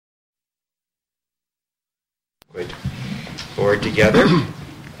Would board together.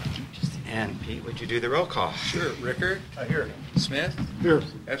 And Pete, would you do the roll call? Sure. Rickard? Here. Smith? Here.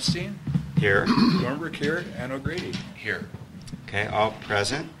 Epstein? Here. Dornberg here. And O'Grady? Here. Okay, all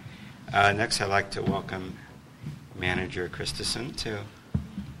present. Next, I'd like to welcome Manager Christensen to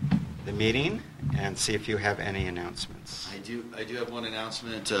the meeting and see if you have any announcements. I do have one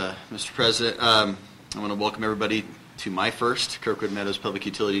announcement, Mr. President. I want to welcome everybody to my first Kirkwood Meadows Public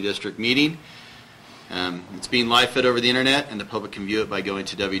Utility District meeting. It's being live fed over the internet, and the public can view it by going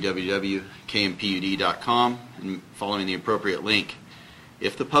to www.kmpud.com and following the appropriate link.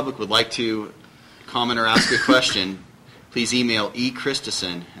 If the public would like to comment or ask a question, please email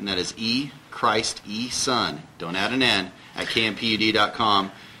eChristison, and that is Christ, Son, don't add an N, at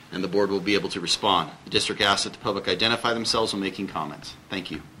kmpud.com, and the board will be able to respond. The district asks that the public identify themselves when making comments. Thank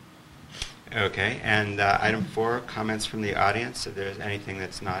you. Okay, and item 4, comments from the audience. If there's anything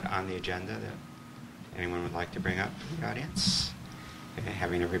that's not on the agenda that anyone would like to bring up from the audience? Okay,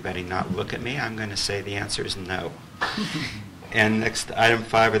 having everybody not look at me, I'm going to say the answer is no. And next, item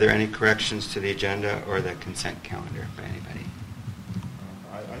 5, are there any corrections to the agenda or the consent calendar by anybody?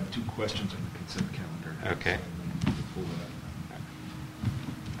 I have 2 questions on the consent calendar. Okay.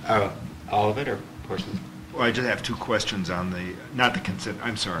 Oh, all of it or portions? Well, I just have 2 questions on the, not the consent,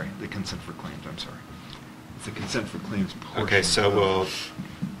 I'm sorry, the consent for claims, I'm sorry. It's the consent for claims portion. Okay, so we'll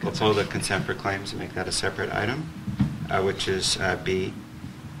pull the consent for claims and make that a separate item, which is B.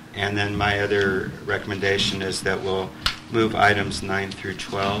 And then my other recommendation is that we'll move items 9 through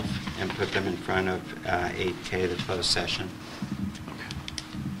 12 and put them in front of 8K, the closed session.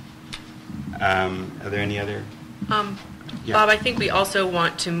 Are there any other? Yeah. Bob, I think we also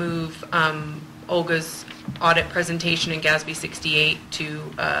want to move Olga's audit presentation in GASB 68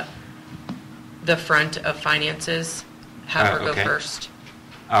 to the front of finances. Have her go first.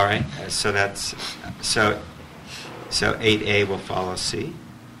 All right. So that's so 8A will follow C.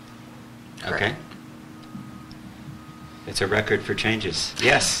 Correct. Okay. It's a record for changes.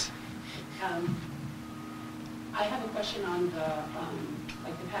 Yes. I have a question on the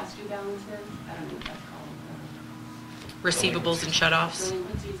like the past due balances. I don't know what that's called. Receivables and shutoffs.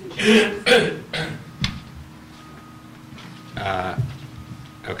 Delinquencies and shutoffs.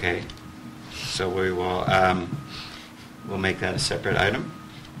 Okay. So we will we'll make that a separate item.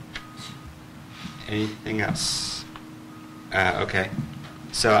 Anything else? Okay.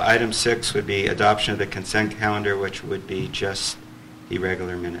 So item 6 would be adoption of the consent calendar, which would be just the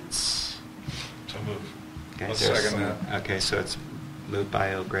regular minutes. So move. Okay, I'll second that. Okay, so it's moved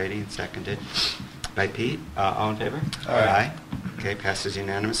by O'Grady and seconded by Pete. All in favor? Aye. Okay, passes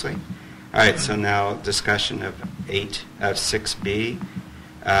unanimously. All right, so now discussion of 6B,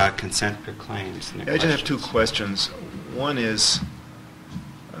 consent for claims. I just have 2 questions. One is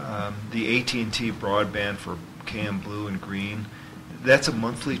the AT&T broadband for KM Blue and Green. That's a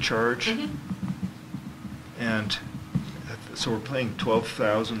monthly charge, and so we're paying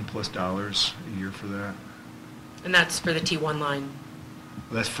 $12,000 plus dollars a year for that. And that's for the T1 line.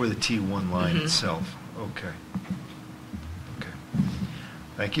 Well, that's for the T1 line itself. Okay.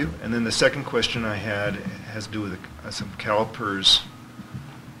 Thank you. And then the second question I had has to do with some calipers.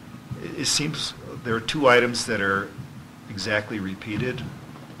 It seems there are 2 items that are exactly repeated.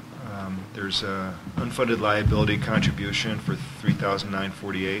 There's a unfunded liability contribution for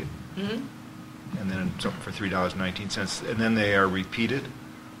 $3,948, and then something for $3.19, and then they are repeated.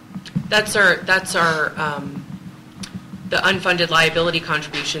 That's our the unfunded liability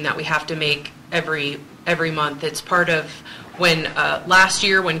contribution that we have to make every month. It's part of when last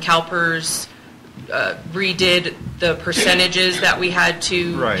year when CalPERS redid the percentages that we had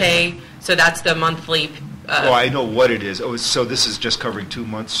to pay. So that's the monthly. Oh, I know what it is. Oh, so this is just covering 2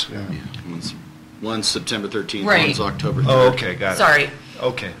 months? Yeah. One's September 13th, right. One's October 3rd. Oh, okay, got it. Sorry.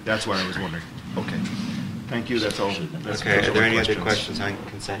 Okay, that's what I was wondering. Okay. Thank you, that's all. Okay, are there any other questions on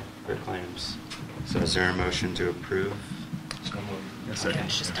consent for claims? So is there a motion to approve? Yes,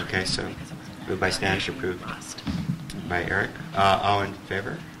 Okay, so moved by Stanish, approved by Eric. All in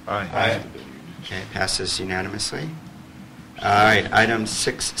favor? Aye. Okay, passes unanimously. All right, item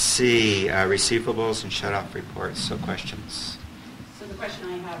 6C, receivables and shut-off reports. So questions? So the question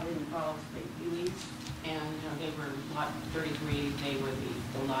I have involves the Hueys, and they were lot 33. They were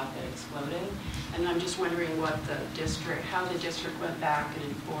the lot that exploded, and I'm just wondering how the district went back and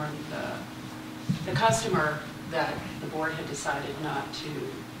informed the customer that the board had decided not to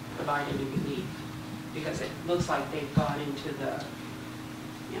provide any relief, because it looks like they've gone into the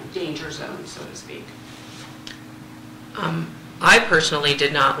danger zone, so to speak. I personally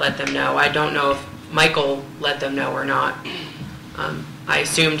did not let them know. I don't know if Michael let them know or not. I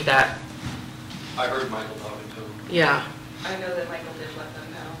assumed that. I heard Michael talking to him. Yeah. I know that Michael did let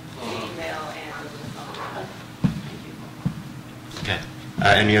them know, via email and over the phone. Okay.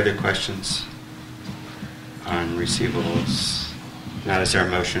 Any other questions on receivables? Not, is there a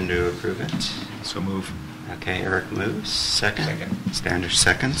motion to approve it? So move. Okay, Eric moves. Second? Second. Standish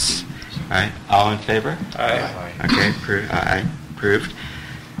seconds. All right, all in favor? Aye. Okay, approved.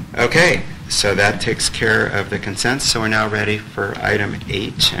 Okay, so that takes care of the consent. So we're now ready for item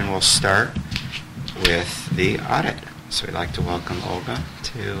 8, and we'll start with the audit. So we'd like to welcome Olga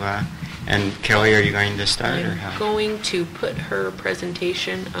to, and Kelly, are you going to start? Or how? I'm going to put her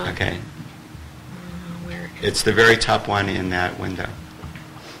presentation up. Okay. Where? It's the very top one in that window.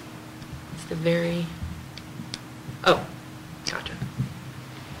 It's the very... Oh, gotcha.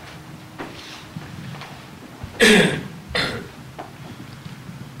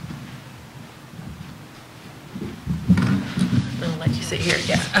 I'll let you sit here,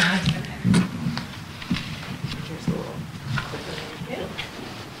 yeah. Here's a little...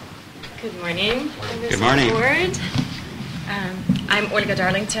 Good morning, members Good morning. of the board. I'm Olga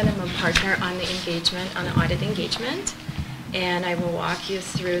Darlington. I'm a partner on the engagement, on the audit engagement, and I will walk you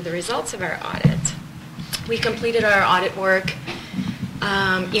through the results of our audit. We completed our audit work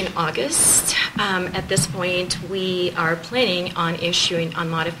in August. At this point, we are planning on issuing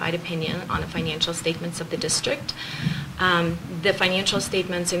unmodified opinion on the financial statements of the district. The financial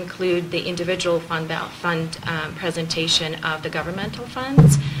statements include the individual fund presentation of the governmental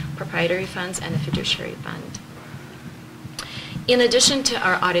funds, proprietary funds, and the fiduciary fund. In addition to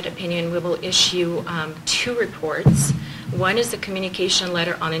our audit opinion, we will issue 2 reports. One is the communication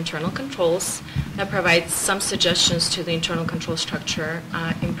letter on internal controls that provides some suggestions to the internal control structure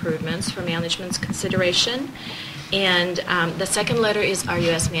improvements for management's consideration. And the second letter is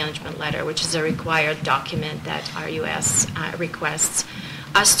RUS management letter, which is a required document that RUS requests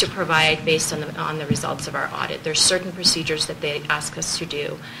us to provide based on the results of our audit. There's certain procedures that they ask us to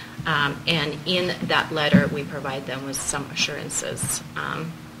do, and in that letter we provide them with some assurances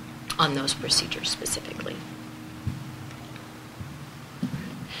on those procedures specifically.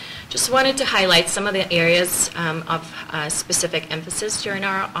 Just wanted to highlight some of the areas of specific emphasis during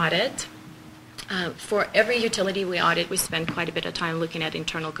our audit. For every utility we audit, we spend quite a bit of time looking at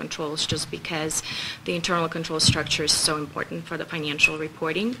internal controls just because the internal control structure is so important for the financial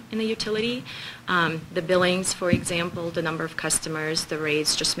reporting in the utility. The billings, for example, the number of customers, the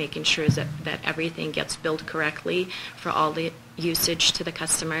rates, just making sure that everything gets billed correctly for all the usage to the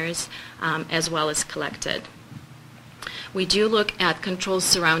customers, as well as collected. We do look at controls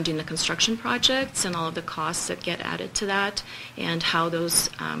surrounding the construction projects and all of the costs that get added to that and how those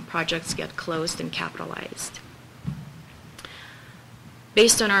projects get closed and capitalized.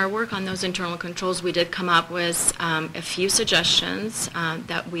 Based on our work on those internal controls, we did come up with a few suggestions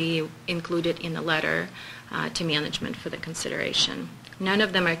that we included in the letter to management for the consideration. None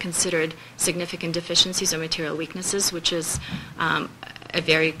of them are considered significant deficiencies or material weaknesses, which is a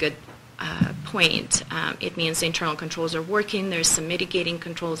very good point. It means the internal controls are working, there's some mitigating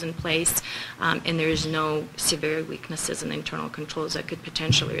controls in place, and there's no severe weaknesses in the internal controls that could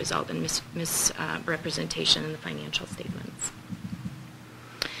potentially result in misrepresentation in the financial statements.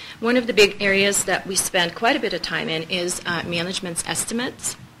 One of the big areas that we spend quite a bit of time in is management's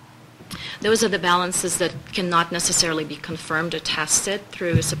estimates. Those are the balances that cannot necessarily be confirmed or tested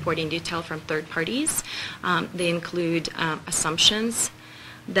through supporting detail from third parties. They include assumptions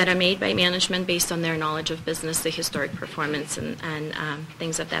that are made by management based on their knowledge of business, the historic performance, and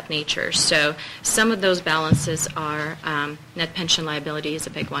things of that nature. So some of those balances are net pension liability is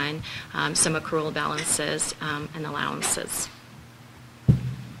a big one, some accrual balances, and allowances.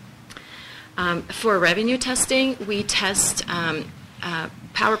 For revenue testing, we test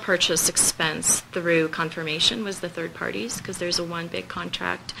power purchase expense through confirmation with the third parties, because there's one big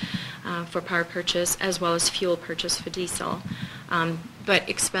contract for power purchase, as well as fuel purchase for diesel. But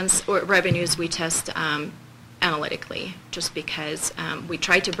expense or revenues we test analytically, just because we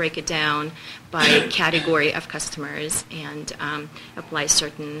try to break it down by category of customers and apply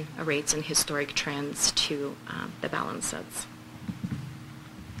certain rates and historic trends to the balances.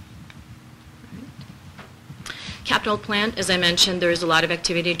 Capital plant, as I mentioned, there is a lot of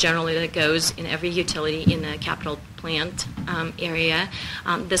activity generally that goes in every utility in the capital plant area.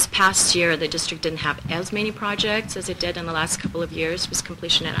 This past year, the district didn't have as many projects as it did in the last couple of years with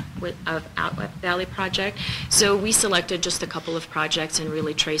completion of Outlet Valley project. So we selected just a couple of projects and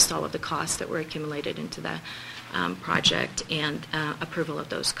really traced all of the costs that were accumulated into the project and approval of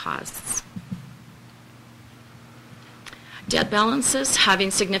those costs. debt balances,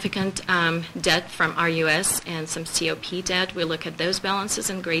 having significant debt from RUS and some COP debt. We look at those balances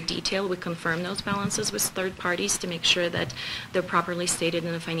in great detail. We confirm those balances with third parties to make sure that they're properly stated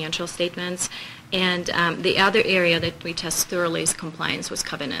in the financial statements. And the other area that we test thoroughly is compliance with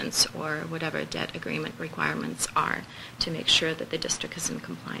covenants or whatever debt agreement requirements are to make sure that the district is in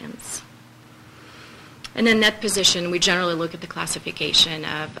compliance. And then net position, we generally look at the classification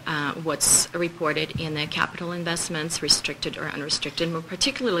of what's reported in the capital investments, restricted or unrestricted. And we'll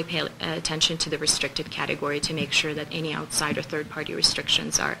particularly pay attention to the restricted category to make sure that any outside or third-party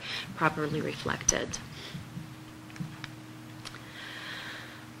restrictions are properly reflected.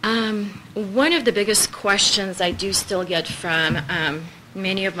 One of the biggest questions I do still get from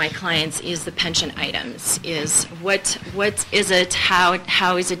many of my clients is the pension items. Is what is it?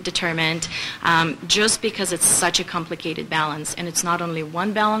 How is it determined? Just because it's such a complicated balance, and it's not only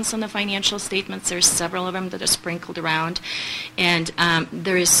one balance on the financial statements. There's several of them that are sprinkled around, and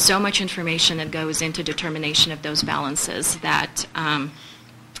there is so much information that goes into determination of those balances that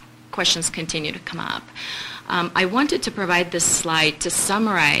questions continue to come up. I wanted to provide this slide to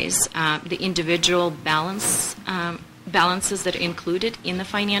summarize the individual balances that are included in the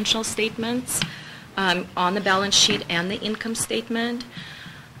financial statements on the balance sheet and the income statement.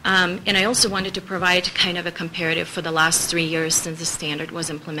 And I also wanted to provide kind of a comparative for the last 3 years since the standard was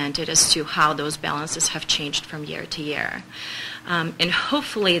implemented as to how those balances have changed from year to year. And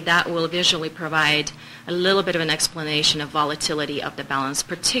hopefully that will visually provide a little bit of an explanation of volatility of the balance,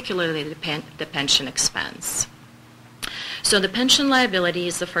 particularly the pension expense. So the pension liability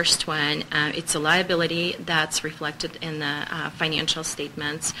is the first one. It's a liability that's reflected in the financial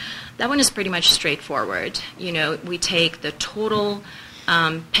statements. That one is pretty much straightforward. You know, we take the total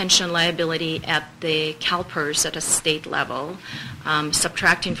pension liability at the CalPERS at a state level,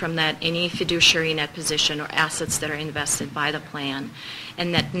 subtracting from that any fiduciary net position or assets that are invested by the plan.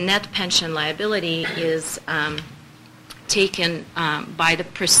 And that net pension liability is taken by the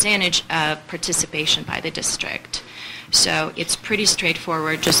percentage of participation by the district. So it's pretty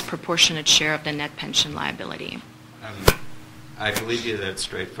straightforward, just proportionate share of the net pension liability. I believe you that it's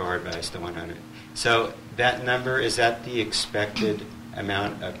straightforward, but I still want to. So that number, is that the expected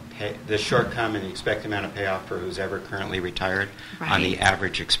amount of pay, the shortcome and the expected amount of payoff for who's ever currently retired on the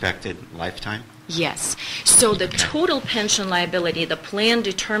average expected lifetime? Yes. So the total pension liability, the plan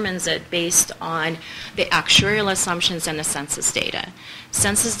determines it based on the actuarial assumptions and the census data.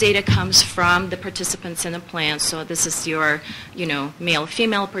 Census data comes from the participants in the plan. So this is your, male,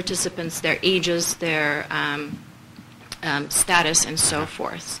 female participants, their ages, their status, and so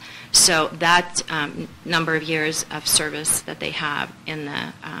forth. So that number of years of service that they have in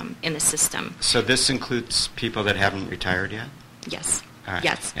the system. So this includes people that haven't retired yet? Yes.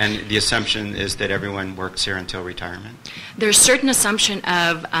 Yes. And the assumption is that everyone works here until retirement? There's certain assumption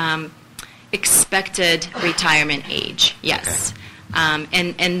of expected retirement age, yes. Okay.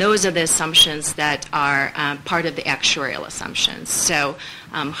 And those are the assumptions that are part of the actuarial assumptions. So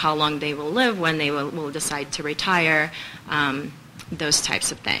how long they will live, when they will decide to retire, those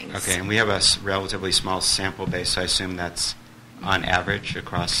types of things. Okay, and we have a relatively small sample base, so I assume that's on average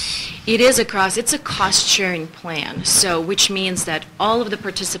across? It is across. It's a cost-sharing plan, so which means that all of the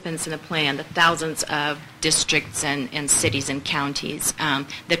participants in the plan, the thousands of districts and cities and counties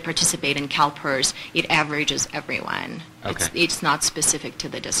that participate in CalPERS, it averages everyone. Okay. It's not specific to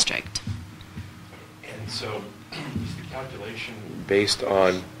the district. And so is the calculation based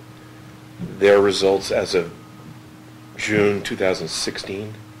on their results as of June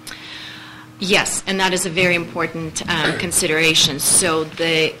 2016? Yes, and that is a very important consideration. So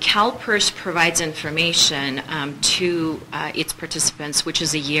the CalPERS provides information to its participants, which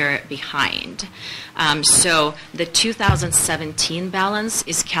is a year behind. So the 2017 balance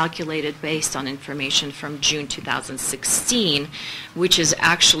is calculated based on information from June 2016, which is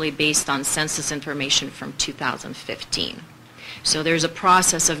actually based on census information from 2015. So there's a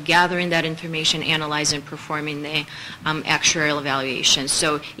process of gathering that information, analyzing, performing the actuarial evaluation.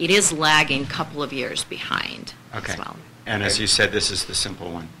 So it is lagging a couple of years behind as well. And as you said, this is the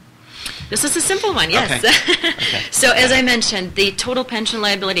simple one. This is a simple one, yes. Okay. So as I mentioned, the total pension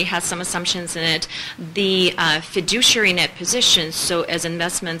liability has some assumptions in it. The fiduciary net position, so as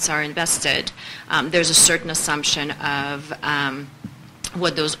investments are invested, there's a certain assumption of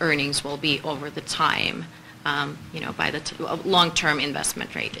what those earnings will be over the time. By the long-term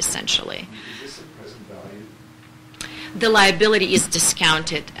investment rate, essentially. Is this a present value? The liability is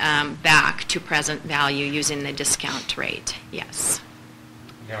discounted back to present value using the discount rate, yes.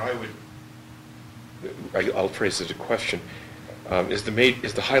 Now I'll phrase it as a question. Is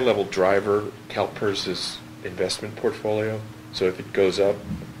the high-level driver CalPERS investment portfolio. So if it goes up,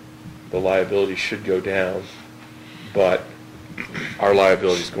 the liability should go down, but our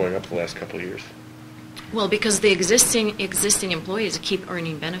liability is going up the last couple of years. Well, because the existing employees keep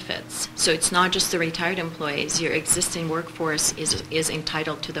earning benefits. So it's not just the retired employees. Your existing workforce is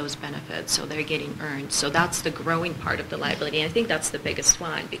entitled to those benefits, so they're getting earned. So that's the growing part of the liability. And I think that's the biggest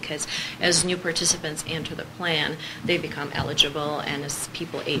one, because as new participants enter the plan, they become eligible, and as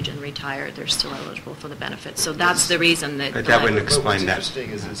people age and retire, they're still eligible for the benefits. So that's the reason that... But that wouldn't But explain that. what's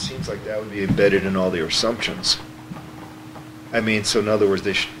interesting is it seems like that would be embedded in all their assumptions. I mean, so in other words,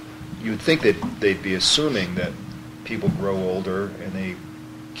 you would think that they'd be assuming that people grow older and they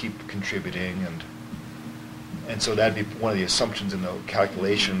keep contributing, and so that'd be one of the assumptions in the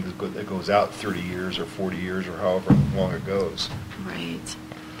calculation that goes out 30 years or 40 years or however long it goes. Right.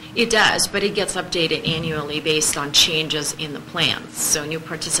 It does, but it gets updated annually based on changes in the plans. So new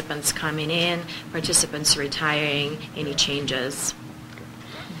participants coming in, participants retiring, any changes.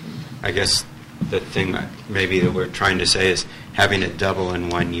 I guess the thing maybe that we're trying to say is having it double in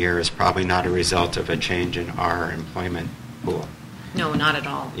 1 year is probably not a result of a change in our employment pool. No, not at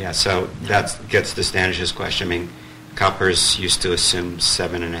all. Yeah, so that gets to Standish's question. I mean, CalPERS used to assume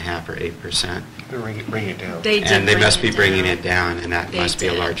 7.5% or 8%. They're bringing it down. They did And they bring must it be bringing down. it down, and that They must be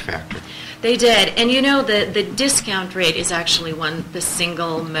a did. large factor. They did. And you know, the discount rate is actually the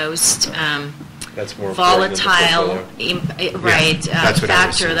single most That's more important than the volatile, portfolio. that's what I was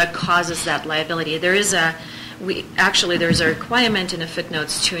factor saying. that causes that liability. There's a requirement in the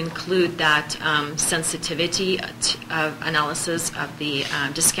footnotes to include that sensitivity analysis of the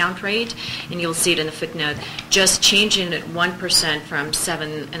discount rate, and you'll see it in the footnote. Just changing it 1% from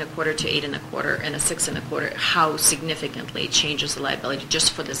 7.25% to 8.25% and a 6.25%, how significantly it changes the liability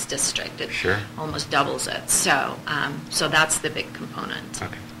just for this district. It Sure. almost doubles it. So that's the big component.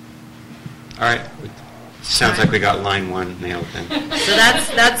 Okay. All right. Sounds like we got line one nailed then. So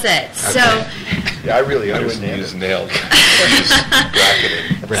that's it. So. Yeah, I really I wouldn't understand use it. nailed. Just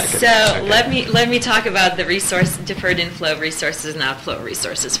bracketed. Bracket. So Okay. let me talk about the deferred inflow of resources and outflow of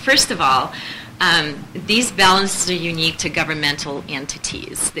resources. First of all, these balances are unique to governmental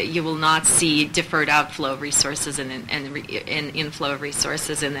entities. That you will not see deferred outflow of resources and inflow of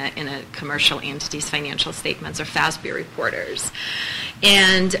resources in a commercial entity's financial statements or FASB reporters.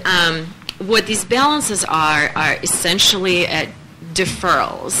 And what these balances are essentially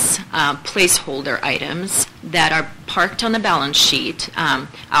deferrals, placeholder items that are parked on the balance sheet.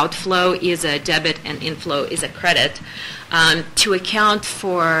 Outflow is a debit and inflow is a credit to account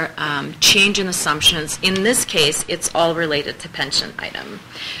for change in assumptions. In this case, it's all related to pension item.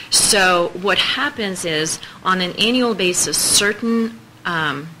 So what happens is, on an annual basis, certain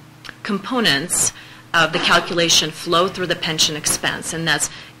components of the calculation flow through the pension expense, and that's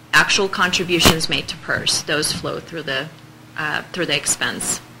actual contributions made to PERS. Those flow through the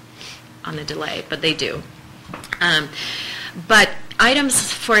expense on the delay, but they do. But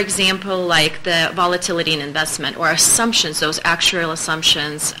items, for example, like the volatility in investment or assumptions, those actuarial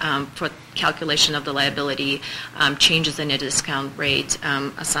assumptions for calculation of the liability, changes in the discount rate,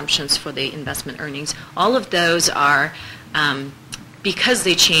 assumptions for the investment earnings, all of those are because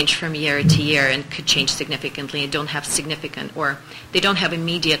they change from year to year and could change significantly and don't have significant or they don't have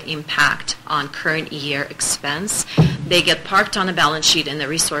immediate impact on current year expense, they get parked on a balance sheet in the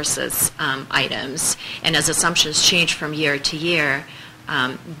resources items, and as assumptions change from year to year,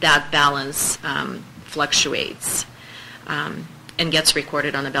 that balance fluctuates and gets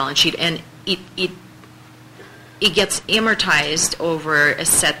recorded on the balance sheet, and it gets amortized over a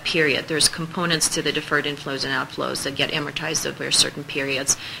set period. There's components to the deferred inflows and outflows that get amortized over certain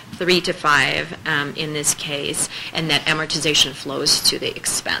periods, 3 to 5 in this case, and that amortization flows to the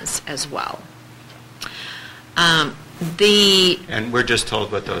expense as well. And we're just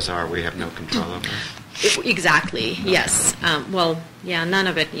told what those are. We have no control over it. Exactly, yes. None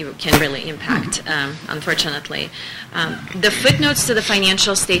of it you can really impact, unfortunately. The footnotes to the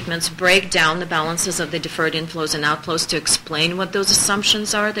financial statements break down the balances of the deferred inflows and outflows to explain what those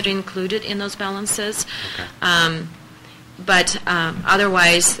assumptions are that are included in those balances. Okay. But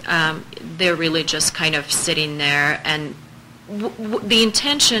otherwise, they're really just kind of sitting there, and the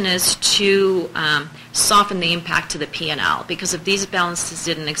intention is to soften the impact to the P&L, because if these balances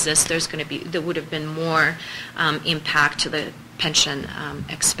didn't exist, there would have been more impact to the pension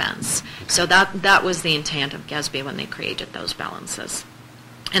expense. So that was the intent of GASB when they created those balances.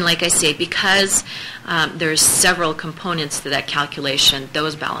 And like I say, because there's several components to that calculation,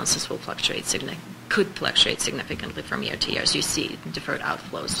 those balances will could fluctuate significantly from year to year, as you see deferred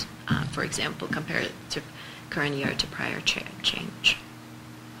outflows, for example, compared to current year to prior change.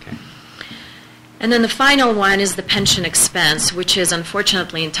 Okay. And then the final one is the pension expense, which is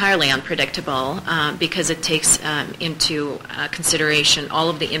unfortunately entirely unpredictable because it takes into consideration all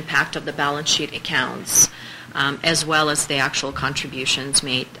of the impact of the balance sheet accounts as well as the actual contributions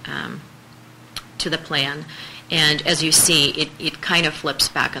made to the plan. And as you see, it kind of flips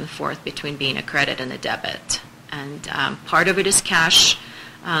back and forth between being a credit and a debit. And part of it is cash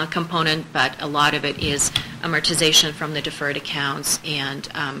component, but a lot of it is amortization from the deferred accounts and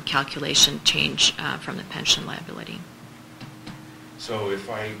calculation change from the pension liability. So if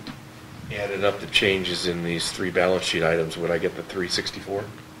I added up the changes in these three balance sheet items, would I get the 364?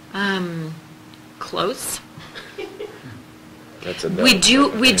 Close. That's a no. We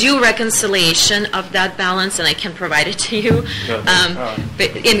do reconciliation of that balance, and I can provide it to you,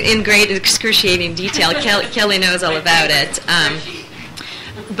 but in great excruciating detail. Kelly knows all about it.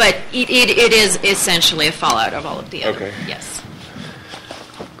 But it is essentially a fallout of all of the other. Okay. Yes.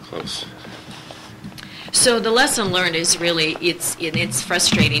 Close. So the lesson learned is really it's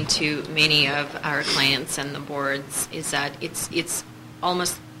frustrating to many of our clients and the boards is that it's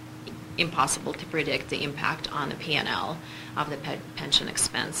almost impossible to predict the impact on the P&L of the pension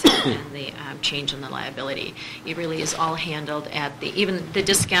expense and the change in the liability. It really is all handled at even the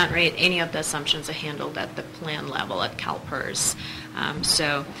discount rate, any of the assumptions are handled at the plan level at CalPERS.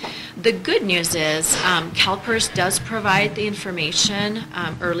 So the good news is CalPERS does provide the information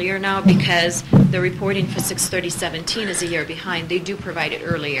earlier now because the reporting for 6/30/17 is a year behind. They do provide it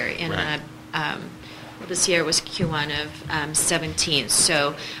earlier in this year was Q1 of 17.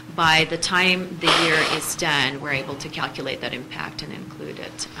 So by the time the year is done, we're able to calculate that impact and include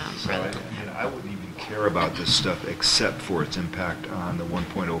it. I wouldn't even care about this stuff except for its impact on the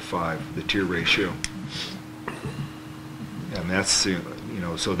 1.05, the tier ratio. And that's,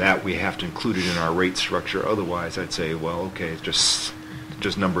 so that we have to include it in our rate structure. Otherwise, I'd say, well, okay, it's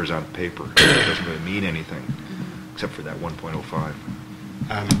just numbers on paper. It doesn't really mean anything except for that 1.05.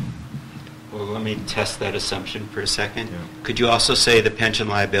 Well, let me test that assumption for a second. Yeah. Could you also say the pension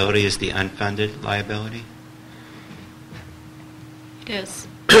liability is the unfunded liability? It is.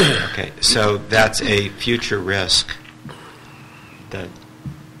 Okay, so that's a future risk that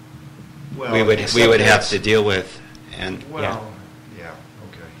we would have to deal with. And yeah,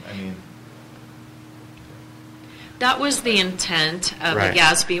 okay. I mean, that was the intent of Right. the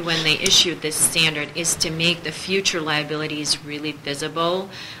GASB when they issued this standard, is to make the future liabilities really visible.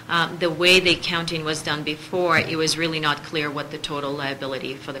 The way the accounting was done before, it was really not clear what the total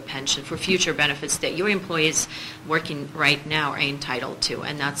liability for the pension, for future benefits that your employees working right now are entitled to,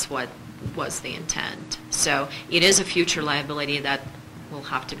 and that's what was the intent. So it is a future liability that will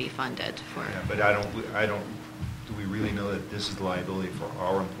have to be funded for. yeah, but I don't. Do we really know that this is the liability for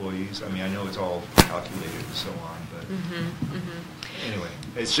our employees? I mean, I know it's all calculated and so on, but anyway,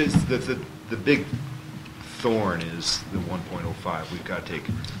 it's just the big thorn is the 1.05. We've got to take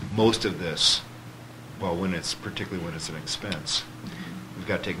most of this. Well, particularly when it's an expense, we've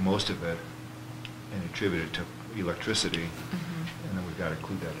got to take most of it and attribute it to electricity, and then we've got to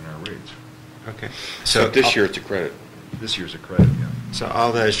include that in our rates. Okay. So this year it's a credit. This year's a credit, yeah. So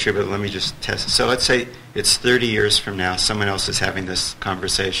all that is true, but let me just test. So let's say it's 30 years from now, someone else is having this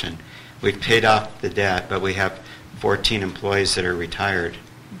conversation. We've paid off the debt, but we have 14 employees that are retired,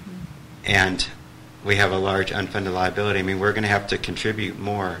 and we have a large unfunded liability. I mean, we're going to have to contribute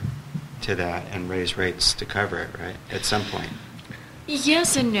more to that and raise rates to cover it, right, at some point.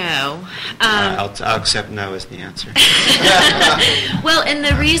 Yes and no. I'll accept no as the answer. Well, and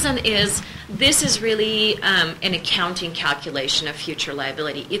the reason is this is really an accounting calculation of future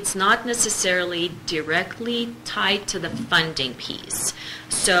liability. It's not necessarily directly tied to the funding piece.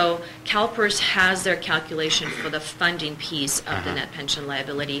 So CalPERS has their calculation for the funding piece of the net pension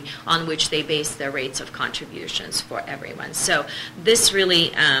liability on which they base their rates of contributions for everyone. So this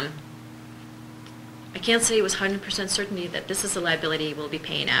really... I can't say with 100% certainty that this is a liability we'll be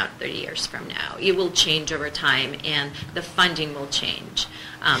paying out 30 years from now. It will change over time, and the funding will change.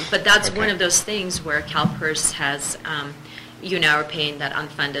 But that's one of those things where CalPERS has, you now are paying that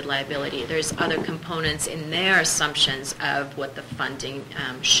unfunded liability. There's other components in their assumptions of what the funding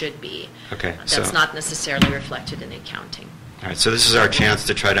should be. Okay. That's not necessarily reflected in accounting. All right, so this is our chance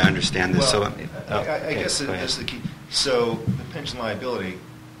to try to understand this. Well, so I guess that's the key. So the pension liability,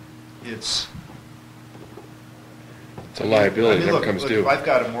 it's a liability that comes due. If I've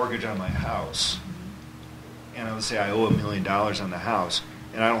got a mortgage on my house, and I would say I owe $1 million on the house,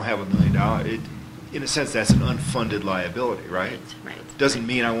 and I don't have $1 million, in a sense, that's an unfunded liability, right? Right. Doesn't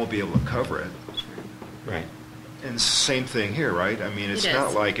mean I won't be able to cover it. Right. And same thing here, right? I mean, it's It not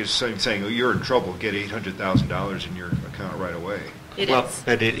is. like it's saying, oh, you're in trouble, get $800,000 in your account right away. It Well, is.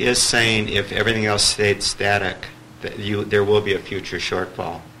 but it is saying if everything else stayed static, that there will be a future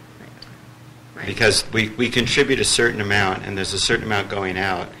shortfall. Right. Because we contribute a certain amount, and there's a certain amount going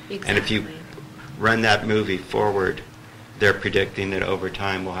out. And if you Exactly. run that movie forward, they're predicting that over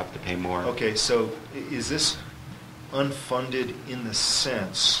time we'll have to pay more. Okay, so is this unfunded in the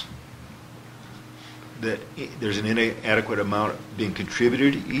sense that there's an inadequate amount being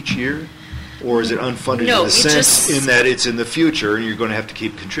contributed each year? Or is it unfunded No, in the it sense just- in that it's in the future and you're going to have to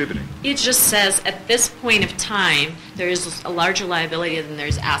keep contributing? It just says at this point of time, there is a larger liability than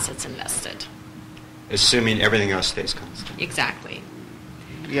there's assets invested. Assuming everything else stays constant. Exactly.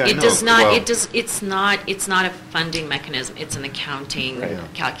 Yeah, It no, does not, well, it's not a funding mechanism, it's an accounting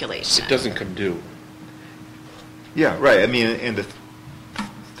Right. calculation. It doesn't come due. Yeah, right. I mean, and the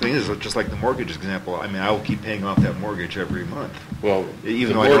thing is, just like the mortgage example, I mean, I will keep paying off that mortgage every month. Well, Even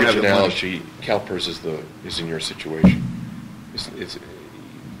the though I don't mortgage have the money. analogy, CalPERS is in your situation.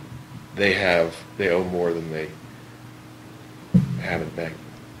 They owe more than they have in the bank.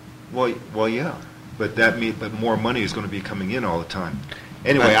 Well, yeah, but but more money is going to be coming in all the time.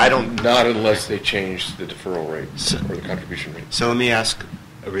 Anyway, I don't. Not unless they change the deferral rate So- or the contribution rate. So let me ask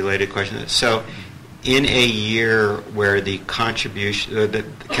a related question. So in a year where the contribution, the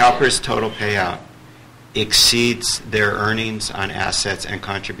CalPERS total payout exceeds their earnings on assets and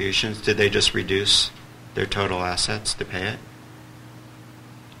contributions, did they just reduce their total assets to pay it?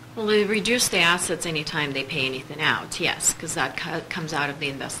 Well, they reduce the assets anytime they pay anything out, yes, because that comes out of the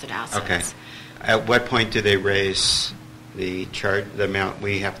invested assets. Okay. At what point do they raise the amount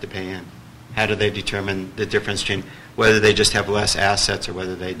we have to pay in? How do they determine the difference between whether they just have less assets or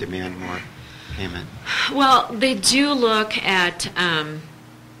whether they demand more payment? Well, they do look at,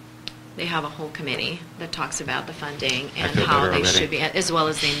 they have a whole committee that talks about the funding I and feel how better they already. should be, as well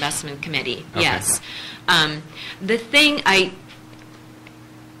as the investment committee, Okay. yes. The thing I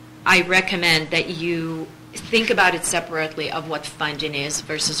recommend that you think about it separately of what funding is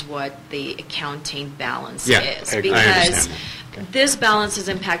versus what the accounting balance Yeah, is. I Because understand. Okay. this balance is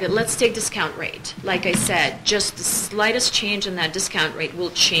impacted. Let's take discount rate. Like I said, just the slightest change in that discount rate will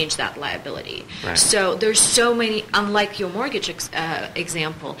change that liability. Right. So there's so many, unlike your mortgage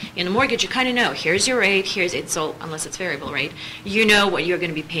example, in a mortgage you kind of know, here's your rate, it's all, unless it's variable rate, you know what you're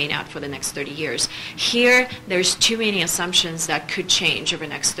going to be paying out for the next 30 years. Here, there's too many assumptions that could change over the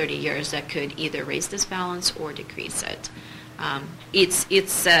next 30 years that could either raise this balance or decrease it.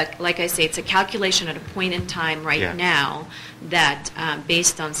 It's like I say, it's a calculation at a point in time right Yeah. now that,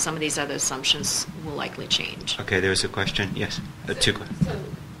 based on some of these other assumptions, will likely change. Okay, there was a question. Yes, two questions.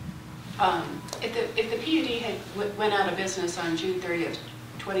 So, if the PUD went out of business on June 30th,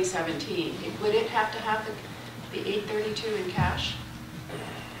 2017, would it have to have the 832 in cash?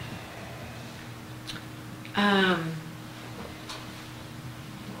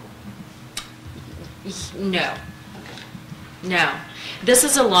 No. No. This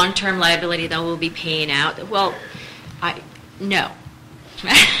is a long-term liability that we'll be paying out. Well, no.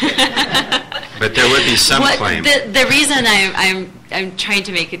 But there would be some claim. The reason I'm trying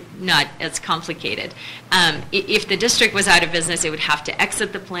to make it not as complicated, if the district was out of business, it would have to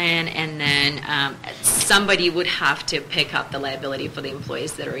exit the plan, and then somebody would have to pick up the liability for the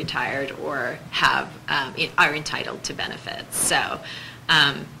employees that are retired or are entitled to benefits. So,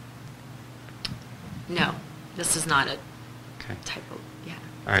 no, this is not a Okay. type of, yeah.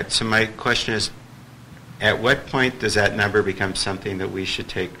 All right, so my question is, at what point does that number become something that we should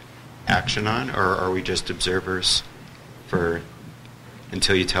take action on, or are we just observers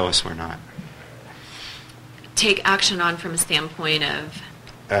until you tell us we're not? Take action on from a standpoint of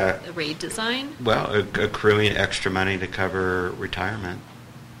the rate design? Well, accruing extra money to cover retirement.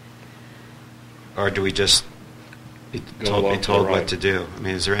 Or do we just be Go along for told the what ride. to do? I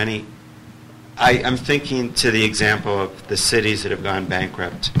mean, is there any... I'm thinking to the example of the cities that have gone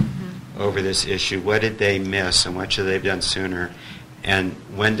bankrupt over this issue. What did they miss, and what should they have done sooner? And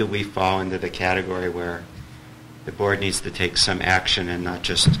when do we fall into the category where the board needs to take some action and not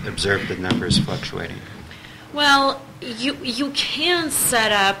just observe the numbers fluctuating? Well, you can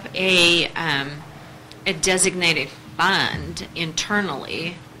set up a designated fund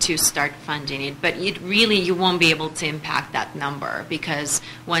internally to start funding it, but you won't be able to impact that number because,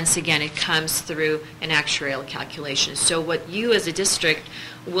 once again, it comes through an actuarial calculation. So what you as a district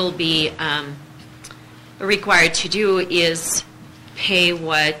will be required to do is pay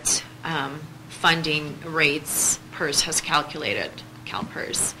what funding rates PERS has calculated,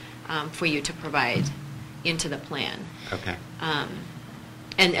 CalPERS, for you to provide into the plan. Okay.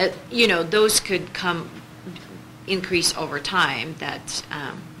 And those could come increase over time that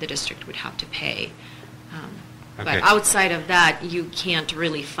the district would have to pay. Okay. But outside of that, you can't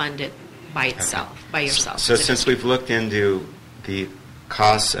really fund it by itself, by yourself. So since we've looked into the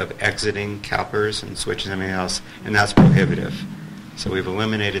costs of exiting CalPERS and switching to something else, and that's prohibitive. So we've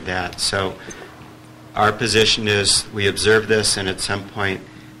eliminated that. So our position is we observe this, and at some point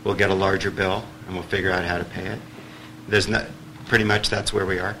we'll get a larger bill, and we'll figure out how to pay it. There's not, pretty much that's where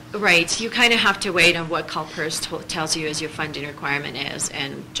we are. Right. You kind of have to wait on what CalPERS tells you as your funding requirement is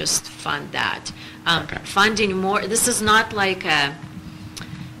and just fund that. Okay. Funding more, this is not like a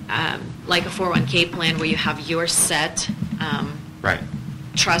 401k plan where you have your set Right.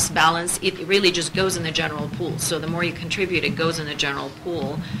 trust balance. It really just goes in the general pool. So the more you contribute, it goes in the general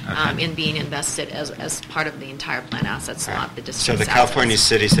pool Okay. in being invested as part of the entire plan assets, Right. not the So district's the California assets.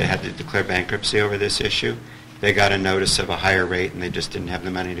 cities that had to declare bankruptcy over this issue, they got a notice of a higher rate, and they just didn't have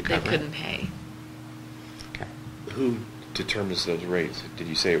the money to They cover it? couldn't pay. Okay. Who determines those rates? Did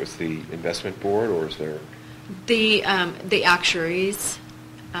you say it was the investment board, or is there? The actuaries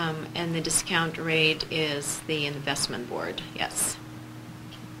and the discount rate is the investment board, yes.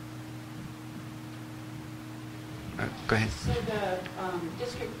 Go ahead. So the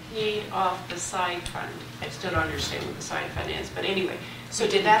district paid off the side fund. I still don't understand what the side fund is, but anyway. So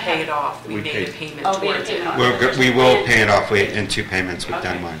did that Pay have- it off, we We made paid- a payment Oh, we towards paid it. it off. We will pay it off in 2 payments. We've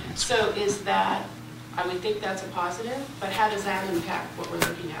done Okay. one. So is that, I would think that's a positive, but how does that impact what we're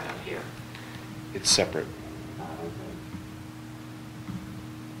looking at up here? It's separate.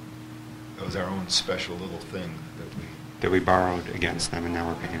 That was our own special little thing That we borrowed against them, and now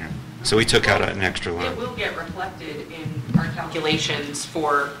we're paying it. So we took out an extra It loan. will get reflected in our calculations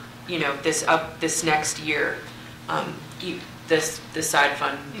for, this next year, this side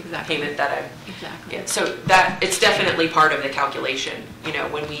fund Exactly. payment that I. Exactly. Yeah, so that, it's definitely part of the calculation,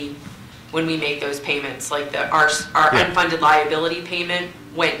 when we make those payments, like our Yeah. unfunded liability payment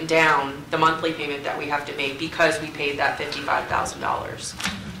went down, the monthly payment that we have to make because we paid that $55,000.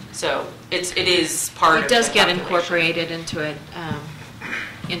 So it is part of It the does get calculation. incorporated into it,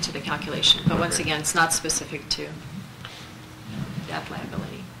 into the calculation, but once again, it's not specific to that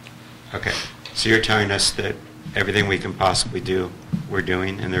liability. Okay. So you're telling us that everything we can possibly do, we're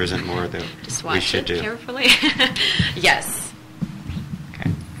doing, and there isn't more that Just we watch should it do? carefully. Yes.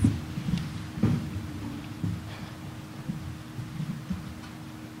 Okay.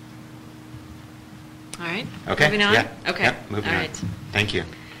 All right. Okay. Moving on? Yeah. Okay. Yep, moving All on. right. Thank you.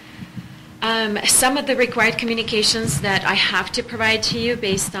 Some of the required communications that I have to provide to you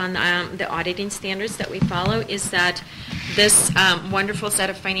based on the auditing standards that we follow is that this wonderful set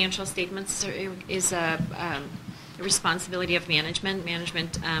of financial statements is a responsibility of management.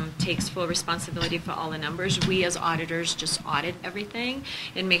 Management takes full responsibility for all the numbers. We as auditors just audit everything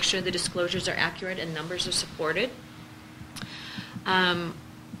and make sure the disclosures are accurate and numbers are supported.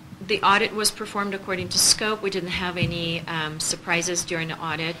 The audit was performed according to scope. We didn't have any surprises during the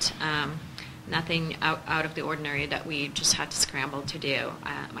audit. Nothing out of the ordinary that we just had to scramble to do.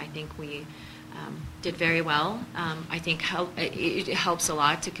 I think we did very well. I think it helps a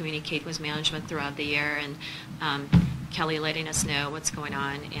lot to communicate with management throughout the year, and Kelly letting us know what's going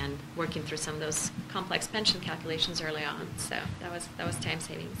on and working through some of those complex pension calculations early on. So that was time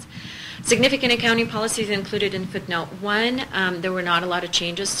savings. Significant accounting policies included in footnote 1. There were not a lot of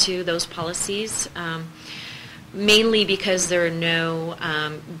changes to those policies. Mainly because there are no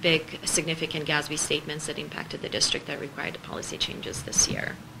big significant GASB statements that impacted the district that required policy changes this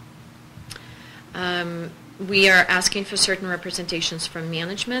year. We are asking for certain representations from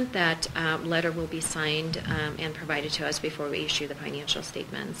management. That letter will be signed and provided to us before we issue the financial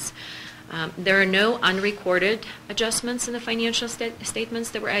statements. There are no unrecorded adjustments in the financial statements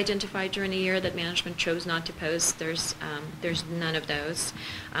that were identified during the year that management chose not to post. There's none of those.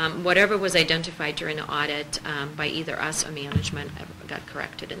 Whatever was identified during the audit by either us or management got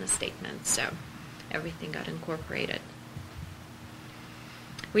corrected in the statement, so everything got incorporated.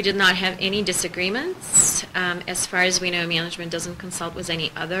 We did not have any disagreements. As far as we know, management doesn't consult with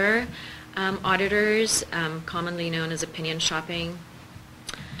any other auditors, commonly known as opinion shopping.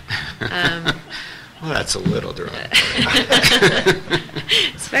 Well, that's a little dry.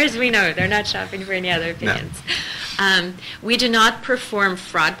 As far as we know, they're not shopping for any other opinions. No. We do not perform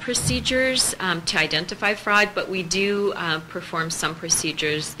fraud procedures to identify fraud, but we do perform some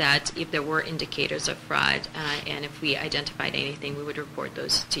procedures that if there were indicators of fraud and if we identified anything, we would report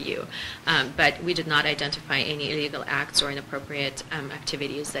those to you. But we did not identify any illegal acts or inappropriate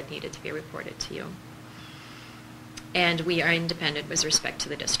activities that needed to be reported to you. And we are independent with respect to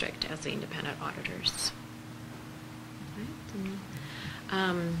the district as the independent auditors.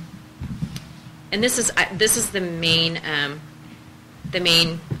 Right. and this is the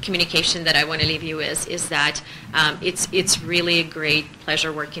main communication that I want to leave you with, is that it's really a great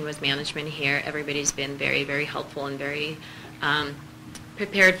pleasure working with management here. Everybody's been very, very helpful and very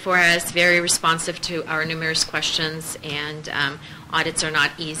prepared for us, very responsive to our numerous questions, and audits are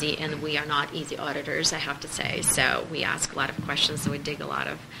not easy, and we are not easy auditors, I have to say. So we ask a lot of questions, and we dig a lot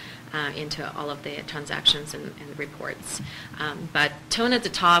of into all of the transactions and reports. But tone at the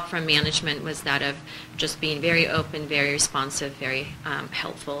top from management was that of just being very open, very responsive, very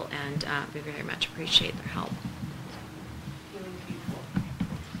helpful, and we very much appreciate their help.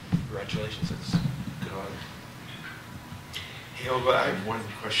 Congratulations, that's good audit. Hey, Olga, I have one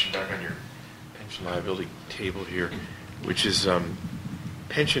question back on your pension liability table here, which is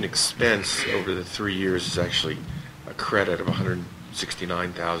pension expense over the 3 years is actually a credit of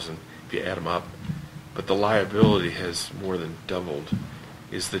 $169,000 if you add them up, but the liability has more than doubled.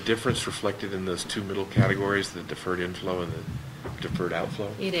 Is the difference reflected in those two middle categories, the deferred inflow and the deferred outflow?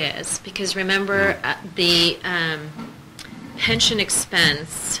 It is, because remember, the pension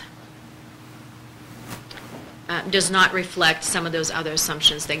expense does not reflect some of those other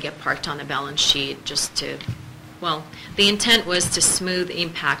assumptions that get parked on the balance sheet the intent was to smooth the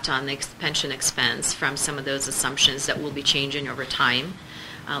impact on the pension expense from some of those assumptions that will be changing over time,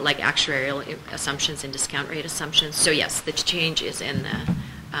 like actuarial assumptions and discount rate assumptions. So yes, the change is in the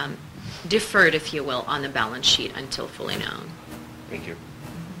deferred, if you will, on the balance sheet until fully known. Thank you.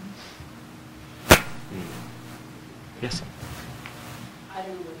 Yes. I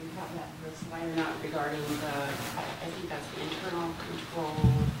don't know whether you have that this line or not regarding I think that's the internal control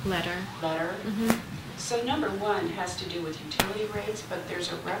Letter. Mm-hmm. So number one has to do with utility rates, but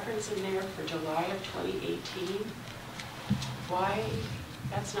there's a reference in there for July of 2018. Why?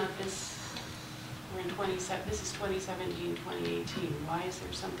 That's not this. We're in 27. This is 2017, 2018. Why is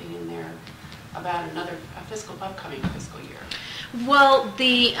there something in there about upcoming fiscal year? Well,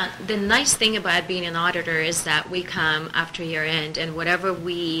 the nice thing about being an auditor is that we come after year end, and whatever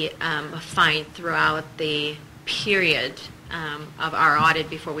we find throughout the period of our audit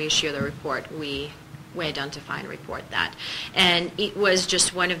before we issue the report, we identify and report that. And it was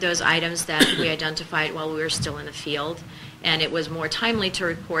just one of those items that we identified while we were still in the field, and it was more timely to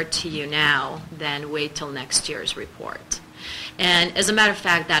report to you now than wait till next year's report. And as a matter of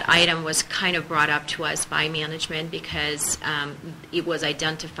fact, that item was kind of brought up to us by management because it was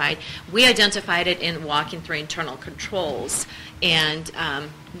identified. We identified it in walking through internal controls, and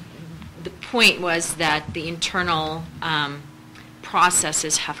the point was that the internal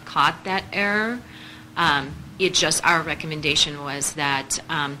processes have caught that error. Our recommendation was that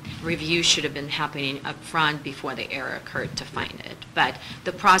review should have been happening up front before the error occurred to find it. But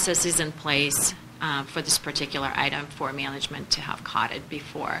the process is in place for this particular item for management to have caught it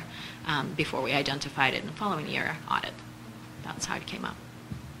before we identified it in the following year audit. That's how it came up.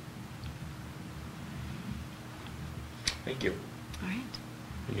 Thank you. All right.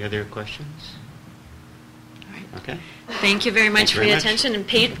 Any other questions? All right. Okay. Thank you very much Thank you for very your much. attention, and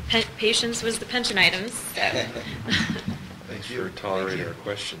patience with the pension items. Thanks for tolerating our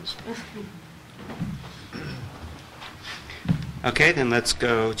questions. Okay, then let's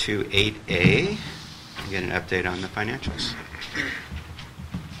go to 8A and get an update on the financials.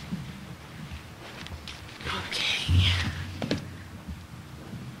 Okay.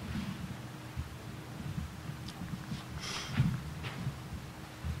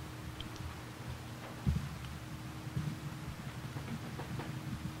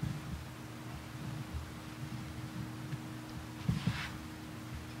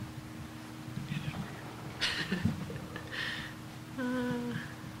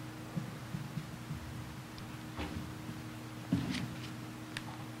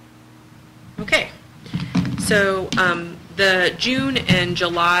 Okay, so the June and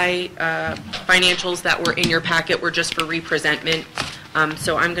July financials that were in your packet were just for representment.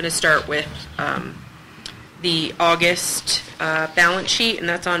 So I'm going to start with the August balance sheet, and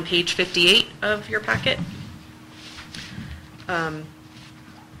that's on page 58 of your packet. I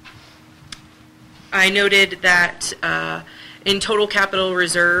noted that in total capital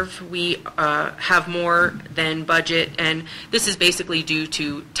reserve, we have more than budget, and this is basically due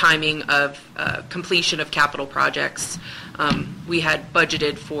to timing of completion of capital projects. We had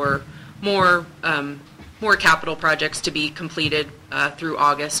budgeted for more capital projects to be completed through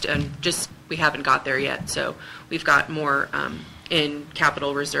August, and just we haven't got there yet. So we've got more in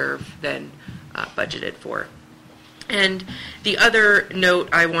capital reserve than budgeted for. And the other note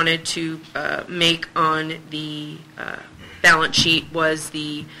I wanted to make on the balance sheet was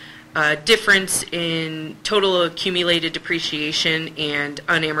the difference in total accumulated depreciation and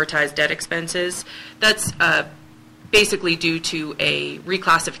unamortized debt expenses. That's basically due to a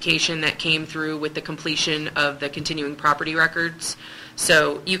reclassification that came through with the completion of the continuing property records.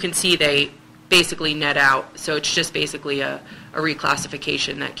 So you can see they basically net out. So it's just basically a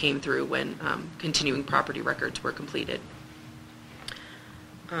reclassification that came through when continuing property records were completed.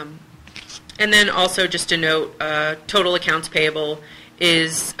 And then also just to note, total accounts payable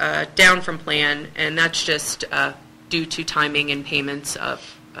is down from plan, and that's just due to timing and payments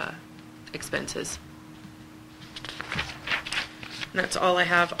of expenses. And that's all I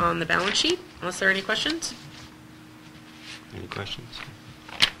have on the balance sheet, unless there are any questions. Any questions?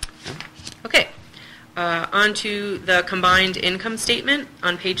 No? Okay. On to the combined income statement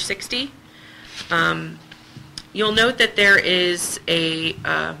on page 60. You'll note that there is a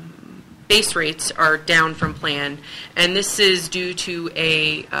base rates are down from plan, and this is due to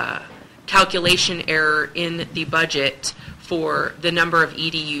a calculation error in the budget for the number of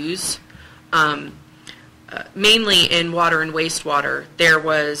EDUs. Mainly in water and wastewater, there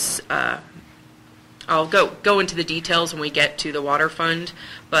was, I'll go into the details when we get to the water fund,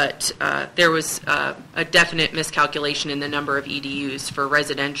 but there was a definite miscalculation in the number of EDUs for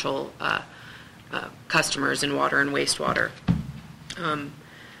residential customers in water and wastewater.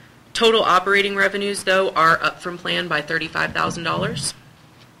 Total operating revenues, though, are up from plan by $35,000.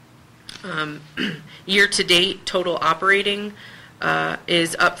 Year-to-date, total operating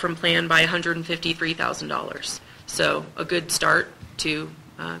is up from plan by $153,000. So a good start to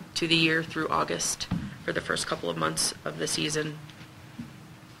the year through August for the first couple of months of the season.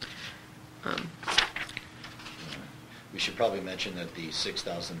 We should probably mention that the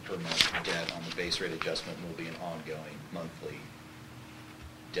 $6,000 per month debt on the base rate adjustment will be an ongoing monthly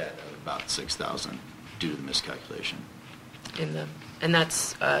debt of about $6,000 due to the miscalculation. And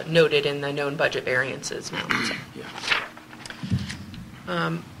that's noted in the known budget variances now. So.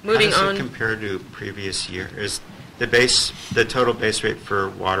 Yeah. Moving How does on. it compare to previous year? Is the total base rate for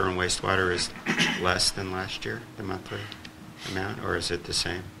water and wastewater is less than last year, the monthly amount, or is it the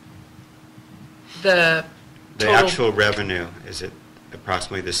same? The total, actual revenue, is it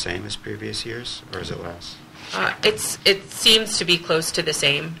approximately the same as previous years, or is it less? it seems to be close to the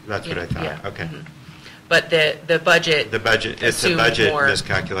same. That's what I thought. Yeah. Okay. Mm-hmm. But the budget. It's a assumed budget more.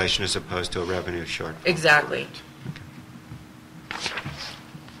 miscalculation as opposed to a revenue shortfall. Exactly.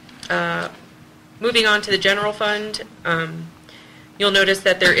 Moving on to the general fund, you'll notice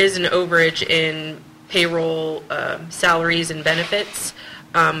that there is an overage in payroll, salaries, and benefits.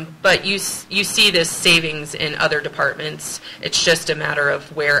 But you see this savings in other departments. It's just a matter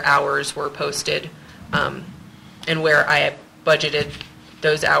of where hours were posted and where I budgeted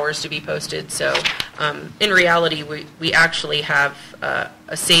those hours to be posted. So in reality, we actually have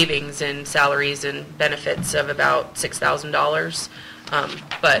a savings in salaries and benefits of about $6,000.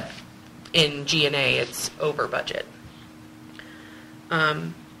 But in G&A, it's over budget.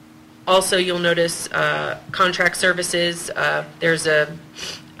 Also, you'll notice contract services. There's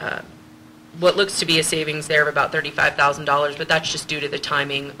what looks to be a savings there of about $35,000, but that's just due to the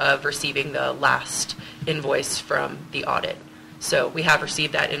timing of receiving the last invoice from the audit. So we have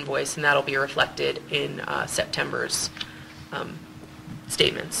received that invoice, and that'll be reflected in September's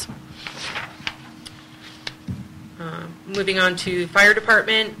statements. Moving on to fire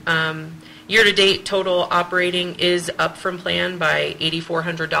department. Year-to-date total operating is up from plan by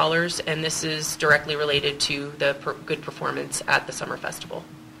 $8,400, and this is directly related to the good performance at the summer festival.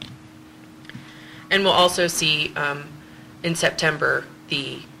 And we'll also see in September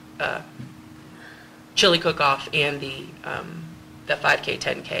the chili cook-off and the 5K,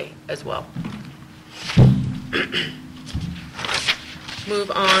 10K as well.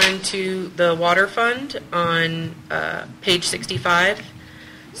 Move on to the water fund on page 65.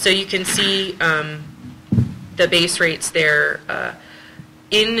 So you can see the base rates there.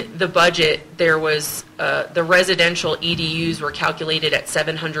 In the budget, there was the residential EDUs were calculated at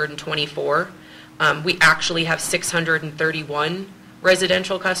 724. We actually have 631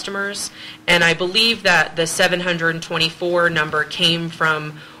 residential customers, and I believe that the 724 number came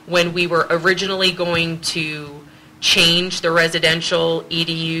from when we were originally going to change the residential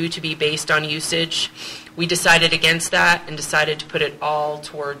EDU to be based on usage. We decided against that and decided to put it all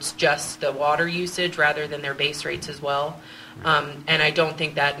towards just the water usage rather than their base rates as well. And I don't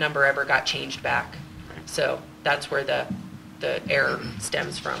think that number ever got changed back. So that's where the error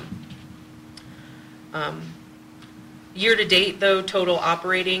stems from. Year to date, though, total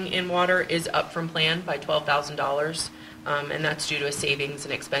operating in water is up from plan by $12,000, and that's due to a savings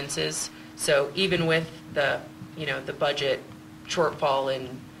and expenses. So even with the budget shortfall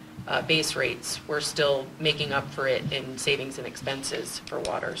base rates, we're still making up for it in savings and expenses for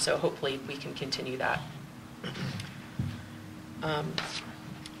water. So hopefully we can continue that.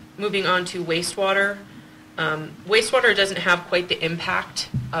 Moving on to wastewater. Wastewater doesn't have quite the impact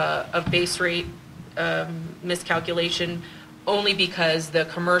of base rate miscalculation, only because the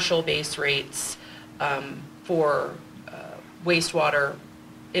commercial base rates for wastewater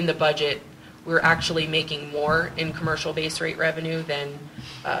in the budget, we're actually making more in commercial base rate revenue than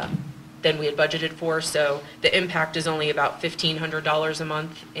we had budgeted for. So the impact is only about $1,500 a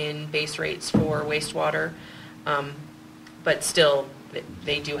month in base rates for wastewater, but still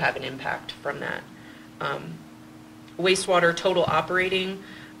they do have an impact from that. Wastewater total operating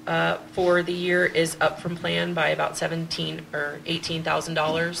for the year is up from plan by about $17,000 or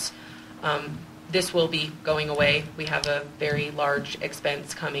 $18,000. This will be going away. We have a very large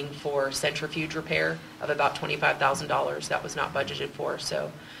expense coming for centrifuge repair of about $25,000 that was not budgeted for.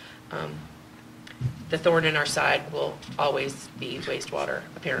 So the thorn in our side will always be wastewater,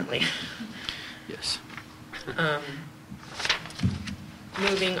 apparently. Yes.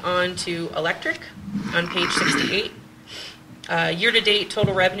 Moving on to electric on page 68. Year-to-date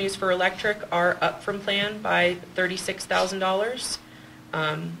total revenues for electric are up from plan by $36,000.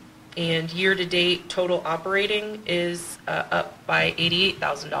 And year-to-date total operating is up by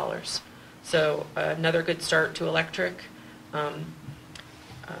 $88,000. So another good start to electric.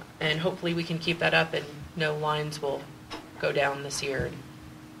 And hopefully we can keep that up and no lines will go down this year. And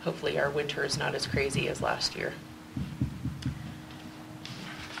hopefully our winter is not as crazy as last year.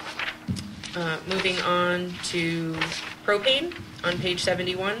 Moving on to propane on page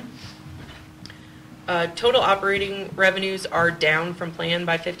 71. Total operating revenues are down from plan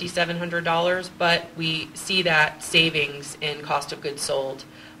by $5,700, but we see that savings in cost of goods sold,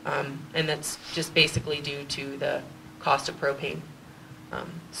 and that's just basically due to the cost of propane.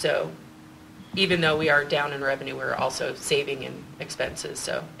 So even though we are down in revenue, we're also saving in expenses,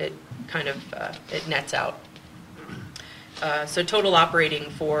 so it kind of it nets out. So total operating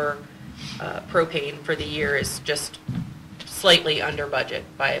for propane for the year is just slightly under budget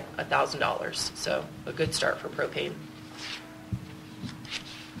by $1,000. So a good start for propane.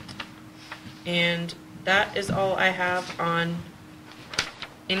 And that is all I have on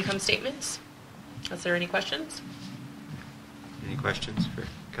income statements. Is there any questions? Any questions for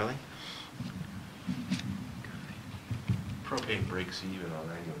Kelly? Propane breaks even on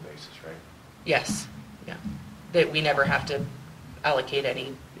an annual basis, right? Yes. Yeah. That we never have to allocate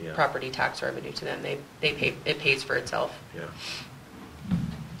any Yeah. property tax revenue to them. They pay, it pays for itself. Yeah.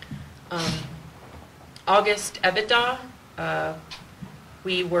 August EBITDA,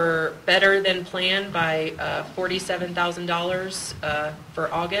 we were better than planned by $47,000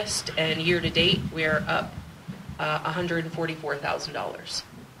 for August, and year to date we are up $144,000.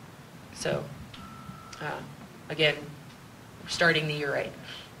 So again, we're starting the year right.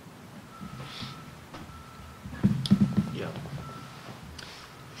 Yeah.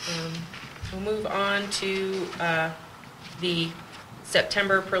 We'll move on to the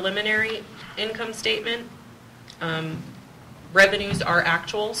September preliminary income statement. Revenues are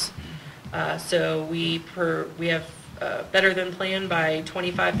actuals, so we have better than planned by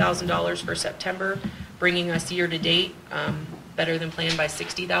 $25,000 for September, bringing us year to date better than planned by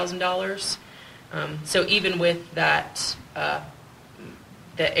 $60,000. So even with that,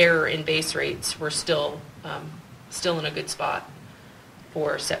 the error in base rates, we're still in a good spot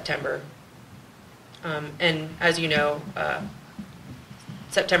for September. And as you know,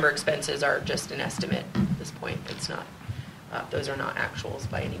 September expenses are just an estimate at this point. It's not; those are not actuals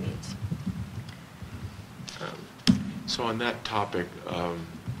by any means. So on that topic,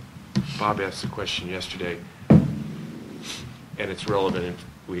 Bob asked a question yesterday, and it's relevant if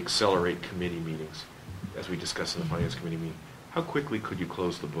we accelerate committee meetings, as we discussed in the Finance Committee meeting. How quickly could you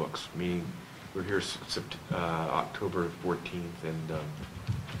close the books? Meaning, we're here October 14th, and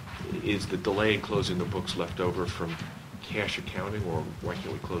is the delay in closing the books left over from cash accounting, or why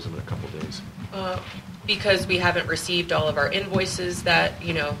can't we close them in a couple of days? Because we haven't received all of our invoices that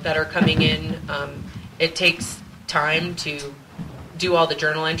are coming in. It takes time to do all the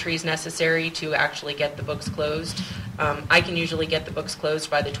journal entries necessary to actually get the books closed. I can usually get the books closed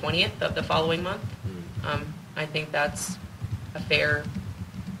by the 20th of the following month. I think that's a fair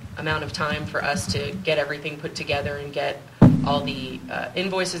amount of time for us to get everything put together and get all the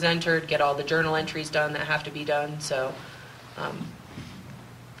invoices entered, get all the journal entries done that have to be done. So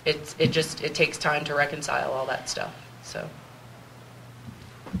it takes time to reconcile all that stuff. So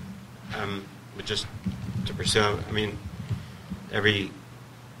But just to pursue, I mean, every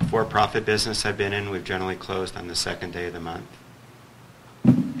for-profit business I've been in, we've generally closed on the second day of the month.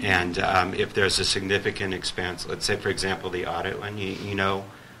 And if there's a significant expense, let's say, for example, the audit one, you know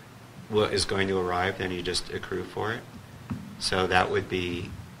what is going to arrive, then you just accrue for it. So that would be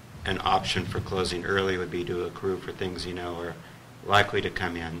an option for closing early, would be to accrue for things you know are likely to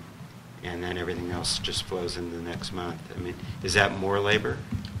come in, and then everything else just flows into the next month. I mean, is that more labor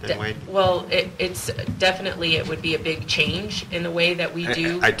than waiting? Well, it's definitely, it would be a big change in the way that we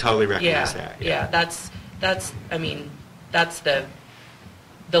do. I totally recognize that. Yeah, that's I mean, that's the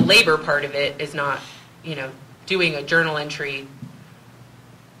labor part of it is not, you know, doing a journal entry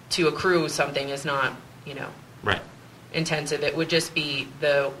to accrue something is not, you know, right, intensive. It would just be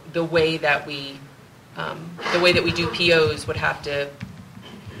the way that we do POs would have to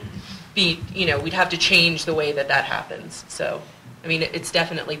be, you know, we'd have to change the way that happens. So, I mean, it's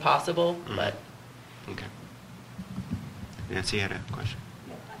definitely possible, but. Okay. Nancy had a question.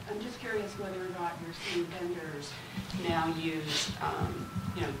 Yeah, I'm just curious whether or not you're seeing vendors now use,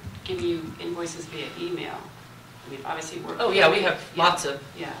 you know, giving you invoices via email. I mean, obviously we're. Oh, yeah, we have lots of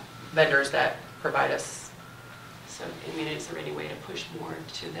yeah. vendors that provide us. So, I mean, is there any way to push more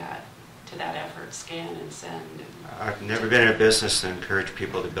to that effort, scan and send? I've never been in a business to encourage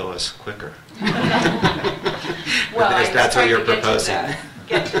people to bill us quicker. Well, if that's what you're proposing.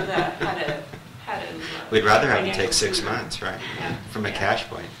 Get to that, how to. We'd rather have them take 6 months, right? Yeah. From a cash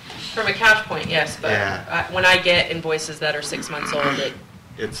point. From a cash point, yes, but when I get invoices that are 6 months old,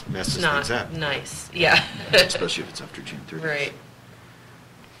 It messes it's not things up. nice. Yeah. Especially if it's after June 30th. Right.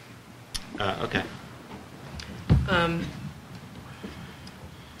 Okay.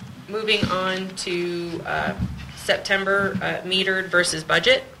 Moving on to September metered versus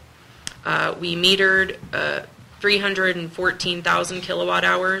budget. We metered 314,000 kilowatt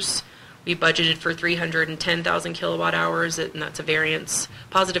hours. We budgeted for 310,000 kilowatt hours, and that's a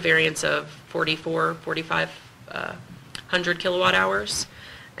positive variance of 4,500 kilowatt hours.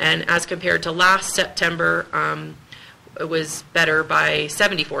 And as compared to last September, it was better by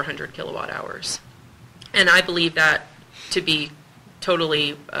 7,400 kilowatt hours. And I believe that to be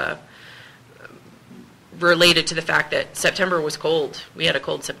totally related to the fact that September was cold. We had a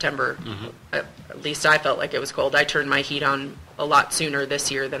cold September. Mm-hmm. At least I felt like it was cold. I turned my heat on a lot sooner this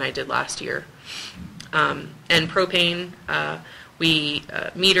year than I did last year. And propane, we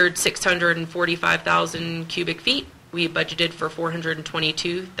metered 645,000 cubic feet. We budgeted for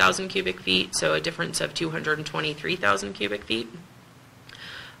 422,000 cubic feet, so a difference of 223,000 cubic feet.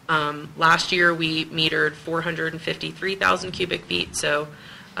 Last year we metered 453,000 cubic feet, so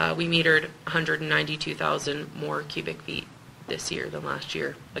we metered 192,000 more cubic feet this year than last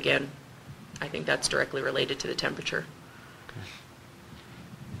year. Again, I think that's directly related to the temperature.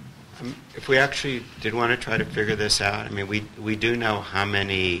 Okay. If we actually did want to try to figure this out, I mean, we do know how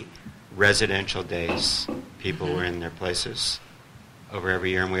many residential days people were in their places over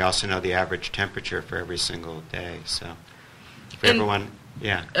every year, and we also know the average temperature for every single day. So for everyone,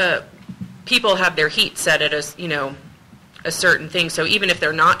 yeah. People have their heat set at a certain thing, so even if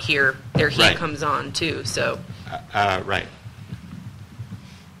they're not here, their heat comes on too. So right.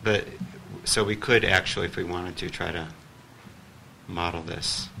 But so we could actually, if we wanted to, try to model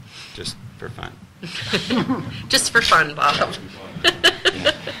this just for fun. Just for fun, Bob.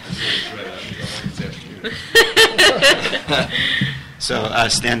 So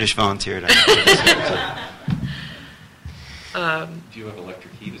Standish volunteered. Do you have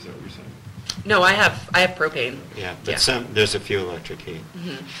electric heat? Is that what you're saying? No, I have propane. Yeah, but there's a few electric heat,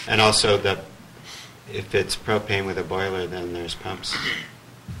 and also if it's propane with a boiler, then there's pumps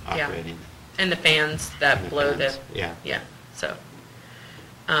operating. And the fans that blow fans. the So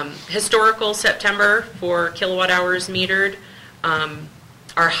historical September for kilowatt hours metered.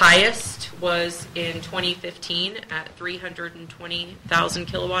 Our highest was in 2015 at 320,000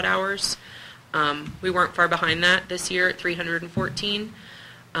 kilowatt hours. We weren't far behind that this year at 314.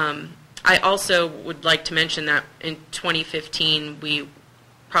 I also would like to mention that in 2015 we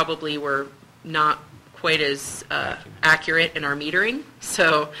probably were not quite as accurate in our metering,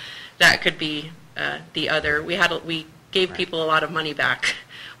 so that could be the other. We gave people a lot of money back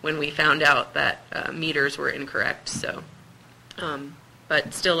when we found out that meters were incorrect. So,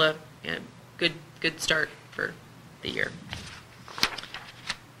 but still a good start for the year.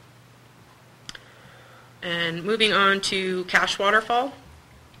 And moving on to cash waterfall.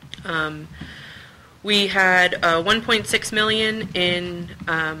 We had $1.6 million in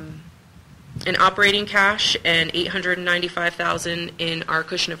operating cash and $895,000 in our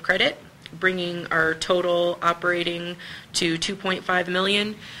cushion of credit, bringing our total operating to $2.5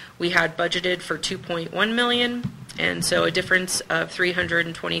 million. We had budgeted for $2.1 million, and so a difference of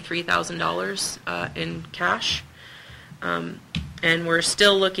 $323,000 in cash. And we're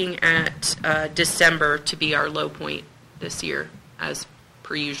still looking at December to be our low point this year, as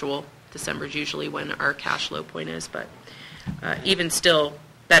per usual. December is usually when our cash low point is, but even still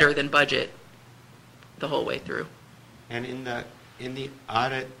better than budget the whole way through. And in the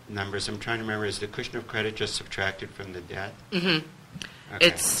audit numbers, I'm trying to remember, is the cushion of credit just subtracted from the debt? Mm-hmm.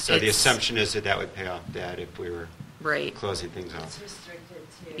 Okay. So the assumption is that would pay off debt if we were right. closing things off. It's restricted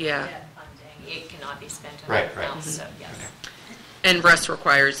to Yeah. debt funding. It cannot be spent on Right, anything right. else, so yes. Okay. And Russ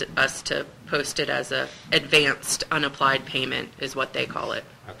requires us to post it as a advanced unapplied payment, is what they call it.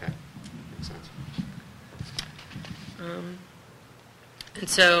 Okay. Makes sense. And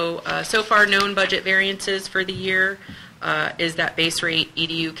so, so far known budget variances for the year is that base rate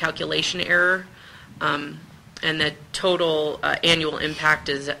EDU calculation error, and the total annual impact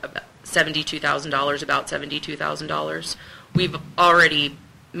is about $72,000, about $72,000. We've already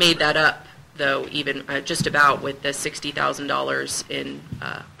made that up, though, even just about with the $60,000 in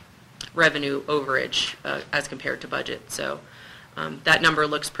revenue overage as compared to budget. So that number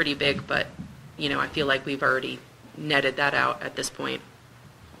looks pretty big, but I feel like we've already netted that out at this point.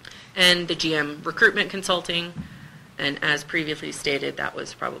 And the GM recruitment consulting, and as previously stated, that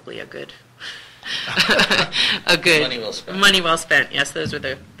was probably a good Money well spent. Money well spent. Yes, those are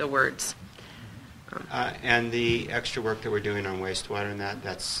the words. And the extra work that we're doing on wastewater and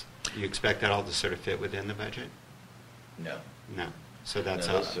you expect that all to sort of fit within the budget? No. No. So that's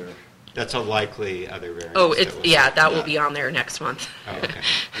No, those are- that's a likely other variance. Oh, that will Yeah. be on there next month. Oh, okay.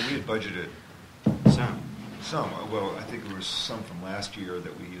 And we had budgeted Some. well, I think there was some from last year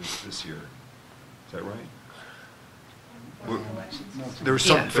that we used this year. Is that right? There was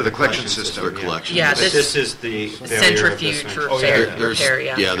some Yeah. for the collection system. For collection. Yeah, But this is the failure of centrifuge this one.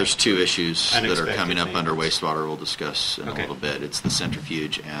 repair. There's two issues that are Unexpected coming up under things. wastewater we'll discuss in a Okay. little bit. It's the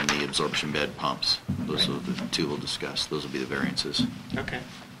centrifuge and the absorption bed pumps. Those are the two we'll discuss. Those will be the variances. Okay.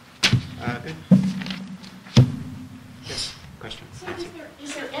 Good. Yes, question? So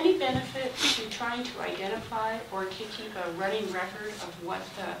is there any benefit to trying to identify or to keep a running record of what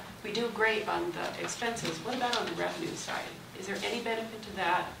we do great on the expenses, what about on the revenue side? Is there any benefit to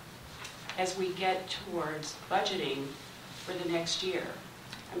that as we get towards budgeting for the next year?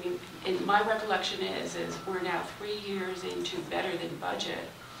 I mean, my recollection is we're now 3 years into better than budget.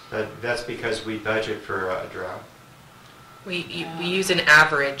 That's because we budget for a drought. We use an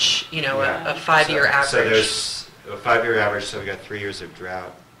average, Yeah. a 5-year average. So there's a 5-year average, so we got 3 years of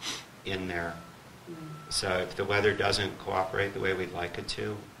drought in there. So if the weather doesn't cooperate the way we'd like it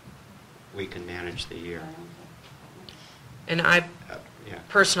to, we can manage the year. And I Yeah.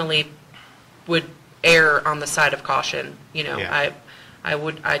 personally would err on the side of caution. Yeah. I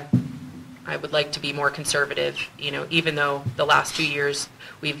would like to be more conservative. Even though the last 2 years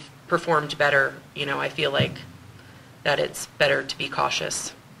we've performed better, I feel like that it's better to be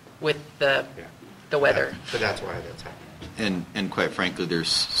cautious with the weather. But that's why that's happening. And quite frankly, there's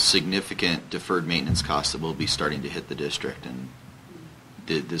significant deferred maintenance costs that will be starting to hit the district, and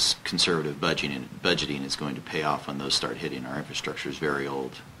this conservative budgeting is going to pay off when those start hitting. Our infrastructure is very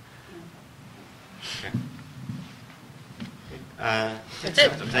old. Okay. That's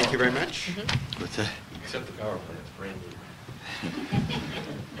it. Thank you very much. With that, Except the power plant's brand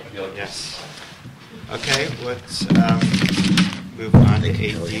new. Yes. Okay, let's move on to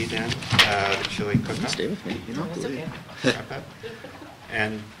 8D then, the chili cook-up. stay with me. You know, That's okay. Wrap up.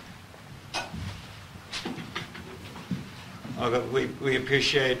 And we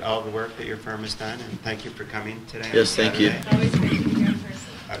appreciate all the work that your firm has done, and thank you for coming today. on Yes, thank you. Saturday. Always great to be here in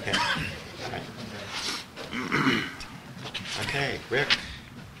person. Okay. All right. Okay, Rick,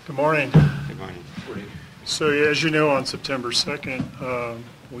 Good morning. good morning. So as you know, on September 2nd,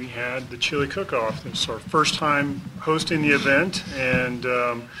 we had the chili cook-off. It's our first time hosting the event, and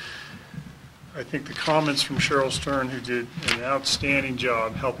I think the comments from Cheryl Stern, who did an outstanding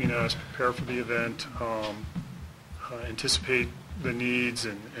job helping us prepare for the event, anticipate the needs,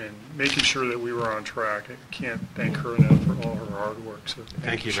 and making sure that we were on track. I can't thank her enough for all her hard work. So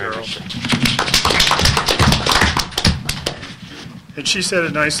Thank you very much. And she said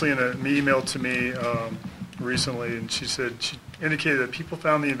it nicely in an email to me recently, and she indicated that people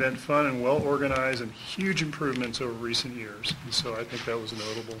found the event fun and well organized and huge improvements over recent years. And so I think that was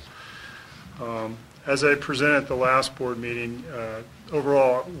notable. As I presented at the last board meeting,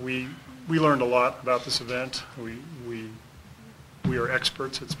 overall we learned a lot about this event. We are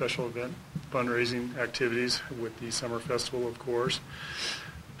experts at special event fundraising activities with the summer festival, of course.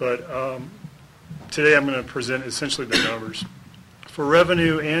 But today I'm going to present essentially the numbers. For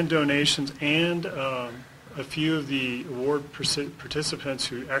revenue and donations and a few of the award participants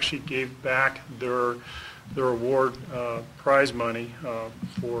who actually gave back their award prize money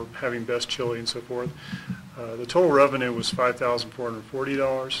for having best chili and so forth. The total revenue was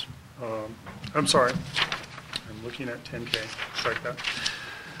 $5,440. I'm sorry, I'm looking at 10K. Strike that.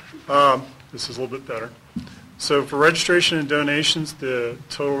 This is a little bit better. So for registration and donations, the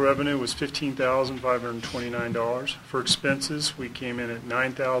total revenue was $15,529. For expenses, we came in at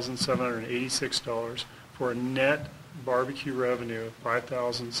 $9,786 for a net barbecue revenue of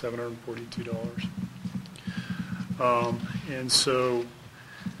 $5,742. And so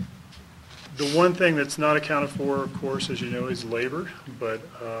the one thing that's not accounted for, of course, as you know, is labor. But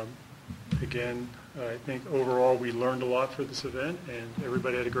again, I think overall we learned a lot for this event, and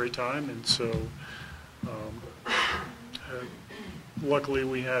everybody had a great time. And so luckily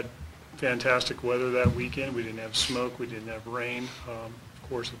we had fantastic weather that weekend. We didn't have smoke. We didn't have rain. Of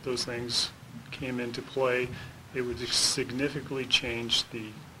course, if those things came into play, it would significantly change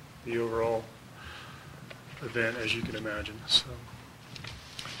the overall event, as you can imagine. So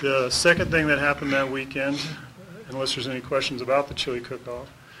the second thing that happened that weekend, unless there's any questions about the chili cook-off,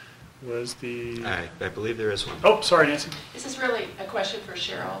 was the... I believe there is one. Oh, sorry, Nancy. This is really a question for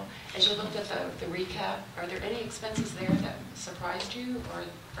Cheryl. As you looked at the recap, are there any expenses there that surprised you, or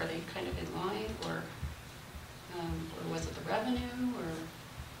are they kind of in line, or was it the revenue, or?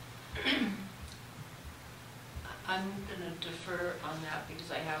 I'm going to defer on that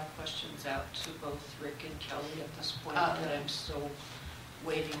because I have questions out to both Rick and Kelly at this point that I'm still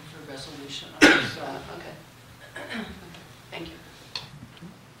waiting for resolution on. So. Okay. Thank you.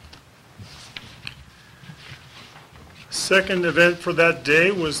 Second event for that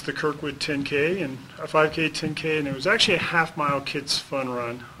day was the Kirkwood 10K and a 5K 10K, and it was actually a half-mile kids fun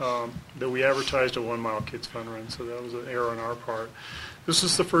run that we advertised a 1-mile kids fun run, so that was an error on our part. This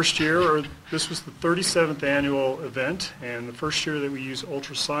was the first year, or this was the 37th annual event, and the first year that we used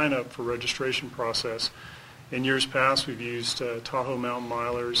Ultra Sign Up for registration process. In years past, we've used Tahoe Mountain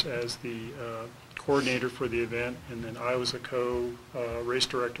Milers as the coordinator for the event, and then I was a co-race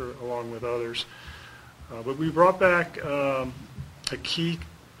director along with others. But we brought back a key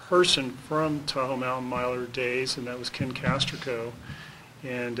person from Tahoe Mountain Miler days, and that was Ken Castrico.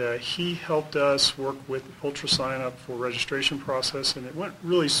 And he helped us work with Ultra Sign Up for registration process, and it went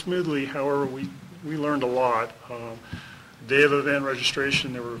really smoothly. However, we learned a lot. Day of event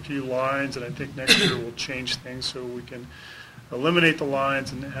registration, there were a few lines, and I think next year we'll change things so we can eliminate the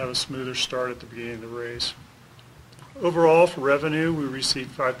lines and have a smoother start at the beginning of the race. Overall, for revenue, we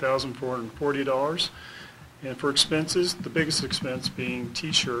received $5,440. And for expenses, the biggest expense being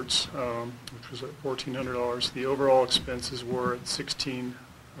T-shirts, which was at $1,400. The overall expenses were at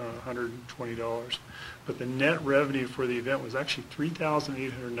 $1,620. But the net revenue for the event was actually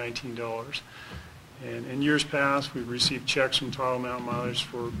 $3,819. And in years past, we've received checks from Tahoe Mountain Milers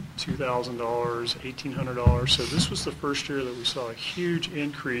for $2,000, $1,800. So this was the first year that we saw a huge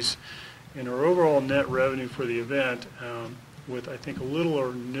increase in our overall net revenue for the event, with I think a little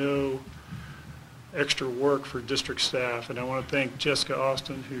or no extra work for district staff. And I want to thank Jessica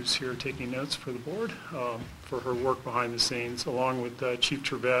Austin, who's here taking notes for the board, for her work behind the scenes, along with Chief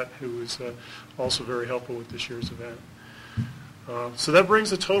Trevette, who was also very helpful with this year's event. So that brings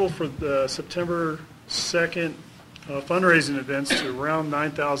the total for the September 2nd fundraising events to around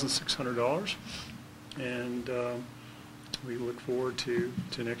 $9,600. And we look forward to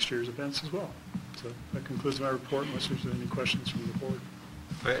next year's events as well. So that concludes my report, unless there's any questions from the board.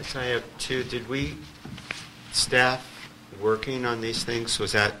 All right, so I have two. Did we, staff working on these things,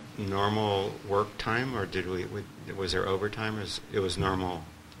 was that normal work time, or was there overtime, or it was normal?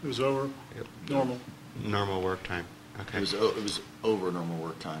 It was normal. Normal work time. Okay. It was over normal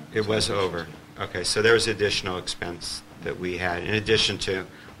work time. It was over. Okay, so there was additional expense that we had, in addition to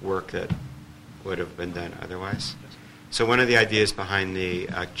work that would have been done otherwise. Yes. So one of the ideas behind the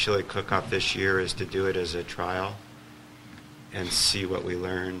chili cook-off this year is to do it as a trial and see what we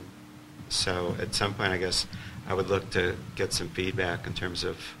learn. So at some point, I guess, I would look to get some feedback in terms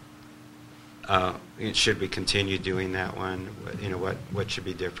of should we continue doing that one? What should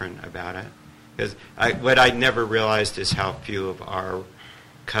be different about it? Because what I never realized is how few of our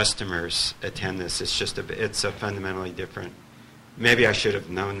customers attend this. It's a fundamentally different. Maybe I should have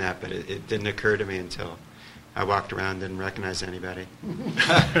known that, but it didn't occur to me until I walked around and didn't recognize anybody.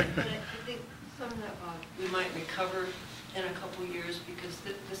 I think some of that we might recover in a couple years, because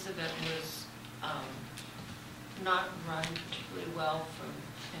this event was not run particularly well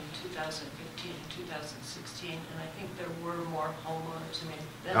in 2015 and 2016, and I think there were more homeowners.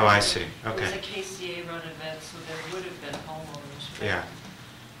 I see. Okay. It was a KCA run event, so there would have been homeowners. Yeah.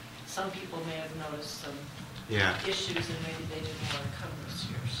 some people may have noticed some Yeah. issues and maybe they didn't want to come this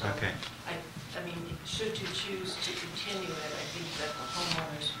year. So Okay. I mean, should you choose to continue it, I think that the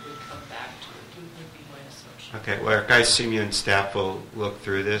homeowners would come back to it, would be my assumption. Okay, well, our guys, Simeon and staff will look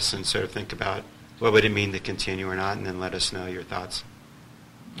through this and sort of think about what would it mean to continue or not, and then let us know your thoughts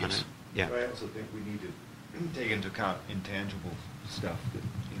on Yes. it. Yeah. But I also think we need to take into account intangible stuff. That,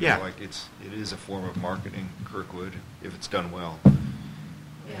 Yeah. Like it is a form of marketing, Kirkwood, if it's done well.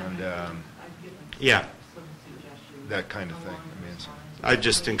 And Yeah. that kind of thing. I mean, I'd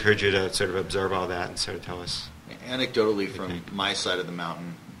just encourage you to sort of observe all that and sort of tell us. Anecdotally, from my side of the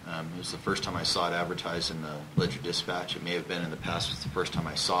mountain, it was the first time I saw it advertised in the Ledger-Dispatch. It may have been in the past, it was the first time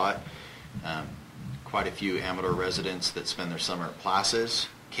I saw it. Quite a few Amador residents that spend their summer at Places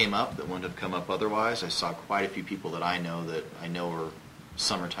came up that wouldn't have come up otherwise. I saw quite a few people that I know are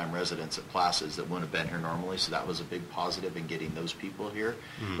summertime residents at Places that wouldn't have been here normally, so that was a big positive in getting those people here,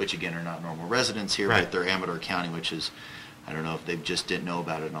 which again are not normal residents here, Right. but they're Amador County, which is, I don't know if they just didn't know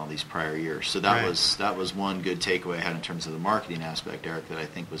about it in all these prior years. So that was one good takeaway I had in terms of the marketing aspect, Eric, that I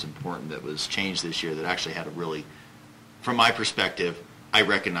think was important, that was changed this year, that actually had a really, from my perspective, I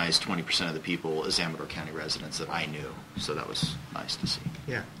recognized 20% of the people as Amador County residents that I knew, so that was nice to see.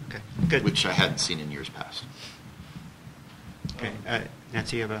 Yeah, okay, good. Which I hadn't seen in years past. Okay,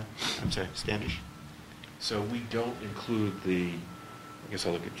 Nancy, you have I'm sorry, Standish? So we don't include I guess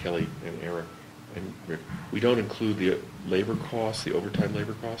I'll look at Kelly and Eric and Rick. We don't include the labor costs, the overtime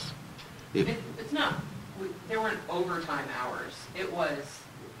labor costs? It's not, there weren't overtime hours. It was,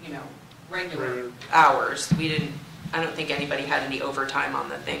 regular hours. I don't think anybody had any overtime on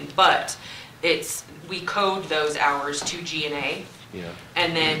the thing, but we code those hours to G&A. Yeah.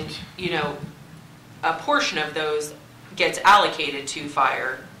 And then, a portion of those gets allocated to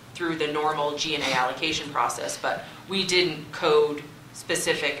fire through the normal G&A allocation process, but we didn't code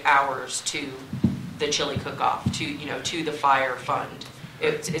specific hours to the chili cook-off, to the fire fund.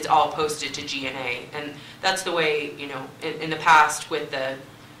 It's all posted to G&A, and that's the way, in the past with the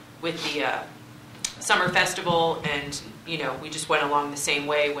summer festival, and we just went along the same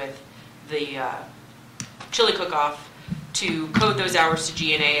way with the chili cook-off to code those hours to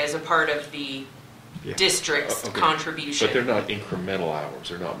G&A as a part of the district's contribution. But they're not incremental hours.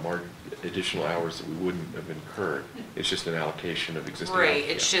 They're not additional hours that we wouldn't have incurred. It's just an allocation of existing hours. Right.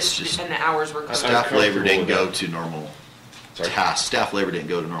 It's just, and the hours were coded. Staff labor didn't go to normal tasks. Staff labor didn't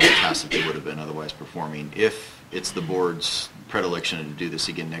go to normal tasks that they would have been otherwise performing. If it's the board's predilection to do this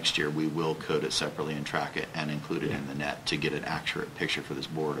again next year, we will code it separately and track it and include it in the net to get an accurate picture for this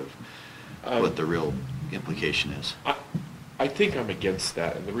board of what the real implication is. I think I'm against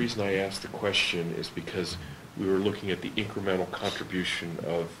that, and the reason I asked the question is because we were looking at the incremental contribution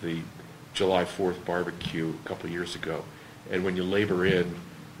of the July 4th barbecue a couple of years ago, and when you layer in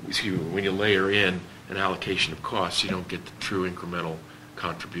an allocation of costs, you don't get the true incremental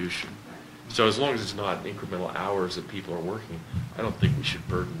contribution. So as long as it's not incremental hours that people are working, I don't think we should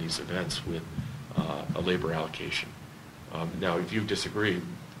burden these events with a labor allocation. Now, if you disagree,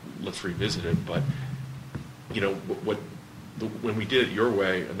 let's revisit it, but when we did it your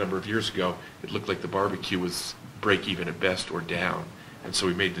way a number of years ago, it looked like the barbecue was break even at best or down, and so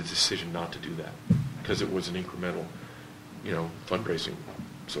we made the decision not to do that because it was an incremental, fundraising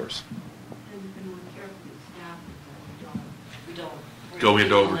source. And with Kirkwood staff, we don't go into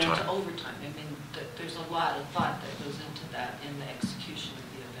people overtime. Into overtime. I mean, there's a lot of thought that goes into that in the execution of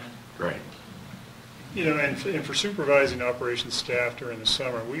the event. Right. And for supervising operations staff during the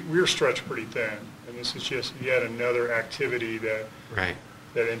summer, we're stretched pretty thin, and this is just yet another activity that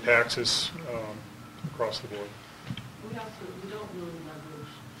impacts us across the board. We don't really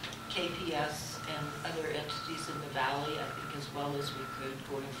leverage KPS and other entities in the valley, I think, as well as we could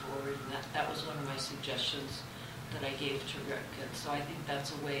going forward, and that was one of my suggestions that I gave to Rick, and so I think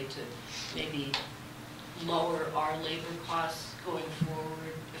that's a way to maybe lower our labor costs going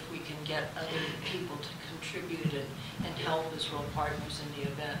forward if we can get other people to contribute and help as real partners in the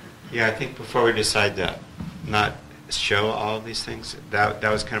event. Yeah, I think before we decide to not show all of these things, that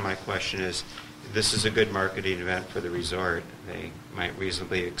was kind of my question is, this is a good marketing event for the resort. They might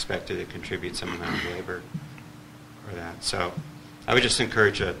reasonably expect it to contribute some amount of labor for that. So I would just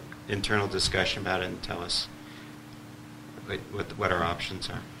encourage an internal discussion about it and tell us what our options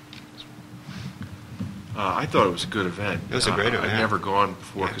are. I thought it was a good event. It was a great event. I've never gone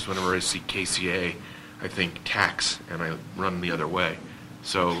before because whenever I see KCA, I think tax, and I run the other way.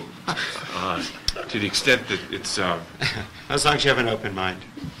 So to the extent that it's... as long as you have an open mind.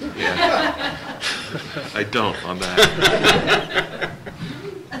 Yeah. I don't on that.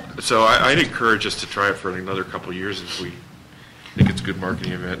 So I'd encourage us to try it for another couple of years if we think it's a good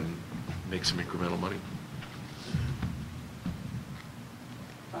marketing event and make some incremental money.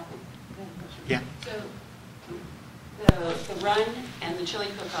 Yeah. So the run and the chili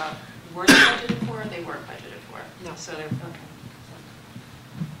cook-off, were they budgeted for or they weren't budgeted for? No. So they're, okay.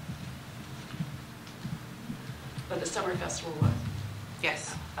 But the summer festival was?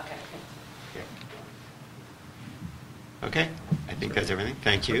 Yes. Okay. Okay, I think that's everything.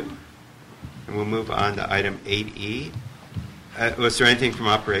 Thank you. And we'll move on to item 8E. Was there anything from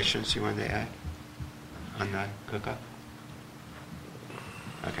operations you wanted to add on the cook-off?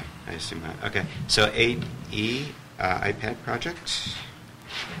 Okay, I assume not. Okay, so 8E, iPad project.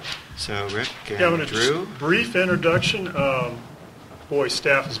 So Rick Yeah, I'm and going to Drew. just brief introduction. Boy,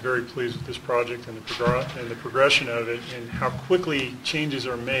 staff is very pleased with this project and the progression of it and how quickly changes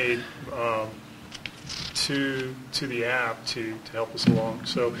are made to the app to help us along.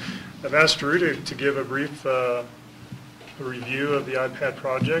 So I've asked Drew to give a brief review of the iPad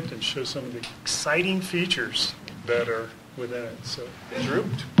project and show some of the exciting features that are within it. So Drew,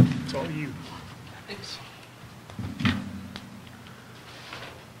 it's all you. Thanks.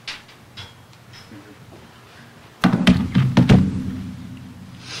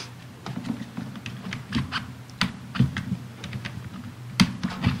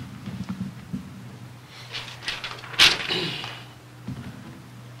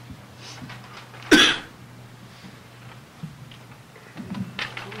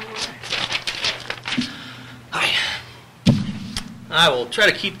 I will try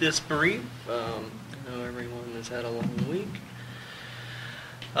to keep this brief. I know everyone has had a long week.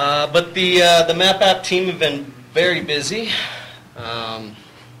 But the Map App team have been very busy. Bob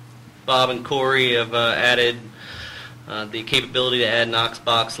and Corey have added the capability to add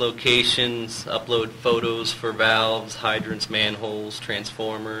Knoxbox locations, upload photos for valves, hydrants, manholes,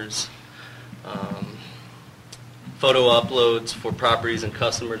 transformers. Photo uploads for properties and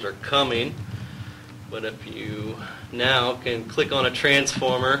customers are coming. But if you now can click on a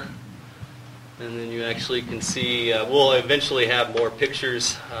transformer, and then you actually can see, we'll eventually have more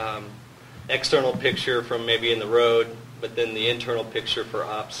pictures, external picture from maybe in the road, but then the internal picture for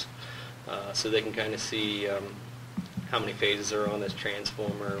ops, so they can kind of see how many phases are on this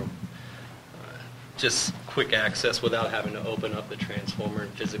transformer. Just quick access without having to open up the transformer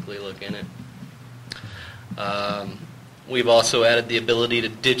and physically look in it. We've also added the ability to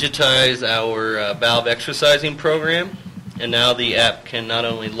digitize our valve exercising program, and now the app can not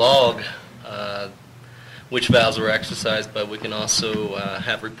only log which valves were exercised, but we can also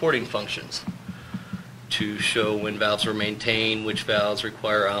have reporting functions to show when valves were maintained, which valves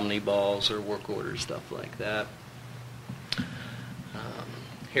require omniballs or work orders, stuff like that.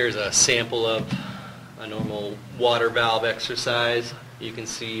 Here's a sample of a normal water valve exercise. You can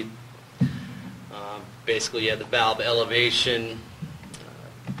see basically you have the valve elevation,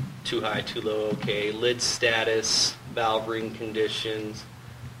 too high, too low, okay, lid status, valve ring conditions.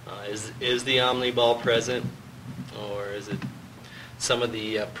 Is the omniball present, or is it some of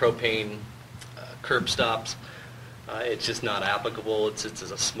the propane curb stops? It's just not applicable. It's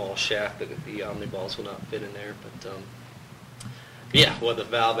a small shaft that the omniballs will not fit in there. But yeah, well, the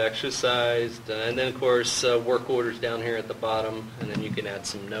valve exercised, and then of course work orders down here at the bottom, and then you can add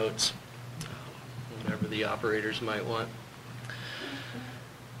some notes, whatever the operators might want.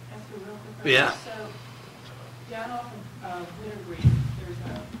 Ask a real quick question. Yeah. So down off of Wintergreen, there's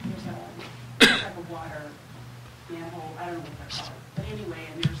a type of water manhole, I don't know what they're called. But anyway,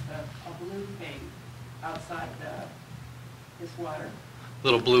 and there's a blue thing outside this water.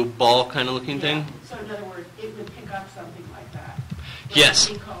 Little blue ball kind of looking thing? So in other words, it would pick up something like that. Yes.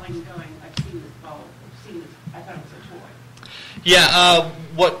 Me calling and going, I've seen this ball, I've seen this, I thought it was a toy. Yeah,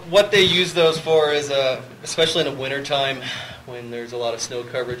 what they use those for is, especially in the wintertime, when there's a lot of snow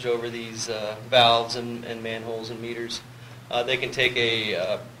coverage over these valves and manholes and meters, they can take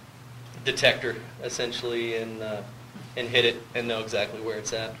a detector, essentially, and hit it and know exactly where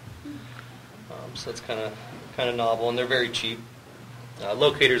it's at. So it's kind of novel, and they're very cheap.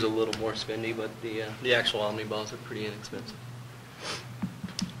 Locator's a little more spendy, but the actual omniballs are pretty inexpensive.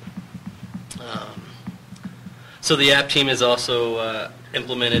 So the app team has also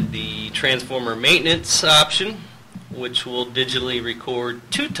implemented the transformer maintenance option, which will digitally record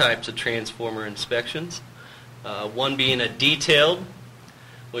two types of transformer inspections. One being a detailed,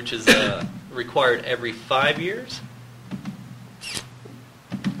 which is required every 5 years.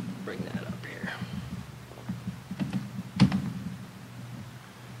 Bring that up here.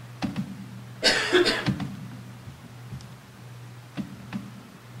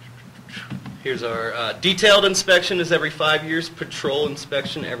 Here's our detailed inspection is every 5 years, patrol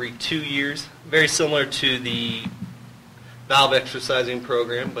inspection every 2 years. Very similar to the valve exercising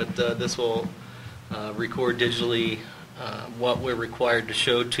program, but this will record digitally what we're required to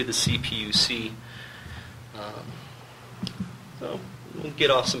show to the CPUC. So we'll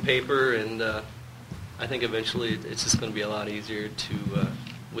get off some paper, and I think eventually it's just going to be a lot easier to,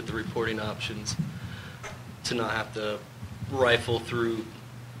 with the reporting options, to not have to rifle through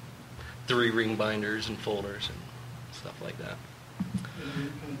 3 ring binders and folders and stuff like that.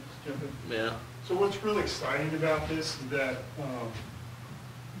 Yeah. So what's really exciting about this is that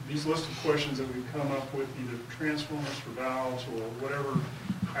these list of questions that we've come up with, either transformers for valves or whatever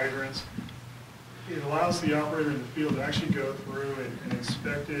hydrants, it allows the operator in the field to actually go through and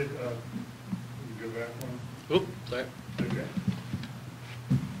inspect it. Go back one. Oop, sorry. Okay.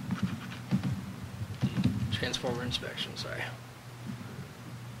 Transformer inspection, sorry.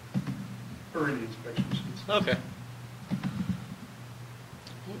 Or any inspection sheets. Okay.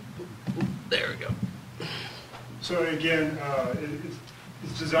 There we go. So again,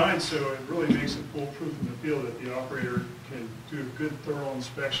 it's designed so it really makes it foolproof in the field that the operator can do a good thorough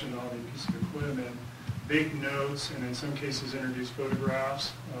inspection on a piece of equipment, make notes, and in some cases introduce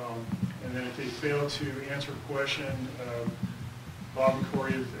photographs. And then if they fail to answer a question, Bob and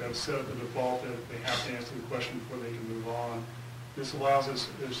Corey have set up the default that they have to answer the question before they can move on. This allows us,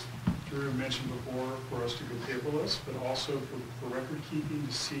 as Drew mentioned before, for us to go paperless, but also for record keeping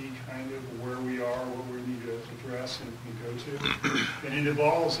to see kind of where we are, what we need to address and go to. And it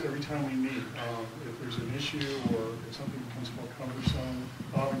evolves every time we meet. If there's an issue or if something becomes more cumbersome,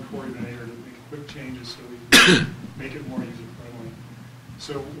 Bob and Corey have been able to make quick changes so we can make it more user-friendly.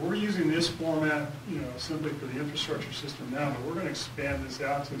 So we're using this format, simply for the infrastructure system now, but we're going to expand this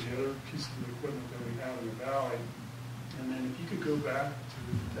out to the other pieces of equipment that we have in the valley. And then if you could go back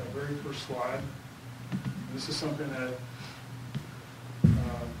to that very first slide, this is something that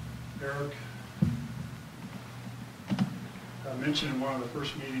Eric mentioned in one of the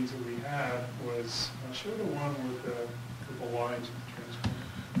first meetings that we had was, show the one with the lines of the transformer.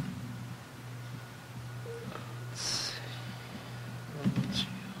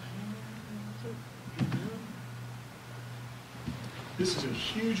 This is a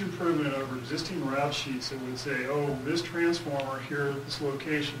huge improvement over existing route sheets that would say, oh, this transformer here at this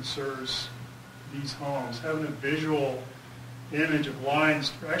location serves these homes. Having a visual image of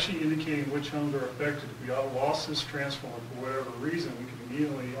lines actually indicating which homes are affected. If we lost this transformer for whatever reason, we can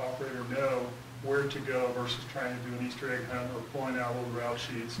immediately, operator, know where to go versus trying to do an Easter egg hunt or pulling out old route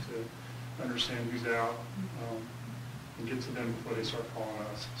sheets to understand who's out and get to them before they start calling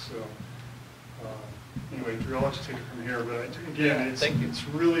us. So. Anyway, Drew, I'll let you take it from here. But again, it's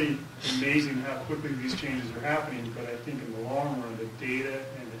really amazing how quickly these changes are happening. But I think in the long run, the data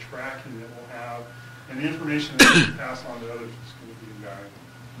and the tracking that we'll have and the information that we can pass on to others is going to be invaluable.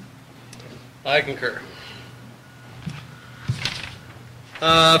 I concur.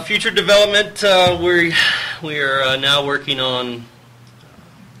 Future development, we are now working on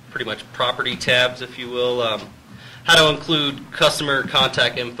pretty much property tabs, if you will. How to include customer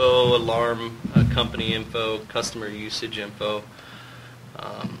contact info, alarm company info, customer usage info,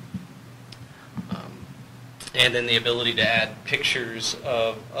 and then the ability to add pictures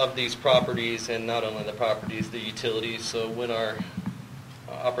of these properties, and not only the properties, the utilities. So when our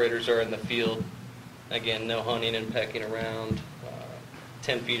operators are in the field, again, no hunting and pecking around,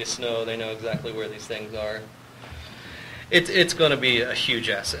 10 feet of snow, they know exactly where these things are. It's going to be a huge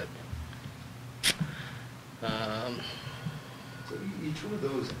asset. So each one of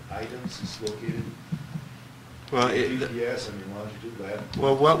those items is located. Well, GPS, longitude, latitude.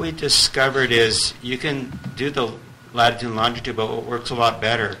 Well, what we discovered is you can do the latitude and longitude, but what works a lot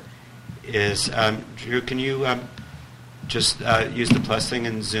better is, Drew, can you just use the plus thing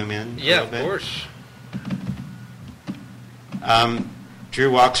and zoom in a little bit? Of course.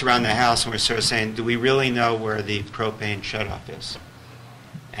 Drew walks around the house and we're sort of saying, do we really know where the propane shutoff is?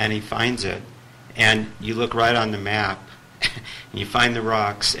 And he finds it. And you look right on the map, and you find the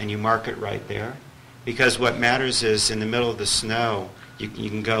rocks, and you mark it right there. Because what matters is, in the middle of the snow, you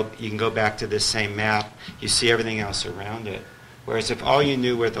can go back to this same map. You see everything else around it. Whereas if all you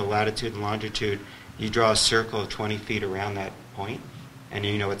knew were the latitude and longitude, you draw a circle of 20 feet around that point, and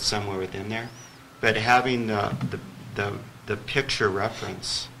you know it's somewhere within there. But having the picture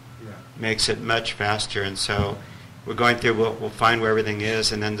reference makes it much faster. And so we're going through, we'll find where everything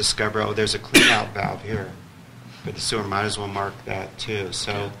is and then discover, oh, there's a clean-out valve here for the sewer. Might as well mark that too.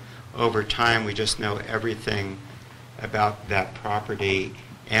 So over time, we just know everything about that property,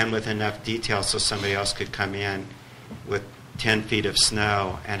 and with enough detail so somebody else could come in with 10 feet of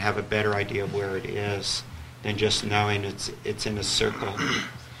snow and have a better idea of where it is than just knowing it's in a circle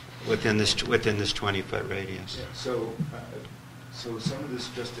within this 20-foot radius. Yeah, so some of this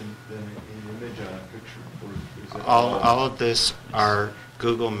just in image on a picture? Or is it All of this are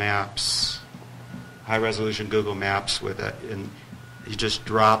Google Maps, high-resolution Google Maps and he just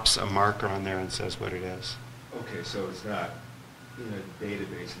drops a marker on there and says what it is. Okay, so it's not in a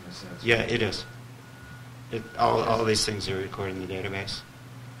database in a sense? Yeah, it is. All these things are recorded in the database.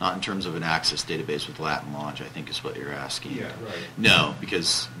 Not in terms of an access database with Latin Launch, I think is what you're asking. Yeah, right. No,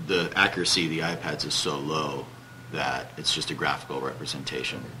 because the accuracy of the iPads is so low that it's just a graphical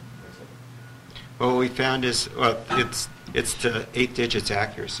representation. Well, what we found is, it's to 8 digits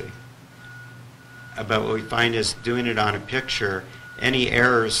accuracy. But what we find is doing it on a picture, any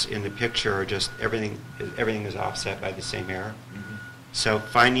errors in the picture are just everything is offset by the same error. Mm-hmm. So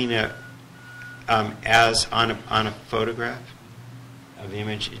finding it as on a photograph of the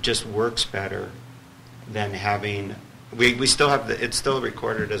image, it just works better than having. We still have it's still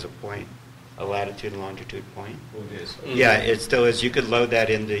recorded as a point, a latitude and longitude point. Oh, it is. Mm-hmm. Yeah, it still is. You could load that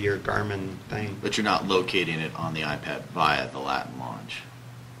into your Garmin thing. But you're not locating it on the iPad via the Latin Launch.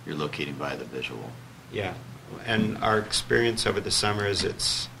 You're locating via the visual. Yeah, and our experience over the summer is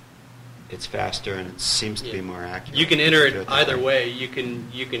it's faster and it seems to be more accurate. You can enter it either way. You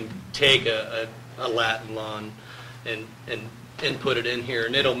can take a Latin lawn and input it in here,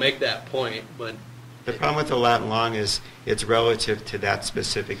 and it'll make that point. But the problem with the Latin long is it's relative to that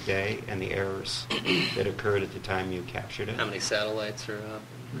specific day and the errors that occurred at the time you captured it. How many satellites are up?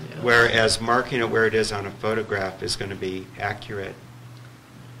 Yeah. Whereas marking it where it is on a photograph is going to be accurate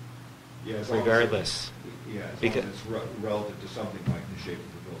regardless. As long as it's relative to something like the shape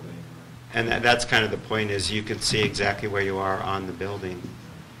of the building. And that's kind of the point is you can see exactly where you are on the building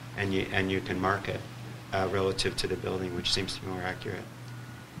and you can mark it relative to the building, which seems to be more accurate.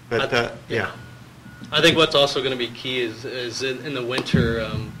 But yeah. I think what's also going to be key is in the winter,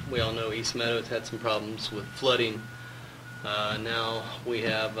 we all know East Meadows had some problems with flooding. Now we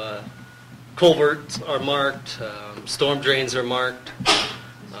have culverts are marked, storm drains are marked.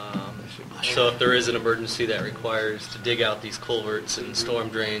 So if there is an emergency that requires to dig out these culverts and storm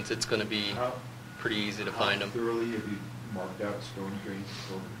drains, it's going to be pretty easy to find them. How thoroughly have you marked out storm drains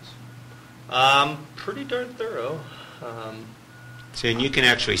and culverts? Pretty darn thorough. See, and you can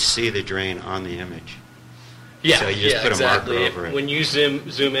actually see the drain on the image. Yeah, so you just put exactly. a marker over it. When you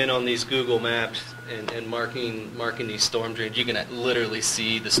zoom in on these Google Maps and marking these storm drains, you can literally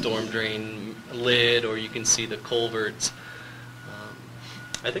see the storm drain lid, or you can see the culverts.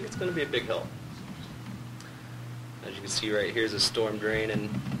 I think it's going to be a big help. As you can see right here's a storm drain, and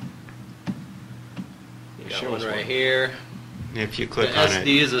you got one right here. If you click the on SD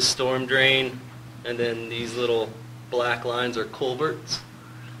it, is a storm drain, and then these little black lines are culverts.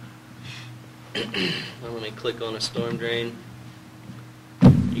 Now let me click on a storm drain.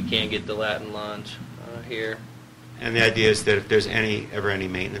 You can't get the Latin launch here. and the idea is that if there's ever any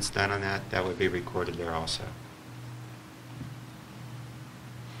maintenance done on that, that would be recorded there also.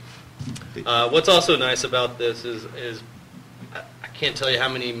 What's also nice about this is I can't tell you how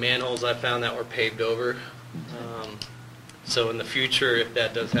many manholes I found that were paved over. So in the future, if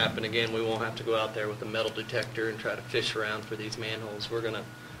that does happen again, we won't have to go out there with a metal detector and try to fish around for these manholes. We're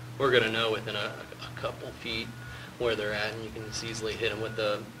gonna know within a couple feet where they're at, and you can just easily hit them with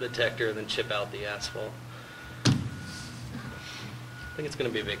the detector and then chip out the asphalt. I think it's going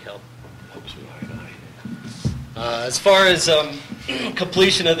to be a big help. Helps me eye. As far as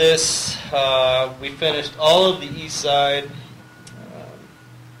completion of this, we finished all of the east side,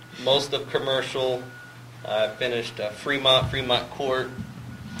 most of commercial. Finished Fremont Court,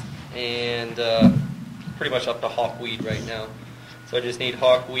 and pretty much up to Hawkweed right now. So I just need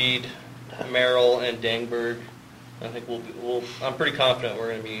Hawkweed, Merrill, and Dangberg. I think I'm pretty confident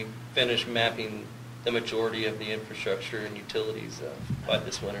we're going to be finished mapping the majority of the infrastructure and utilities by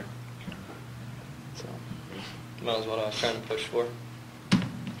this winter. So that was what I was trying to push for.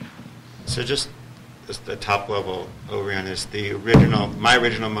 So just the top level overview on this, my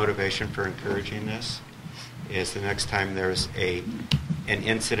original motivation for encouraging this is the next time there's an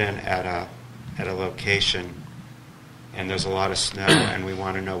incident at a location and there's a lot of snow and we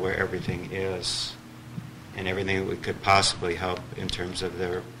want to know where everything is and everything that we could possibly help in terms of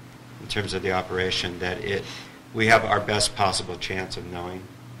the operation, that we have our best possible chance of knowing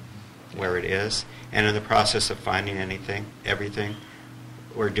where it is. And in the process of finding everything,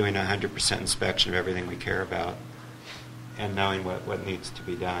 we're doing 100% inspection of everything we care about and knowing what needs to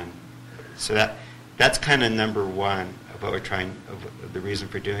be done. So that's kind of number one of what we're trying, of the reason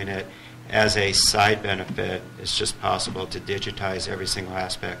for doing it. As a side benefit, it's just possible to digitize every single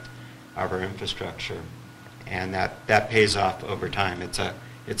aspect of our infrastructure, and that pays off over time.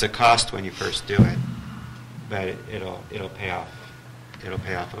 it's a cost when you first do it, but it'll pay off. It'll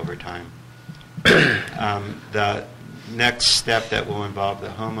pay off over time. The next step that will involve the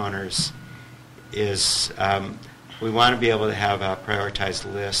homeowners is we want to be able to have a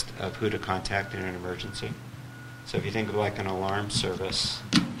prioritized list of who to contact in an emergency. So if you think of like an alarm service,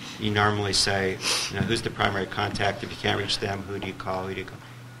 you normally say, who's the primary contact? If you can't reach them, who do you call?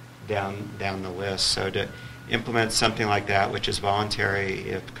 Down the list. So to implement something like that, which is voluntary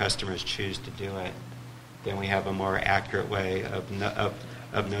if customers choose to do it, then we have a more accurate way of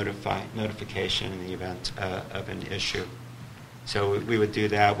notification in the event of an issue. So we would do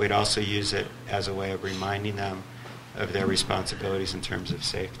that. We'd also use it as a way of reminding them of their responsibilities in terms of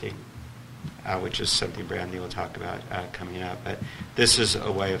safety, which is something Brandy will talk about coming up. But this is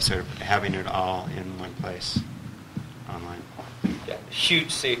a way of sort of having it all in one place online. Yeah,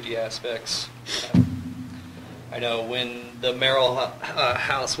 huge safety aspects. I know when the Merrill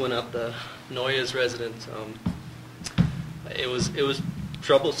house went up, the Noyes residence, it was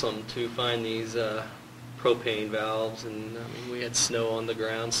troublesome to find these propane valves, and we had snow on the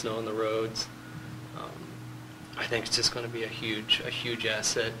ground, snow on the roads. I think it's just going to be a huge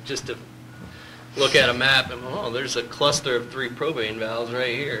asset just to look at a map and there's a cluster of 3 propane valves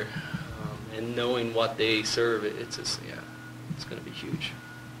right here, and knowing what they serve, it's just it's going to be huge.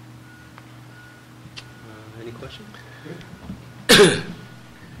 Any questions?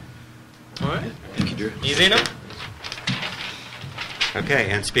 All right. Thank you, Drew. Easy enough. Okay,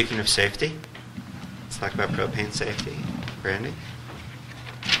 and speaking of safety, let's talk about propane safety. Brandy?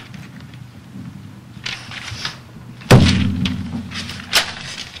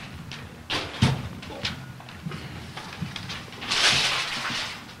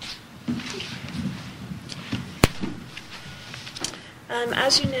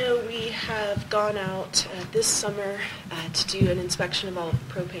 As you know, we have gone out this summer to do an inspection of all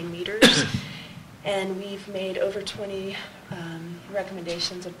propane meters, and we've made over 20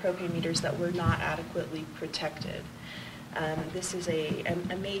 recommendations of propane meters that were not adequately protected. This is a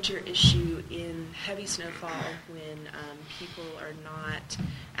major issue in heavy snowfall when people are not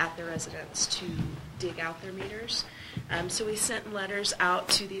at their residence to dig out their meters. So we sent letters out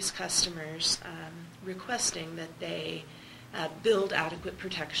to these customers requesting that they build adequate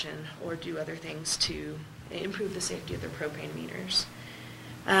protection or do other things to improve the safety of their propane meters.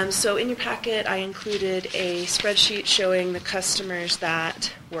 So in your packet, I included a spreadsheet showing the customers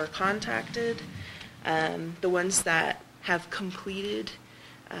that were contacted, the ones that have completed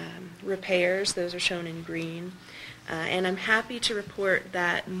repairs. Those are shown in green. And I'm happy to report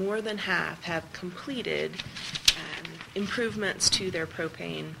that more than half have completed improvements to their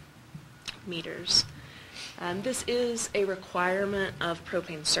propane meters. This is a requirement of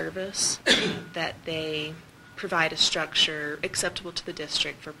propane service that they provide a structure acceptable to the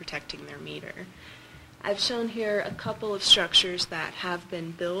district for protecting their meter. I've shown here a couple of structures that have been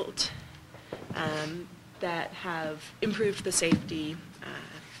built that have improved the safety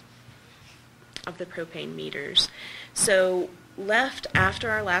of the propane meters. So left after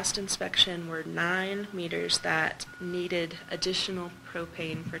our last inspection were 9 meters that needed additional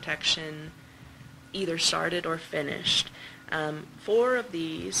propane protection, either started or finished. 4 of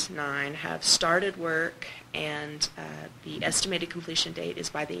these 9 have started work, and the estimated completion date is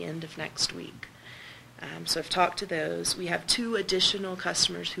by the end of next week. So I've talked to those. We have 2 additional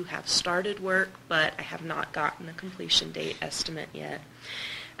customers who have started work, but I have not gotten a completion date estimate yet,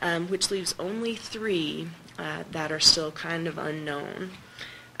 which leaves only 3 that are still kind of unknown.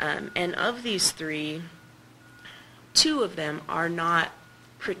 And of these 3, 2 of them are not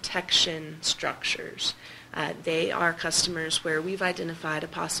protection structures. They are customers where we've identified a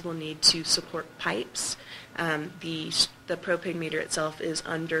possible need to support pipes. The propane meter itself is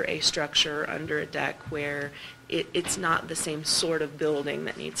under a structure, under a deck, where it's not the same sort of building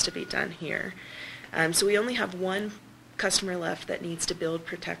that needs to be done here. So we only have 1 customer left that needs to build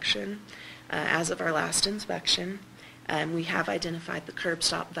protection as of our last inspection. We have identified the curb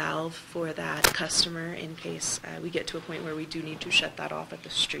stop valve for that customer in case we get to a point where we do need to shut that off at the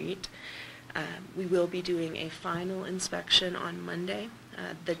street. We will be doing a final inspection on Monday.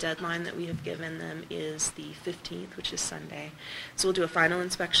 The deadline that we have given them is the 15th, which is Sunday. So we'll do a final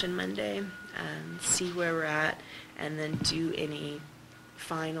inspection Monday, see where we're at, and then do any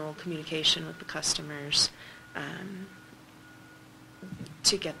final communication with the customers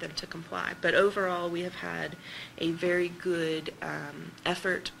to get them to comply. But overall, we have had a very good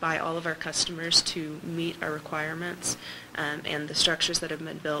effort by all of our customers to meet our requirements, and the structures that have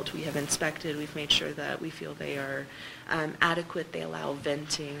been built we have inspected. We've made sure that we feel they are adequate, they allow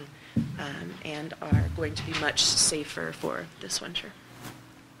venting, and are going to be much safer for this winter.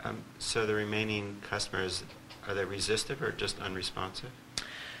 So the remaining customers, are they resistive or just unresponsive?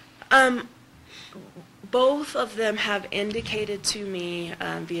 Both of them have indicated to me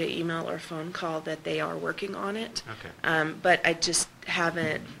via email or phone call that they are working on it. Okay. But I just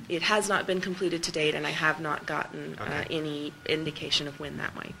haven't, it has not been completed to date, and I have not gotten any indication of when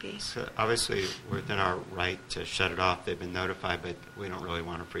that might be. So obviously, within our right to shut it off. They've been notified, but we don't really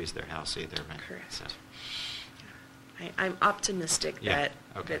want to freeze their house either, right? Correct. So. I'm optimistic that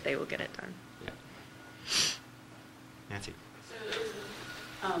Okay. that they will get it done. Yeah. Nancy?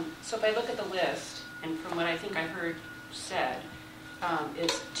 So if I look at the list, and from what I think I heard said,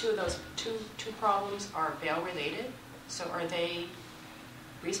 is two of those two problems are bail related. So are they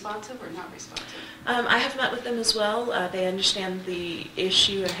responsive or not responsive? I have met with them as well. They understand the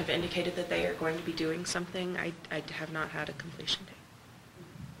issue and have indicated that they are going to be doing something. I have not had a completion date,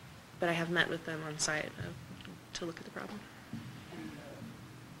 but I have met with them on site to look at the problem.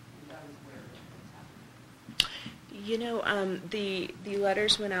 You know, the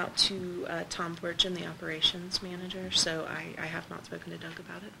letters went out to Tom Fortune, the operations manager, so I have not spoken to Doug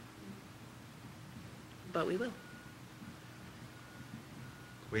about it. But we will.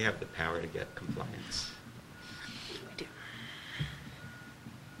 We have the power to get compliance. We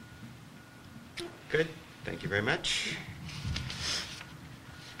do. Good. Thank you very much.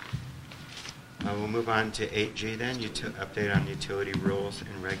 We'll move on to 8G then, update on utility rules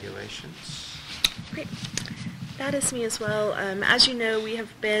and regulations. Great. That is me as well. As you know, we have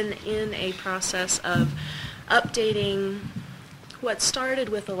been in a process of updating what started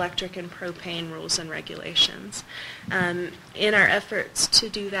with electric and propane rules and regulations. In our efforts to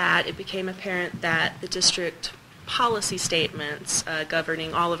do that, it became apparent that the district policy statements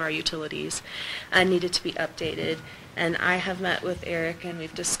governing all of our utilities needed to be updated. And I have met with Eric, and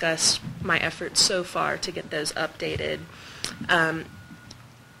we've discussed my efforts so far to get those updated.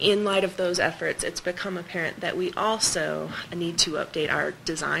 In light of those efforts, it's become apparent that we also need to update our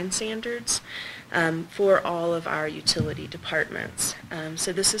design standards for all of our utility departments.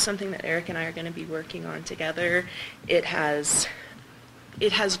 So this is something that Eric and I are going to be working on together. It has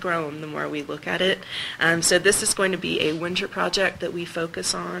grown the more we look at it. So this is going to be a winter project that we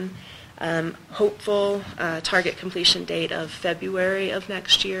focus on. Hopeful target completion date of February of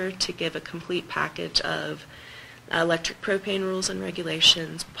next year to give a complete package of electric propane rules and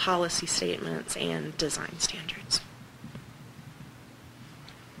regulations, policy statements, and design standards.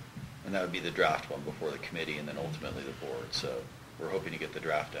 And that would be the draft one before the committee and then ultimately the board. So we're hoping to get the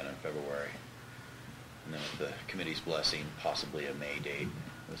draft done in February. And then with the committee's blessing, possibly a May date.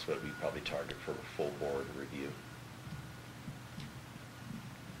 That's what we probably target for a full board review.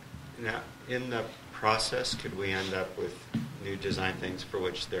 Now, in the process, could we end up with new design things for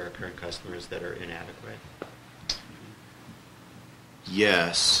which there are current customers that are inadequate?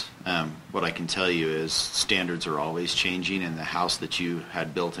 Yes. What I can tell you is standards are always changing, and the house that you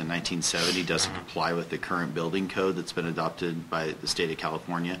had built in 1970 doesn't comply with the current building code that's been adopted by the state of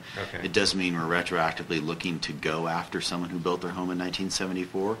California. Okay. It does mean we're retroactively looking to go after someone who built their home in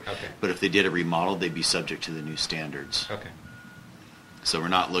 1974. Okay. But if they did a remodel, they'd be subject to the new standards. Okay. So we're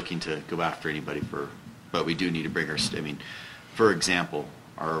not looking to go after anybody but we do need to bring for example,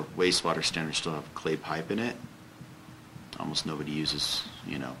 our wastewater standards still have clay pipe in it. Almost nobody uses,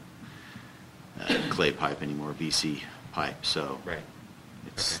 clay pipe anymore, VC pipe. So Right.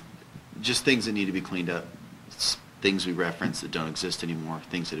 it's just things that need to be cleaned up. It's things we reference that don't exist anymore,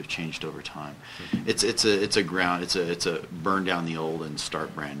 things that have changed over time. Mm-hmm. It's a burn down the old and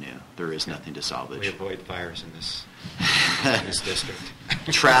start brand new. There is nothing to salvage. We avoid fires in this district.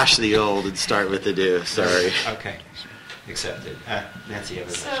 Trash the old and start with the new. Sorry. Okay. Accepted. Nancy, you have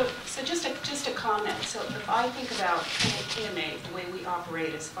a So just a comment. So if I think about KMA, the way we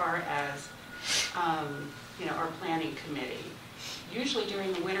operate as far as our planning committee, usually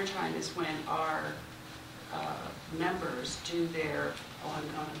during the wintertime is when our members do their, I'm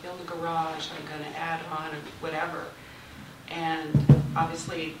going to build a garage, I'm going to add on whatever. And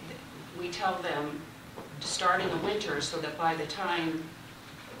obviously we tell them to start in the winter so that by the time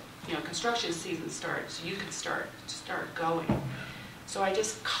construction season starts, you can start going. So I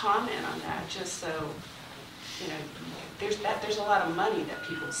just comment on that just so, there's a lot of money that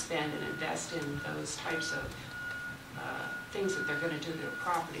people spend and invest in those types of things that they're going to do to their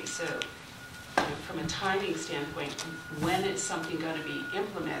property. So from a timing standpoint, when is something going to be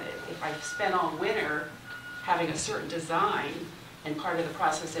implemented? If I spend all winter having a certain design, and part of the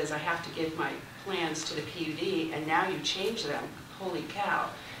process is I have to give my plans to the PUD, and now you change them, holy cow.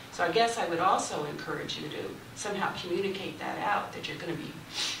 So I guess I would also encourage you to somehow communicate that out, that you're going to be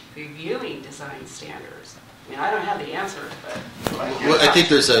reviewing design standards I mean, I don't have the answer, but. Well, I think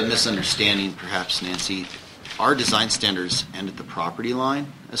there's a misunderstanding, perhaps, Nancy. Our design standards end at the property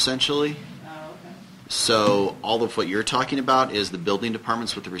line, essentially. Oh, okay. So all of what you're talking about is the building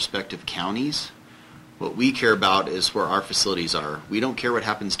departments with the respective counties. What we care about is where our facilities are. We don't care what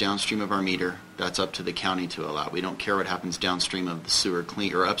happens downstream of our meter. That's up to the county to allow. We don't care what happens downstream of the sewer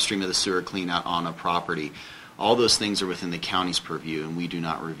clean or upstream of the sewer clean out on a property. All those things are within the county's purview, and we do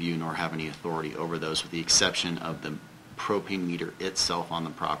not review nor have any authority over those, with the exception of the propane meter itself on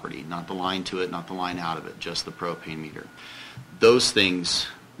the property. Not the line to it, not the line out of it, just the propane meter. Those things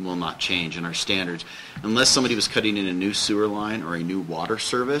will not change in our standards. Unless somebody was cutting in a new sewer line or a new water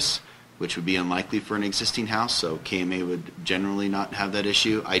service, which would be unlikely for an existing house, so KMA would generally not have that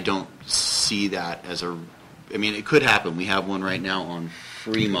issue. I don't see that as a, I mean, it could happen. We have one right now on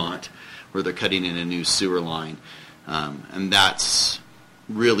Fremont where they're cutting in a new sewer line, and that's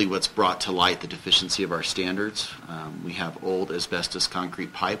really what's brought to light the deficiency of our standards. We have old asbestos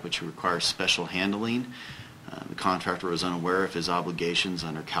concrete pipe, which requires special handling. The contractor was unaware of his obligations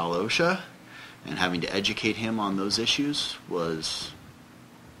under Cal OSHA, and having to educate him on those issues was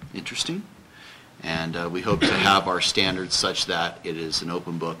interesting. And we hope to have our standards such that it is an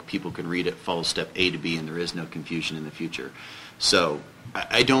open book. People can read it, follow step A to B, and there is no confusion in the future. So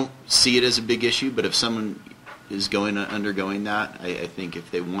I don't see it as a big issue, but if someone is undergoing that, I think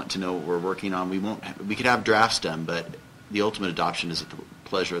if they want to know what we're working on, we could have drafts done, but the ultimate adoption is at the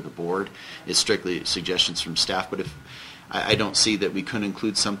pleasure of the board. It's strictly suggestions from staff, but if I don't see that we couldn't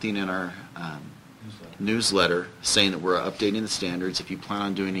include something in our newsletter saying that we're updating the standards. If you plan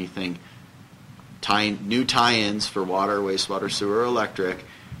on doing anything, new tie-ins for water, wastewater, sewer, or electric,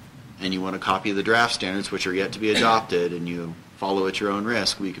 and you want a copy of the draft standards, which are yet to be adopted, and you follow at your own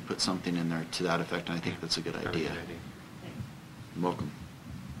risk, we could put something in there to that effect, and I think that's a good idea. You're welcome.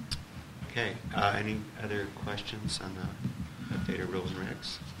 Okay. Any other questions on the updated rules and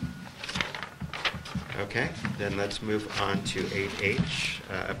regs? Okay. Then let's move on to 8H,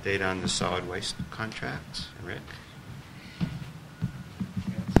 update on the solid waste contract. Rick?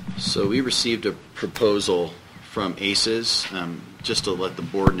 So we received a proposal from ACES, just to let the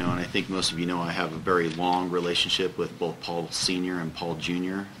board know, and I think most of you know I have a very long relationship with both Paul Sr. and Paul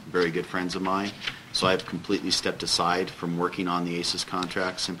Jr., very good friends of mine. So I've completely stepped aside from working on the ACES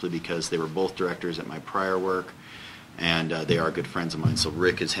contract simply because they were both directors at my prior work, and they are good friends of mine. So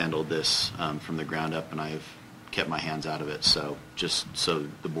Rick has handled this from the ground up, and I've kept my hands out of it. So just so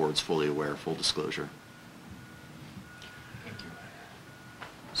the board's fully aware, full disclosure.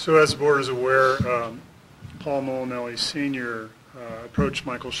 So as the board is aware, Paul Molinelli Sr. Approached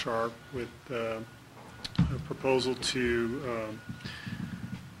Michael Sharp with a proposal to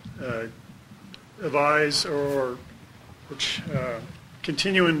advise or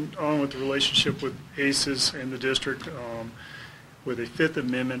continuing on with the relationship with ACES and the district with a Fifth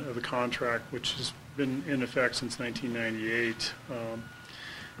Amendment of the contract, which has been in effect since 1998.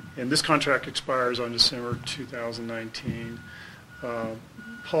 And this contract expires on December 2019.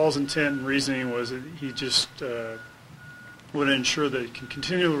 Paul's intent and reasoning was that he just would ensure that he can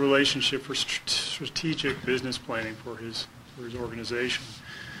continue the relationship for strategic business planning for his organization.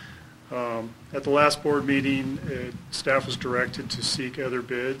 At the last board meeting, staff was directed to seek other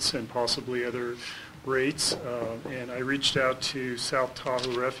bids and possibly other rates, and I reached out to South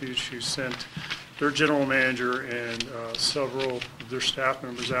Tahoe Refuge, who sent their general manager and several of their staff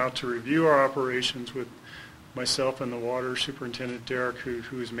members out to review our operations with myself and the water superintendent, Derek,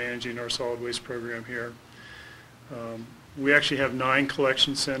 who is managing our solid waste program here. We actually have 9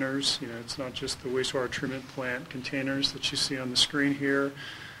 collection centers. You know, it's not just the wastewater treatment plant containers that you see on the screen here.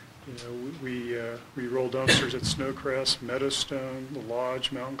 You know, we roll dumpsters at Snowcrest, Meadowstone, the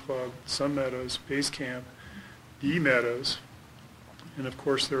Lodge, Mountain Club, Sun Meadows, Base Camp, the Meadows, and of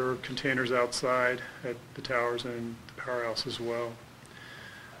course there are containers outside at the towers and the powerhouse as well.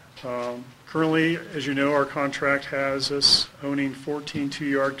 Currently, as you know, our contract has us owning 14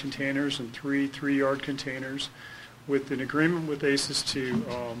 2-yard containers and 3 3-yard containers, with an agreement with ACES to,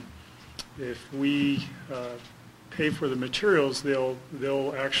 if we pay for the materials,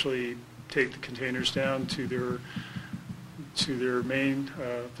 they'll actually take the containers down to their main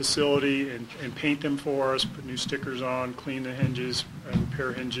facility and paint them for us, put new stickers on, clean the hinges and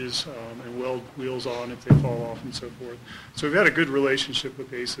repair hinges, and weld wheels on if they fall off and so forth. So we've had a good relationship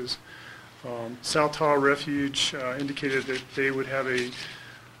with ACES. South Tahoe Refuge indicated that they would have an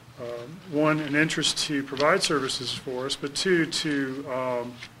interest to provide services for us, but 2, to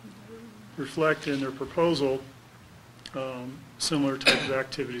reflect in their proposal similar type of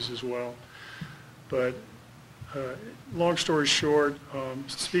activities as well. But long story short,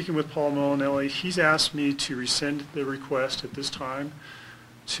 speaking with Paul Molinelli, he's asked me to rescind the request at this time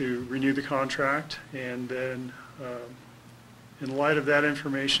to renew the contract, and then in light of that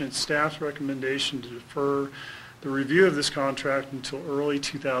information, it's staff's recommendation to defer the review of this contract until early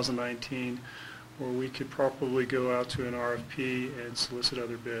 2019, where we could probably go out to an RFP and solicit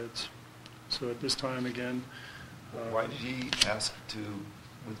other bids. So at this time, again... Why did he ask to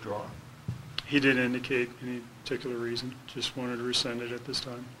withdraw? He didn't indicate any particular reason, just wanted to rescind it at this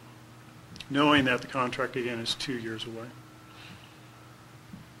time, knowing that the contract, again, is 2 years away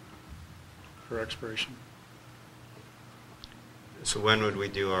for expiration. So when would we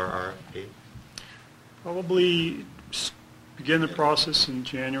do our RFP? Probably begin the process in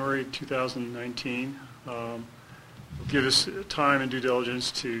January 2019. Give us time and due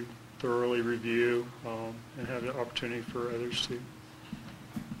diligence to thoroughly review and have the opportunity for others to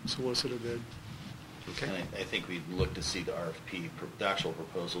solicit a bid. Okay. And I think we'd look to see the RFP, the actual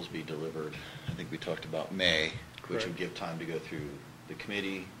proposals be delivered. I think we talked about May, which would give time to go through the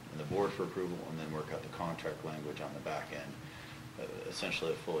committee and the board for approval, and then work out the contract language on the back end.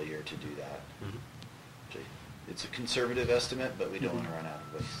 Essentially a full year to do that. Mm-hmm. It's a conservative estimate, but we don't want to run out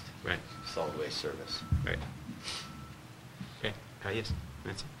of waste. Right. Solid waste service. Right. Okay. Yes,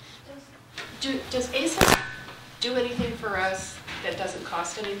 Nancy. Does ACES do anything for us that doesn't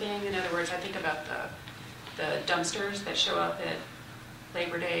cost anything? In other words, I think about the dumpsters that show up at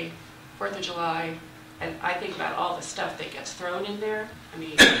Labor Day, 4th of July, and I think about all the stuff that gets thrown in there. I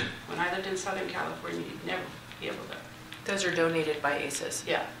mean, when I lived in Southern California, you'd never be able to. Those are donated by ACES.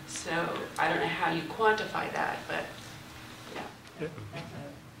 Yeah, so I don't know how you quantify that, but yeah,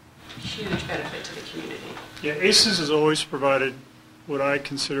 that's a huge benefit to the community. Yeah, ACES has always provided what I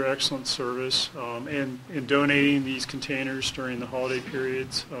consider excellent service in donating these containers during the holiday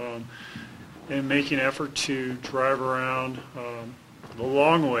periods and making an effort to drive around the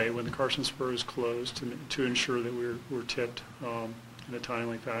long way when the Carson Spur is closed to ensure that we're tipped in a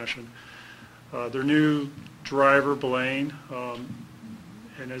timely fashion. Their new driver, Blaine,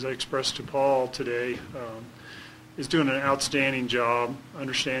 and as I expressed to Paul today, is doing an outstanding job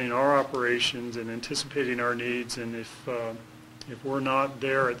understanding our operations and anticipating our needs. And if we're not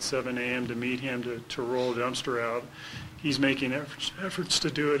there at 7 a.m. to meet him to roll a dumpster out, he's making efforts to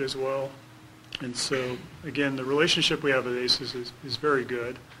do it as well. And so, again, the relationship we have with ACES is very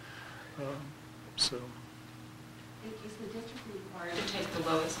good. So. Is the district required to take the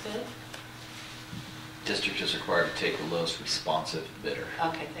lowest bid? District is required to take the lowest responsive bidder.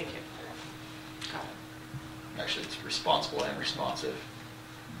 Okay, thank you. Got it. Actually, it's responsible and responsive.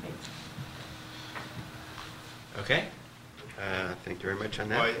 Okay. Thank you very much on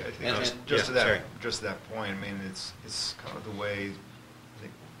that. Well, I think just to that point, I mean, it's kind of the way I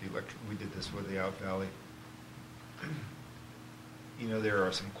think we did this with the Out Valley. You know, there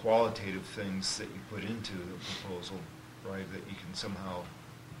are some qualitative things that you put into the proposal, right, that you can somehow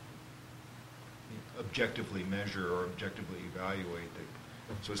objectively measure or objectively evaluate.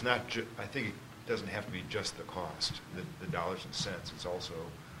 So it's not I think it doesn't have to be just the cost, the dollars and cents. It's also,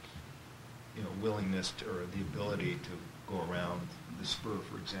 you know, willingness to, or the ability to go around the spur,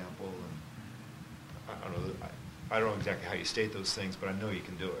 for example. And I don't know exactly how you state those things, but I know you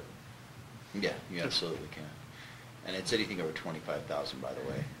can do it. Yeah, you absolutely can. And it's anything over $25,000, by the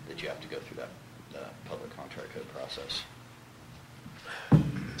way, that you have to go through that public contract code process.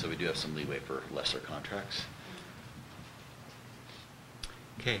 So we do have some leeway for lesser contracts.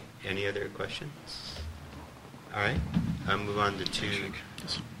 Okay, any other questions? All right, I'll move on to two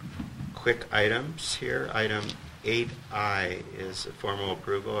quick items here. Item 8I is a formal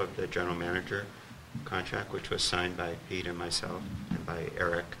approval of the general manager contract, which was signed by Pete and myself and by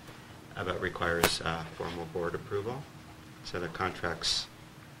Eric, but requires formal board approval. So the contract's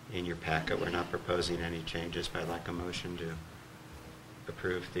in your packet. We're not proposing any changes, but I'd like a motion to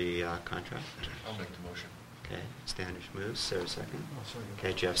approve the contract. I'll make the motion. Okay, Standish moves. So second.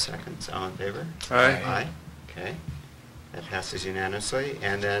 Okay, Jeff seconds. All in favor? Aye. Aye. Okay, that passes unanimously.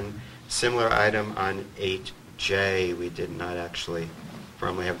 And then similar item on 8J, we did not actually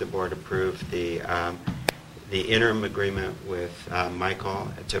formally have the board approve the interim agreement with Michael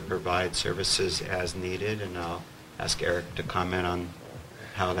to provide services as needed, and I'll ask Eric to comment on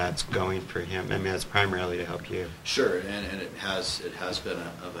how that's going for him. I mean, it's primarily to help you. Sure, and it has been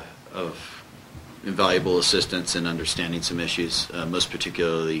of invaluable assistance in understanding some issues, most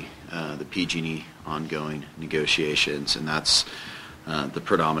particularly the PG&E ongoing negotiations, and that's the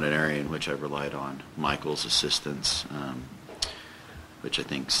predominant area in which I've relied on Michael's assistance, which I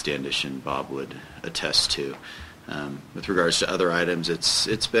think Standish and Bob would attest to. With regards to other items,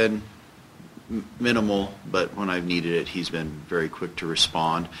 it's been minimal, but when I've needed it, he's been very quick to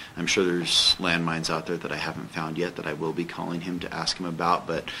respond. I'm sure there's landmines out there that I haven't found yet that I will be calling him to ask him about,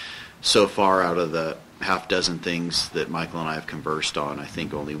 but so far out of the half dozen things that Michael and I have conversed on, I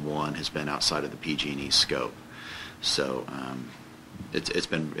think only one has been outside of the PG&E scope. So it's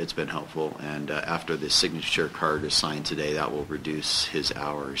been helpful, and after the signature card is signed today, that will reduce his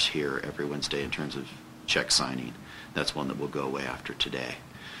hours here every Wednesday in terms of check signing. That's one that will go away after today.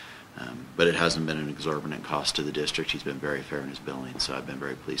 But it hasn't been an exorbitant cost to the district. He's been very fair in his billing, so I've been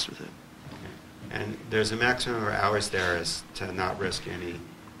very pleased with it. And there's a maximum of hours there as to not risk anything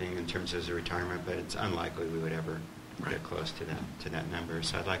in terms of his retirement, but it's unlikely we would ever get close to that number.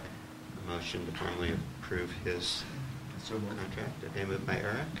 So I'd like a motion to formally approve his contract. Did they move by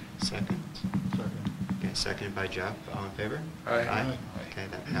Eric? Second? Second. Okay, seconded by Jeff. All in favor? Aye. Okay,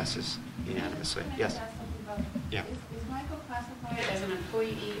 that passes unanimously. Yes? Yeah. Is Michael classified as an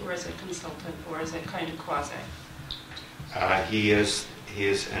employee or as a consultant, or is it kind of quasi? He is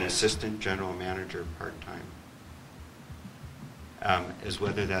an assistant general manager part-time. Is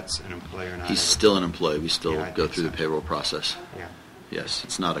whether that's an employee or not. He's still an employee. We still Yeah, I go think through so. the payroll process. Yeah. Yes,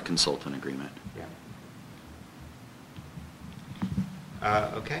 it's not a consultant agreement. Yeah.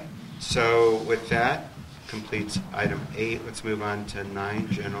 Okay. So with that, completes item 8. Let's move on to 9,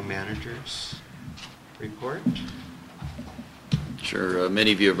 general managers report. Sure.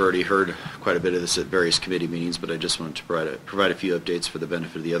 Many of you have already heard quite a bit of this at various committee meetings, but I just wanted to provide a few updates for the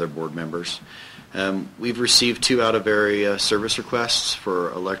benefit of the other board members. We've received 2 out-of-area service requests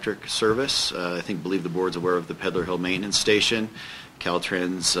for electric service. I believe the board's aware of the Pedler Hill Maintenance Station.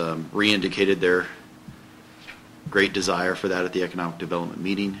 Caltrans re-indicated their great desire for that at the Economic Development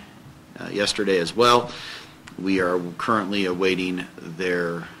meeting yesterday as well. We are currently awaiting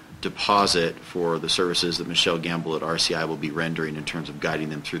their deposit for the services that Michelle Gamble at RCI will be rendering in terms of guiding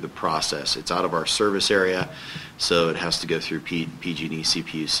them through the process. It's out of our service area, so it has to go through PG&E,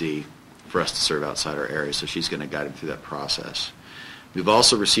 CPUC for us to serve outside our area, so she's going to guide them through that process. We've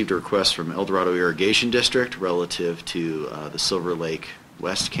also received a request from El Dorado Irrigation District relative to the Silver Lake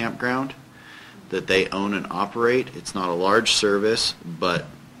West Campground that they own and operate. It's not a large service, but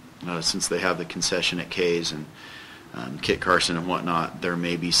since they have the concession at K's and Kit Carson and whatnot, there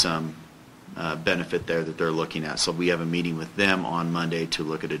may be some benefit there that they're looking at. So we have a meeting with them on Monday to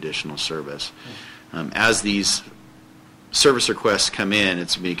look at additional service. As these service requests come in,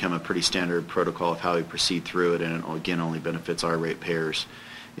 it's become a pretty standard protocol of how we proceed through it, and it again only benefits our ratepayers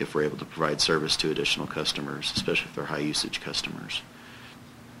if we're able to provide service to additional customers, especially if they're high usage customers.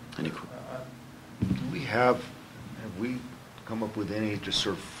 Have we come up with any just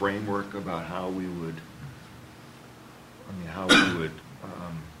sort of framework about how we would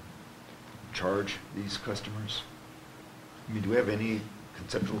charge these customers? Do we have any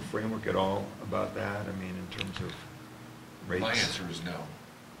conceptual framework at all about that? In terms of rates? My answer is no.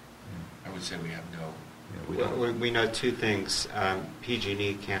 I would say we have no. We know 2 things.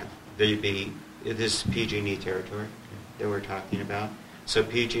 PG&E can't. This is PG&E territory that we're talking about. So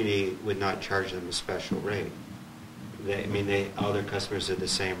PG&E would not charge them a special rate. All their customers are the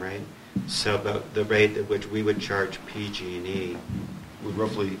same rate. So, but the rate at which we would charge PG&E would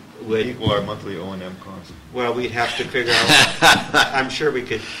roughly equal our monthly O&M cost. Well, we'd have to figure out. I'm sure we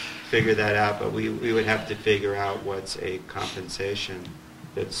could figure that out, but we would have to figure out what's a compensation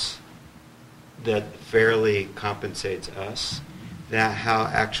that fairly compensates us. How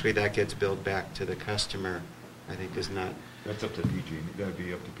actually that gets billed back to the customer, I think is not. That's up to PG&E. That'd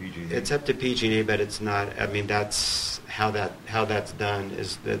be up to PG&E. It's up to PG&E, but it's not. That's how that's done.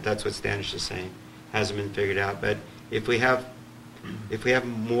 That's what Stanish is saying. Hasn't been figured out. But if we have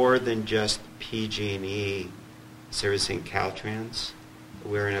more than just PG&E servicing Caltrans,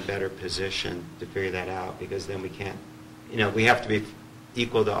 we're in a better position to figure that out, because then we can't. We have to be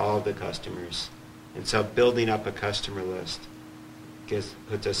equal to all of the customers, and so building up a customer list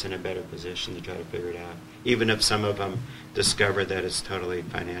puts us in a better position to try to figure it out, even if some of them discover that it's totally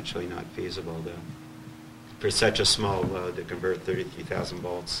financially not feasible for such a small load to convert 33,000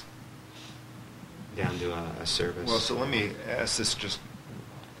 volts down to a service. Well, so let me ask this.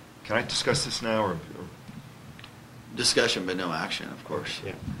 Can I discuss this now, or discussion but no action, of course?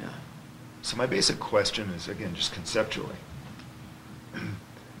 Yeah. So my basic question is, again, just conceptually.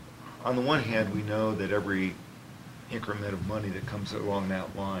 On the one hand, we know that every increment of money that comes along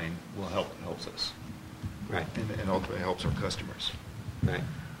that line helps us, right, and ultimately helps our customers, right.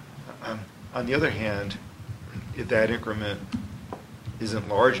 On the other hand, if that increment isn't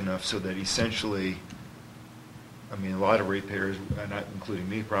large enough so that essentially, a lot of ratepayers, not including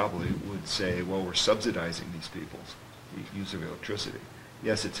me probably, would say, well, we're subsidizing these people's use of electricity.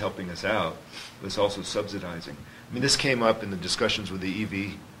 yes, it's helping us out, but it's also subsidizing. I mean, this came up in the discussions with the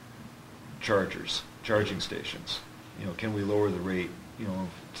EV charging stations. Can we lower the rate,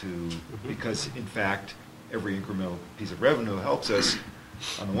 because in fact, every incremental piece of revenue helps us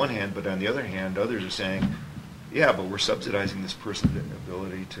on the one hand, but on the other hand, others are saying, yeah, but we're subsidizing this person's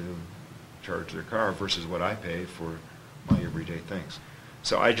ability to charge their car versus what I pay for my everyday things.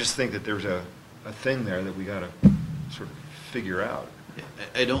 So I just think that there's a thing there that we got to sort of figure out.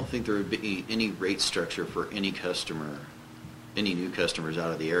 I don't think there would be any rate structure for any customer, any new customers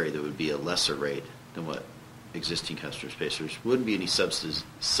out of the area that would be a lesser rate than what existing customers pay. So there wouldn't be any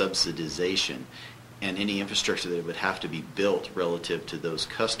subsidization, and any infrastructure that would have to be built relative to those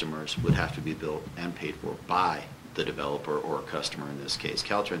customers would have to be built and paid for by the developer or customer in this case.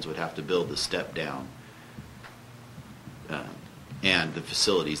 Caltrans would have to build the step down and the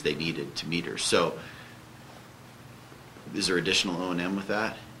facilities they needed to meter. So is there additional O&M with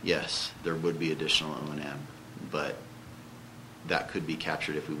that? Yes, there would be additional O&M, but that could be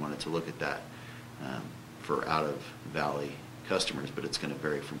captured if we wanted to look at that for out-of-valley customers, but it's going to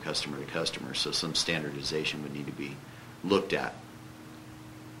vary from customer to customer, so some standardization would need to be looked at.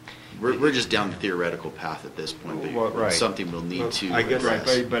 We're just down the theoretical path at this point, but right. Something we'll need to address.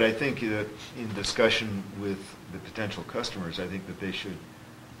 Right, but I think that in discussion with the potential customers, I think that they should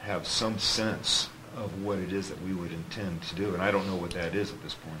have some sense of what it is that we would intend to do, and I don't know what that is at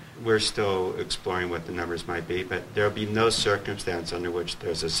this point. We're still exploring what the numbers might be, but there will be no circumstance under which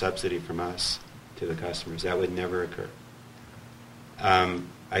there's a subsidy from us to the customers. That would never occur.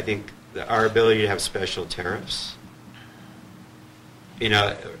 I think our ability to have special tariffs,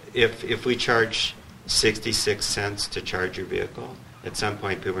 if we charge 66 cents to charge your vehicle, at some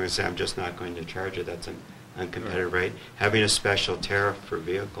point people are going to say, I'm just not going to charge it. That's an uncompetitive rate. Having a special tariff for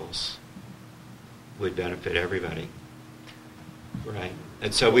vehicles would benefit everybody. Right.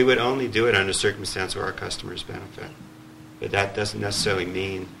 And so we would only do it under circumstance where our customers benefit. But that doesn't necessarily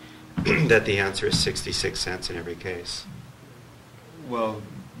mean that the answer is 66 cents in every case. Well,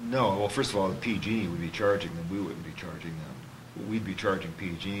 no. Well, first of all, the PG would be charging them. We wouldn't be charging them. We'd be charging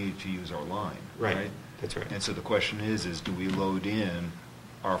PG to use our line. Right. That's right. And so the question is do we load in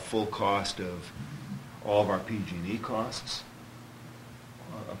our full cost of all of our PG&E costs,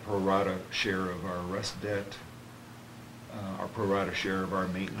 a pro rata share of our rest debt, our pro rata share of our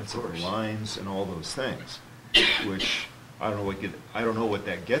maintenance of the lines, and all those things, which I don't know what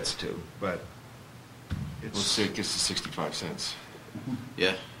that gets to, but it's... Let's say it gets to 65 cents.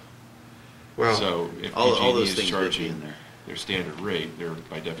 Yeah. Well, so if all PG&E those is things would be charging in there. Their standard rate, they're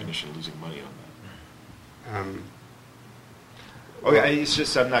by definition losing money on that. It's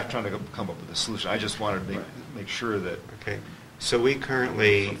just I'm not trying to come up with a solution. I just wanted to make sure that... Okay. So we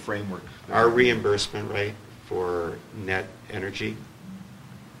currently... Some framework. Our reimbursement rate for net energy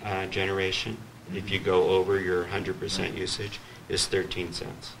generation, if you go over your 100% usage, is 13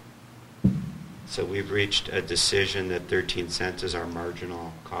 cents. So we've reached a decision that 13 cents is our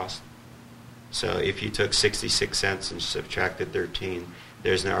marginal cost. So if you took 66 cents and subtracted 13,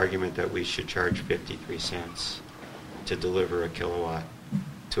 there's an argument that we should charge 53 cents to deliver a kilowatt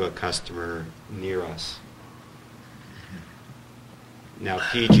to a customer near us. Now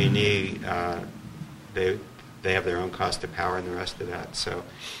PG&E, they have their own cost of power and the rest of that. So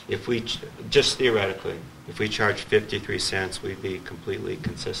if we, just theoretically, if we charge 53 cents, we'd be completely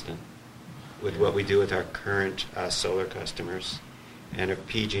consistent with what we do with our current solar customers. And if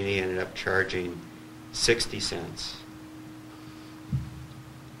PG&E ended up charging 60 cents,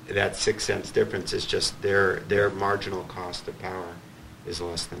 that 6 cents difference is just their marginal cost of power is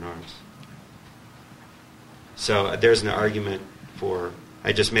less than ours. So there's an argument for,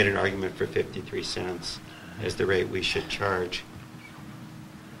 I just made an argument for 53 cents as the rate we should charge.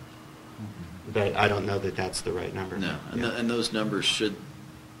 But I don't know that that's the right number. No, and those numbers, should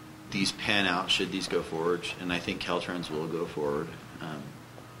these pan out, should these go forward, and I think Caltrans will go forward,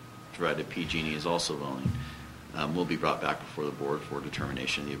 provided PG&E is also willing, will be brought back before the board for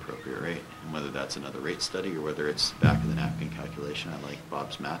determination of the appropriate rate. And whether that's another rate study or whether it's back in the napkin calculation, I like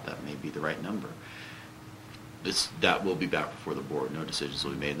Bob's math, that may be the right number. That will be back before the board. No decisions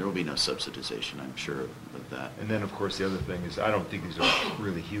will be made. There will be no subsidization, I'm sure of that. And then, of course, the other thing is I don't think these are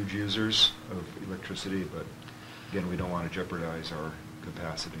really huge users of electricity, but again, we don't want to jeopardize our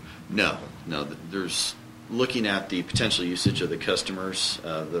capacity. No. There's looking at the potential usage of the customers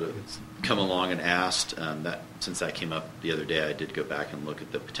that have come along and asked. Since that came up the other day, I did go back and look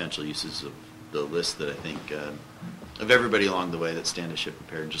at the potential uses of the list that I think of everybody along the way that stand a ship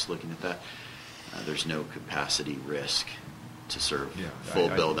prepared. Just looking at that, there's no capacity risk to serve full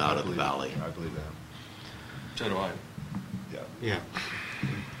build out of the valley. I believe that. So do I. Yeah.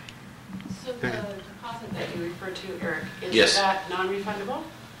 So the deposit that you referred to, Eric, is Yes. that non-refundable?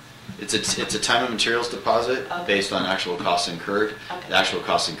 It's a time and materials deposit based on actual costs incurred. Okay. The actual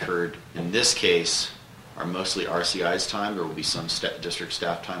costs incurred in this case are mostly RCI's time. There will be some district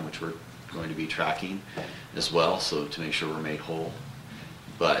staff time, which we're going to be tracking as well, so to make sure we're made whole.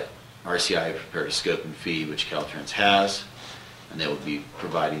 But RCI prepared a scope and fee, which Caltrans has, and they will be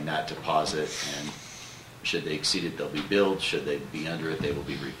providing that deposit, and should they exceed it, they'll be billed. Should they be under it, they will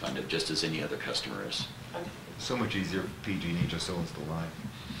be refunded, just as any other customer is. So much easier if PG&E just owns the line.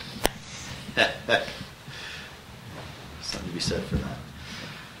 Something to be said for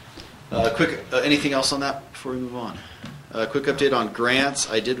that. Anything else on that before we move on? Quick update on grants.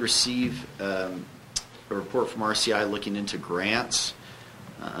 I did receive a report from RCI looking into grants.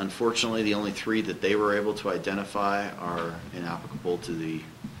 Unfortunately, the only 3 that they were able to identify are inapplicable to the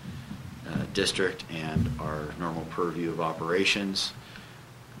district and our normal purview of operations.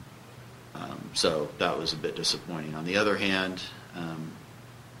 So that was a bit disappointing. On the other hand,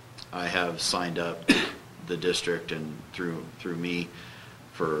 I have signed up the district and through me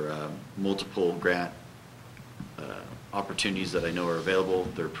for multiple grant opportunities that I know are available.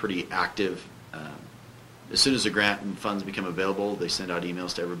 They're pretty active. As soon as the grant and funds become available, they send out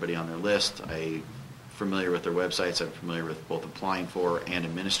emails to everybody on their list. I'm familiar with their websites. I'm familiar with both applying for and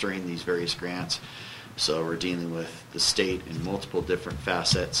administering these various grants. So we're dealing with the state in multiple different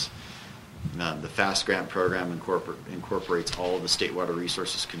facets. The FAST grant program incorporates all of the State Water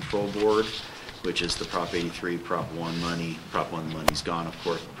Resources Control Board, which is the Prop 83, Prop 1 money. Prop 1 money's gone, of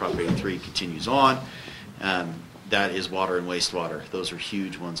course, but Prop 83 continues on. That is water and wastewater. Those are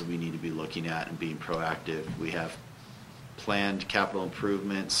huge ones that we need to be looking at and being proactive. We have planned capital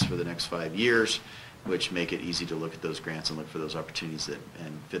improvements for the next 5 years, which make it easy to look at those grants and look for those opportunities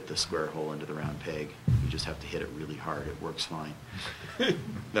and fit the square hole into the round peg. You just have to hit it really hard. It works fine.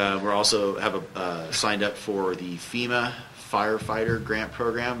 We're also have signed up for the FEMA firefighter grant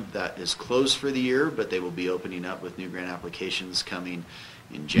program. That is closed for the year, but they will be opening up with new grant applications coming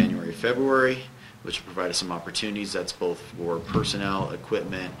in January, February, which will provide us some opportunities. That's both for personnel,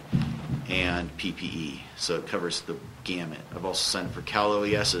 equipment, and PPE. So it covers the gamut. I've also signed up for Cal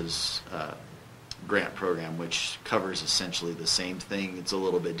OES's grant program, which covers essentially the same thing. It's a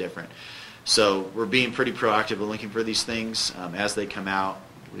little bit different. So we're being pretty proactive in looking for these things. As they come out,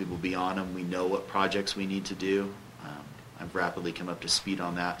 we will be on them. We know what projects we need to do. I've rapidly come up to speed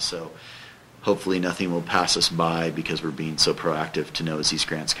on that, so hopefully nothing will pass us by because we're being so proactive to know as these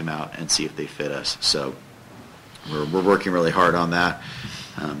grants come out and see if they fit us. So we're working really hard on that.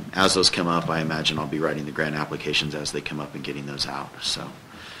 As those come up, I imagine I'll be writing the grant applications as they come up and getting those out. So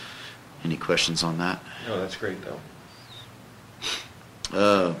any questions on that? No, that's great, though.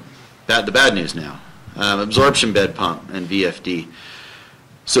 The bad news now. Absorption bed pump and VFD.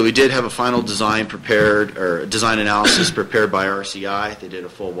 So we did have a final design prepared, or design analysis prepared by RCI. They did a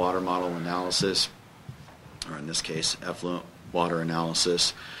full water model analysis, or in this case, effluent water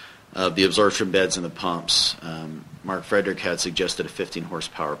analysis of the absorption beds and the pumps. Mark Frederick had suggested a 15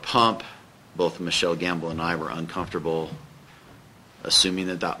 horsepower pump. Both Michelle Gamble and I were uncomfortable assuming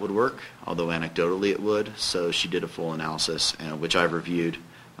that that would work, although anecdotally it would. So she did a full analysis, which I've reviewed.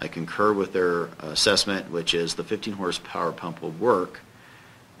 I concur with their assessment, which is the 15 horsepower pump will work.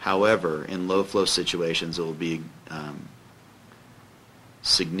 However, in low flow situations, it will be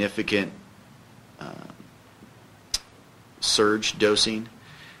significant surge dosing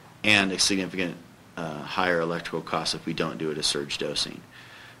and a significant higher electrical cost if we don't do it as surge dosing.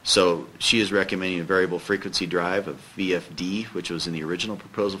 So she is recommending a variable frequency drive of VFD, which was in the original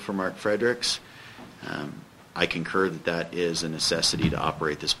proposal for Mark Fredericks. I concur that that is a necessity to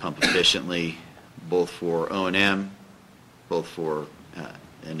operate this pump efficiently, both for O&M, both for,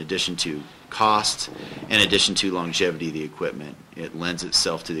 in addition to cost, in addition to longevity of the equipment. It lends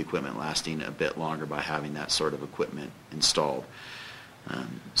itself to the equipment lasting a bit longer by having that sort of equipment installed.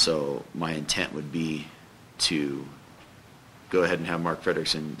 So my intent would be to go ahead and have Mark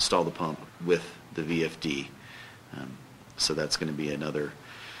Fredericks install the pump with the VFD. So that's going to be another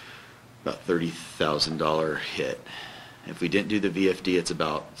about $30,000 hit. If we didn't do the VFD, it's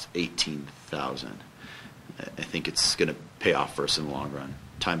about $18,000. I think it's going to pay off for us in the long run.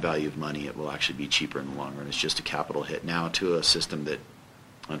 Time value of money, it will actually be cheaper in the long run. It's just a capital hit now to a system that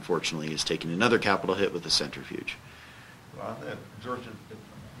unfortunately is taking another capital hit with the centrifuge. Well, that absorption,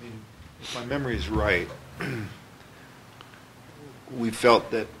 I mean, if my memory is right, we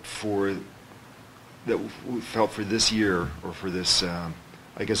felt for this year, or for this,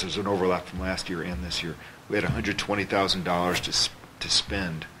 I guess there's an overlap from last year and this year, we had $120,000 to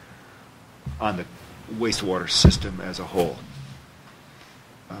spend on the wastewater system as a whole.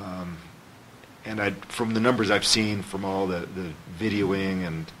 And from the numbers I've seen from all the videoing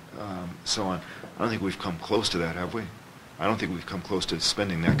and so on, I don't think we've come close to that, have we? I don't think we've come close to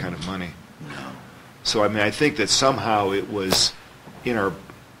spending that kind of money. No. So I mean, I think that somehow it was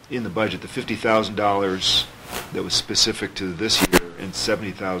in the budget, the $50,000 that was specific to this year and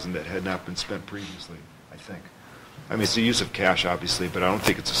 $70,000 that had not been spent previously, I think. I mean, it's the use of cash, obviously, but I don't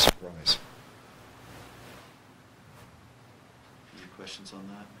think it's a surprise. Any questions on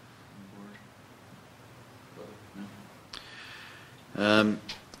that on the board? No?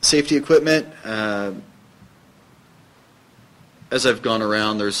 Safety equipment. As I've gone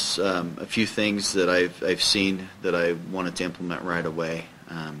around, there's a few things that I've seen that I wanted to implement right away.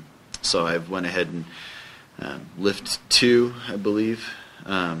 So I've went ahead and lift 2, I believe.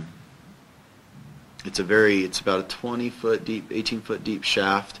 It's about a 20-foot deep, 18-foot deep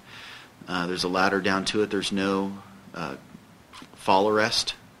shaft. There's a ladder down to it. There's no fall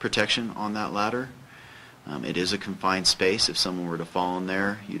arrest protection on that ladder. It is a confined space. If someone were to fall in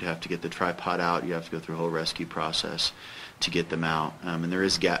there, you'd have to get the tripod out. You'd have to go through a whole rescue process to get them out. And there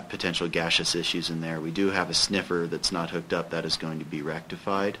is potential gaseous issues in there. We do have a sniffer that's not hooked up. That is going to be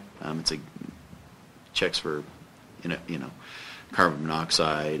rectified. Checks for, carbon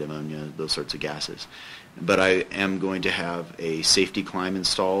monoxide, ammonia, those sorts of gases. But I am going to have a safety climb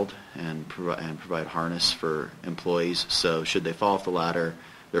installed and provide harness for employees. So should they fall off the ladder,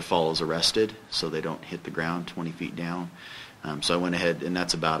 their fall is arrested, so they don't hit the ground 20 feet down. So I went ahead, and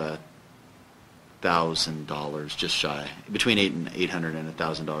that's about $1,000, just shy, between $800 and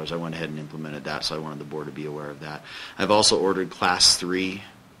 $1,000. I went ahead and implemented that, so I wanted the board to be aware of that. I've also ordered Class 3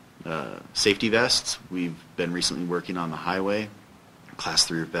 safety vests. We've been recently working on the highway. Class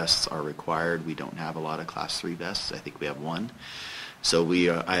 3 vests are required. We don't have a lot of Class 3 vests. I think we have one. So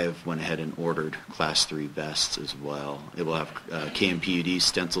I have went ahead and ordered Class 3 vests as well. It will have KMPUD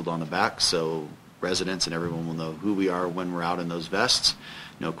stenciled on the back, so residents and everyone will know who we are when we're out in those vests.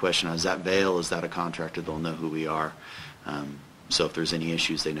 No question, is that Vail, is that a contractor, they'll know who we are. So if there's any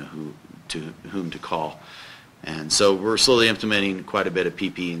issues, they know whom to call. And so we're slowly implementing quite a bit of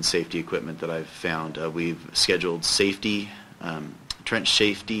PPE and safety equipment that I've found. We've scheduled trench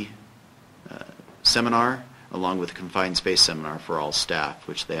safety seminar, along with a confined space seminar for all staff,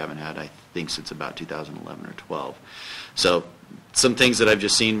 which they haven't had, I think, since about 2011 or 12. So some things that I've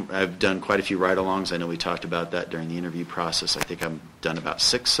just seen, I've done quite a few ride-alongs. I know we talked about that during the interview process. I think I've done about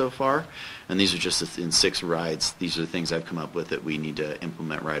 6 so far, and these are just in 6 rides. These are the things I've come up with that we need to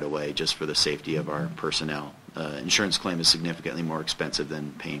implement right away just for the safety of our personnel. Insurance claim is significantly more expensive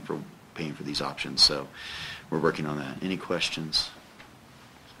than paying for these options, so we're working on that. Any questions?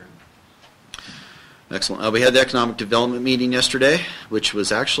 Excellent. We had the economic development meeting yesterday, which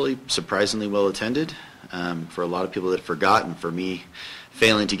was actually surprisingly well attended. For a lot of people that forgot, and for me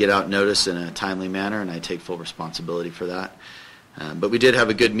failing to get out notice in a timely manner, and I take full responsibility for that. But we did have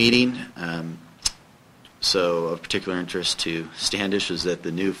a good meeting. So of particular interest to Standish is that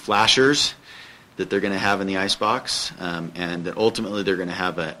the new flashers that they're going to have in the icebox, and that ultimately they're going to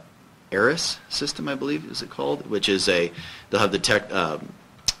have a ARIS system, I believe is it called, which is they'll have the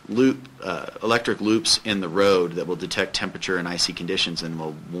electric loops in the road that will detect temperature and icy conditions and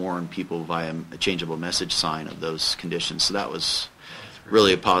will warn people via a changeable message sign of those conditions. So that was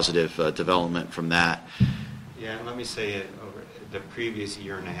really a positive development from that. Yeah, and let me say over the previous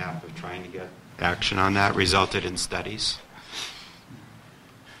year and a half of trying to get action on that resulted in studies,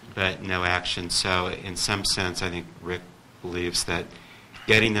 but no action. So in some sense, I think Rick believes that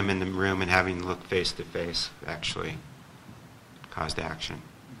getting them in the room and having them look face to face actually caused action.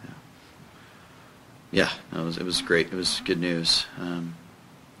 Yeah, it was great. It was good news.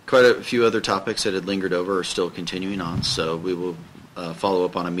 Quite a few other topics that had lingered over are still continuing on, so we will follow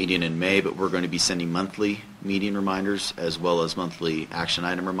up on a meeting in May, but we're going to be sending monthly meeting reminders as well as monthly action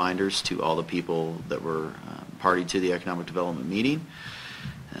item reminders to all the people that were party to the economic development meeting.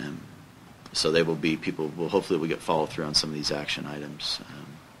 So they will be, people will hopefully get follow through on some of these action items.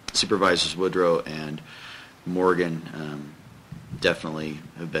 Supervisors Woodrow and Morgan definitely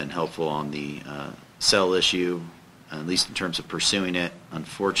have been helpful on the cell issue, at least in terms of pursuing it.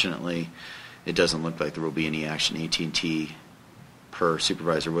 Unfortunately, it doesn't look like there will be any action. AT&T, per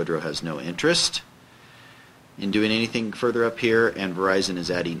Supervisor Woodrow, has no interest in doing anything further up here, and Verizon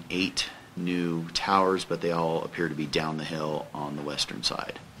is adding 8 new towers, but they all appear to be down the hill on the western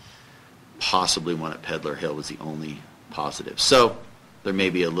side. Possibly one at Peddler Hill was the only positive. So there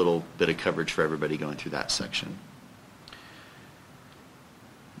may be a little bit of coverage for everybody going through that section.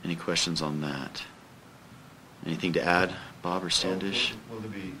 Any questions on that? Anything to add, Bob or Standish? Will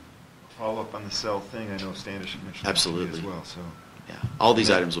there be follow-up on the cell thing? I know Standish mentioned Absolutely. that to me as well. So Yeah, all these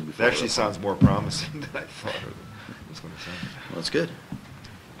items will be It followed actually up sounds more promising than I thought it was going to sound. Well, that's good.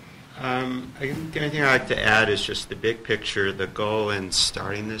 I think the only thing I'd like to add is just the big picture. The goal in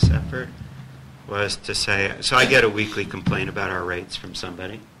starting this effort was to say, so I get a weekly complaint about our rates from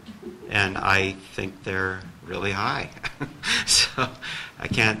somebody, and I think they're really high. So I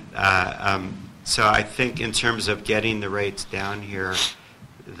can't, so I think in terms of getting the rates down here,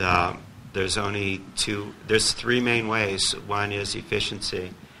 there's three main ways. One is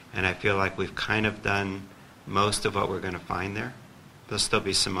efficiency, and I feel like we've kind of done most of what we're going to find there. There'll still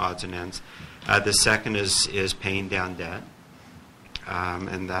be some odds and ends. The second is paying down debt,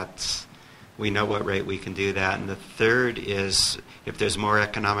 and we know what rate we can do that. And the third is if there's more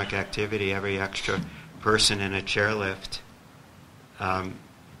economic activity, every extra person in a chairlift,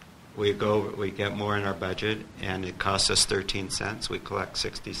 we get more in our budget, and it costs us 13 cents. We collect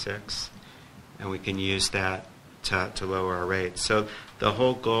 66, and we can use that to lower our rates. So the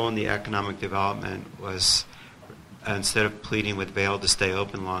whole goal in the economic development was, instead of pleading with Vail to stay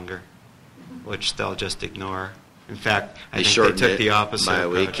open longer, which they'll just ignore. In fact, I think they took the opposite by a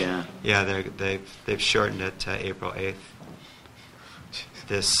approach. week. Yeah, they've shortened it to April 8th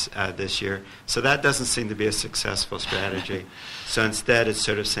this year. So that doesn't seem to be a successful strategy. So instead, it's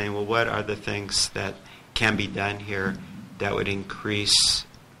sort of saying, well, what are the things that can be done here that would increase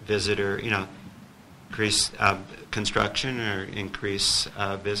increase construction or increase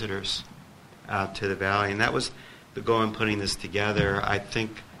visitors to the valley? And that was the goal in putting this together. I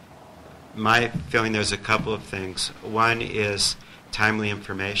think my feeling, there's a couple of things. One is timely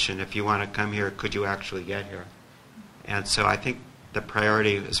information. If you want to come here, could you actually get here? And so I think the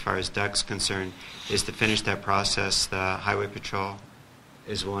priority, as far as Doug's concerned, is to finish that process. The Highway Patrol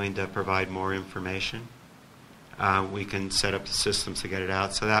is willing to provide more information. We can set up the systems to get it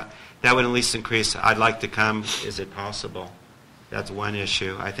out. So that would at least increase. I'd like to come. Is it possible? That's one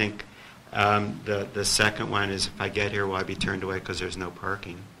issue. I think the second one is, if I get here, will I be turned away because there's no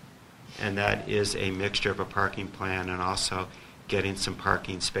parking? And that is a mixture of a parking plan and also getting some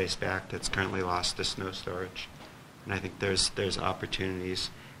parking space back that's currently lost to snow storage. And I think there's opportunities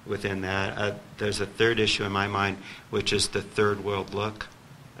within that. There's a third issue in my mind, which is the third world look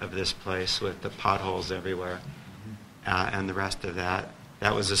of this place with the potholes everywhere and the rest of that.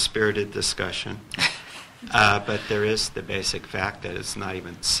 That was a spirited discussion. But there is the basic fact that it's not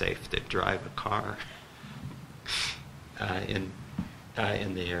even safe to drive a car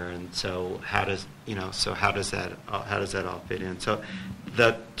in the air, and so how does that all fit in? So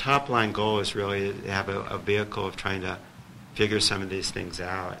the top line goal is really to have a vehicle of trying to figure some of these things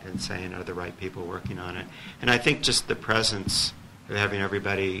out and saying, are the right people working on it? And I think just the presence of having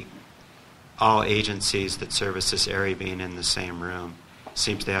everybody, all agencies that service this area, being in the same room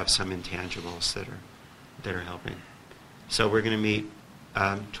seems to have some intangibles that are helping. So we're going to meet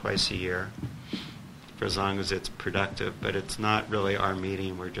twice a year for as long as it's productive, but it's not really our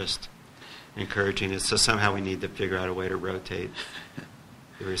meeting. We're just encouraging it. So somehow we need to figure out a way to rotate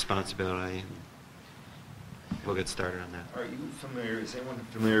the responsibility. We'll get started on that. Are you familiar, is anyone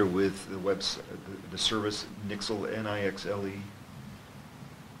familiar with the website, the service Nixle, Nixle?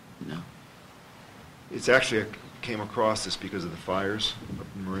 No. It's actually, I came across this because of the fires up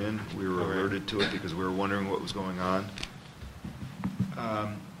in Marin. We were alerted to it because we were wondering what was going on.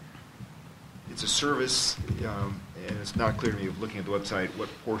 It's a service, and it's not clear to me, looking at the website, what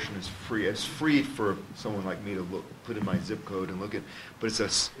portion is free. It's free for someone like me to put in my zip code and look at, but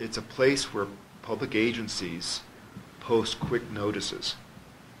it's a place where public agencies post quick notices.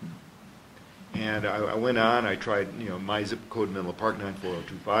 And I went on, I tried, my zip code in Menlo Park,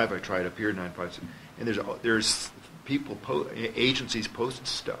 94025, I tried up here, 956, and there's people, agencies post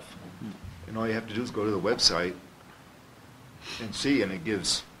stuff. And all you have to do is go to the website and see, and it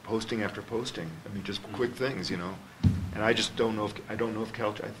gives posting after posting. I mean, just quick things, And I just don't know if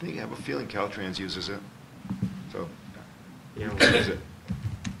Caltrans, I have a feeling Caltrans uses it. So, what is it?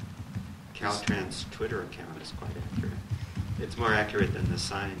 Caltrans' Twitter account is quite accurate. It's more accurate than the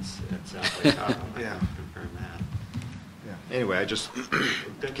signs at Southway Tahoe. I can confirm that. Yeah. Anyway, I just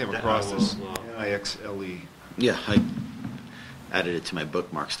came across this Nixle. Yeah, I added it to my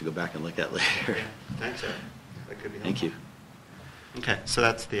bookmarks to go back and look at later. Yeah. Thanks, Eric. That could be helpful. Thank you. Okay, so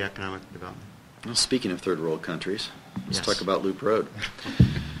that's the economic development. Well, speaking of third world countries, let's Yes. talk about Loop Road.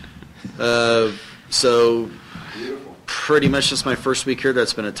 So, pretty much since my first week here,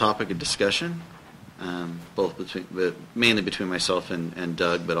 that's been a topic of discussion, but mainly between myself and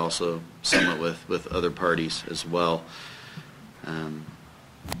Doug, but also somewhat with other parties as well.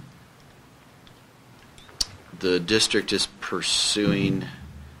 The district is pursuing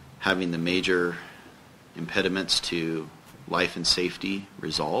having the major impediments to life and safety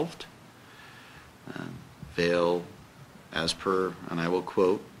resolved. Vail, as per, and I will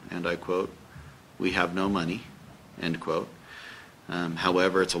quote, and I quote, "We have no money," end quote.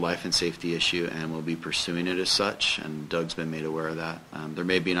 However, it's a life and safety issue, and we'll be pursuing it as such, and Doug's been made aware of that. There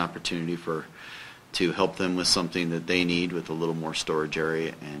may be an opportunity to help them with something that they need with a little more storage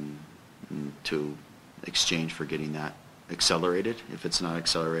area, and to exchange for getting that accelerated. If it's not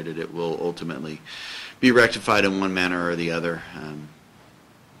accelerated, it will ultimately be rectified in one manner or the other,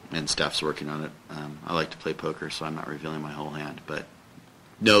 and staff's working on it. I like to play poker, so I'm not revealing my whole hand, but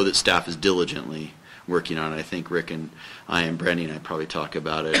know that staff is diligently working on it. I think Rick and I and Brandy and I probably talk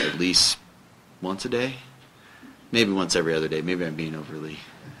about it at least once a day, maybe once every other day. Maybe I'm being overly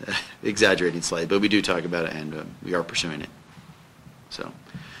exaggerating slightly, but we do talk about it, and we are pursuing it. So.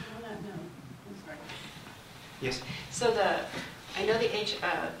 Yes. So I know the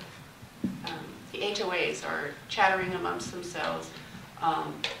HOAs are chattering amongst themselves,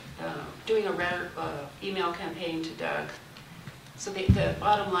 doing a email campaign to Doug. So the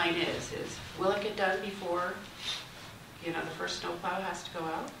bottom line is will it get done before, the first snowplow has to go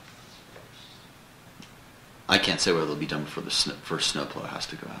out? I can't say whether it'll be done before the first snowplow has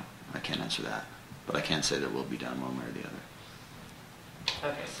to go out. I can't answer that, but I can say that it will be done one way or the other.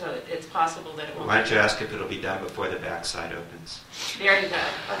 Okay, so it's possible that it won't. Why don't you ask if it'll be done before the backside opens? Very good.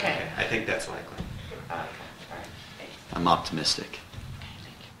 Okay. I think that's likely. Okay. All right. Thanks. I'm optimistic.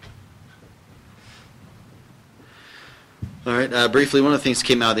 All right, briefly, one of the things that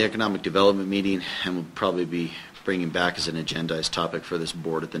came out of the economic development meeting, and we'll probably be bringing back as an agendized topic for this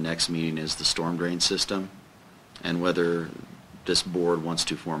board at the next meeting, is the storm drain system, and whether this board wants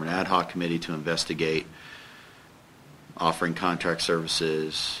to form an ad hoc committee to investigate offering contract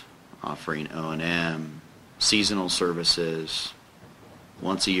services, offering O&M, seasonal services,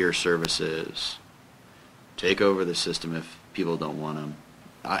 once-a-year services, take over the system if people don't want them,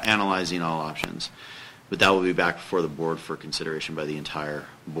 analyzing all options. But that will be back before the board for consideration by the entire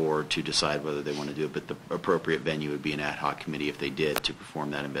board to decide whether they want to do it. But the appropriate venue would be an ad hoc committee if they did to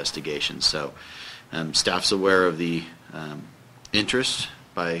perform that investigation. So staff's aware of the interest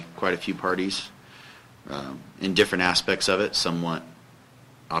by quite a few parties in different aspects of it. Some want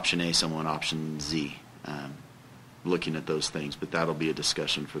option A, some want option Z, looking at those things. But that'll be a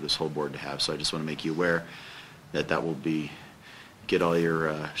discussion for this whole board to have. So I just want to make you aware that will be, get all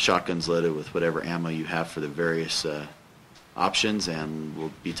your shotguns loaded with whatever ammo you have for the various options, and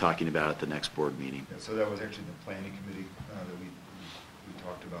we'll be talking about it at the next board meeting. Yeah, so that was actually the planning committee that we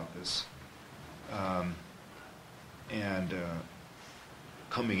talked about this. And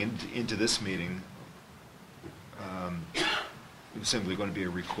coming into this meeting, it was simply going to be a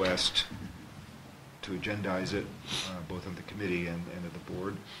request to agendize it, both on the committee and at the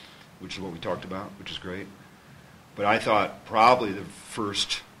board, which is what we talked about, which is great. But I thought probably the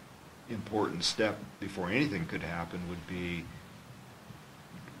first important step before anything could happen would be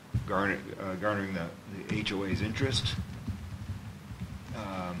garnering the HOA's interest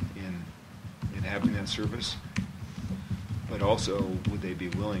in having that service. But also, would they be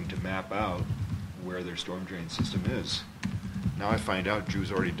willing to map out where their storm drain system is? Now I find out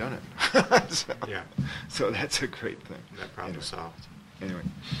Drew's already done it. So that's a great thing. That problem solved. Anyway.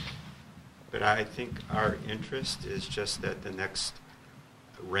 But I think our interest is just that the next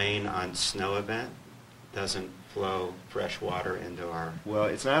rain on snow event doesn't flow fresh water into our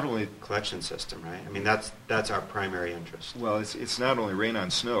it's not only collection system, right? I mean, that's our primary interest. Well, it's not only rain on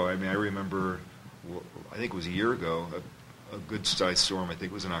snow. I mean, I remember, I think it was a year ago, a good-sized storm, I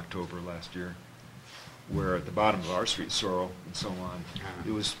think it was in October last year, where at the bottom of our street, Sorrel and so on,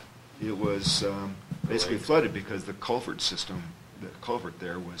 it was basically flooded because the culvert system, the culvert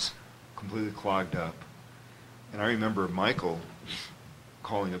there was completely clogged up. And I remember Michael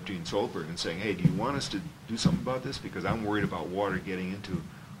calling up Gene Solberg and saying, hey, do you want us to do something about this? Because I'm worried about water getting into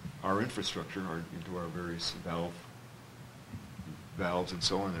our infrastructure, into our various valves and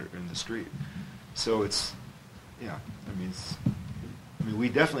so on that are in the street. So it's, I mean, we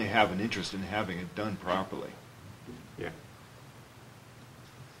definitely have an interest in having it done properly. Yeah.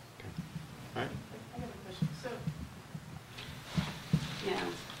 Okay. All right. I have a question. So,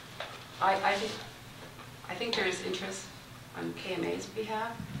 I think there is interest on KMA's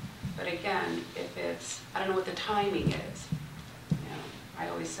behalf, but again, if it's, I don't know what the timing is. I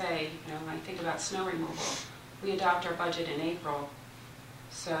always say, when I think about snow removal, we adopt our budget in April,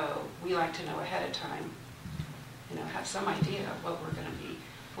 so we like to know ahead of time, have some idea of what we're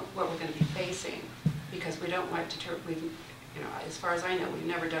going to be facing, because we don't like to, as far as I know, we've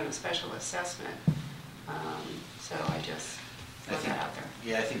never done a special assessment, so I just put that out there.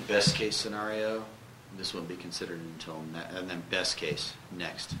 Yeah, I think best case scenario, This won't be considered until, and then best case,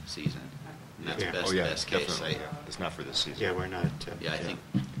 next season. And that's Yeah. best case. Definitely. It's not for this season. Yeah, we're not. I think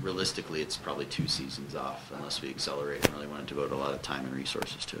realistically it's probably 2 seasons off unless we accelerate and really want to devote a lot of time and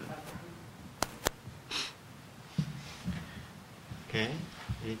resources to it. Okay.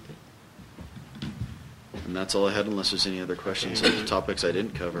 Anything? And that's all I had unless there's any other questions on the topics I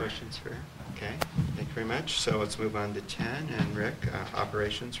didn't cover. Questions for? Okay. Thank you very much. So let's move on to 10. And Rick,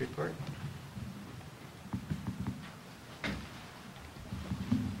 operations report.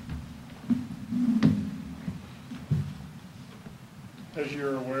 As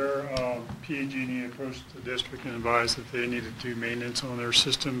you're aware, PG&E approached the district and advised that they needed to do maintenance on their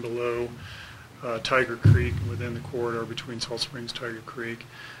system below Tiger Creek, within the corridor between Salt Springs, Tiger Creek.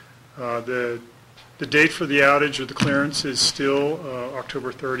 The date for the outage or the clearance is still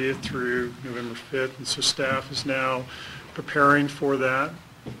October 30th through November 5th, and so staff is now preparing for that.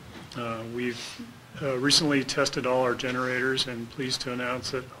 We've recently tested all our generators and pleased to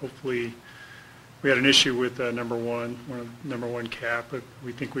announce that hopefully we had an issue with number one cap, but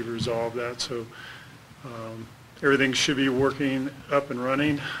we think we've resolved that. So everything should be working up and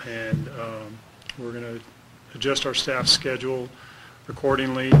running, and we're going to adjust our staff schedule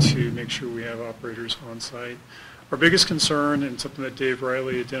accordingly to make sure we have operators on site. Our biggest concern, and something that Dave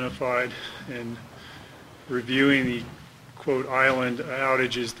Riley identified in reviewing the quote island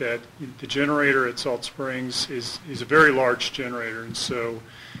outage, is that the generator at Salt Springs is a very large generator, and so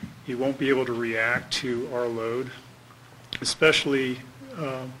he won't be able to react to our load, especially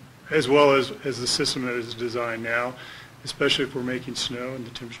as well as the system that is designed now, especially if we're making snow and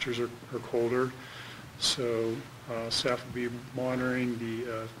the temperatures are colder. So staff will be monitoring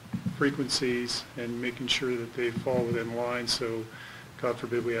the frequencies and making sure that they fall within line, so God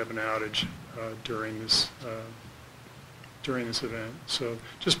forbid we have an outage during this event. So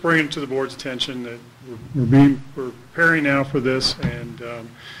just bringing it to the board's attention that we're preparing now for this, and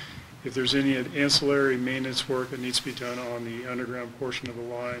if there's any ancillary maintenance work that needs to be done on the underground portion of the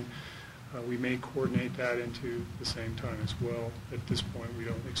line, we may coordinate that into the same time as well. At this point, we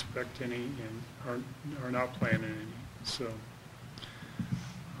don't expect any and are not planning any. So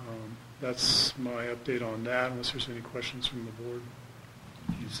that's my update on that, unless there's any questions from the board.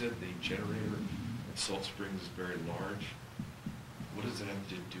 You said the generator at Salt Springs is very large. What does that have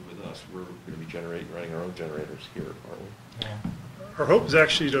to do with us? We're going to be running our own generators here, aren't we? Yeah. Our hope is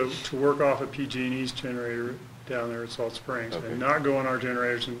actually to work off of PG&E's generator down there at Salt Springs, and not go on our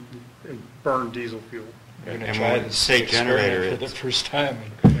generators and burn diesel fuel. And when we say generator, for the first time.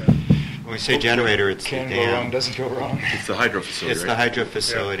 When we say generator, it's can the go dam. wrong, doesn't go wrong. It's the hydro facility. It's the hydro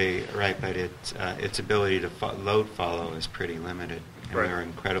facility, right? But its ability to load follow is pretty limited, and Right. we're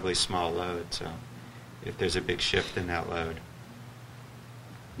incredibly small load. So if there's a big shift in that load,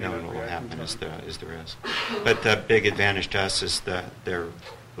 knowing what will happen is the risk. But the big advantage to us is their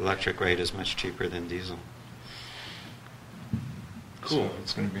electric rate is much cheaper than diesel. Cool. So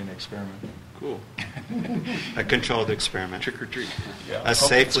it's going to be an experiment. Cool. A controlled experiment. Trick or treat. Yeah. A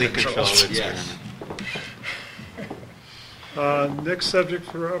safely controlled Yes. experiment. Next subject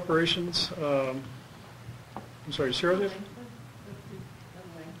for operations. I'm sorry, Sarah? The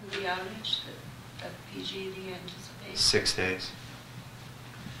outage that PG&E anticipates? 6 days.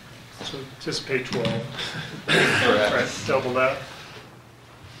 So anticipate 12. Right, double that.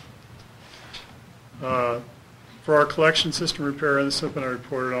 For our collection system repair, and this is something I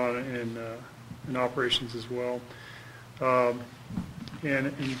reported on in operations as well.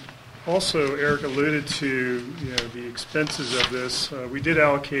 And also, Eric alluded to the expenses of this. We did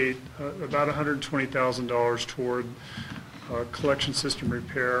allocate about $120,000 toward collection system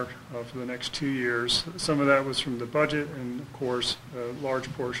repair for the next 2 years. Some of that was from the budget, and of course, a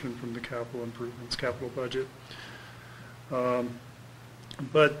large portion from the capital improvements, capital budget.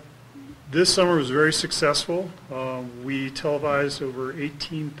 But this summer was very successful. We televised over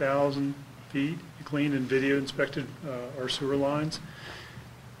 18,000 feet, cleaned and video inspected our sewer lines.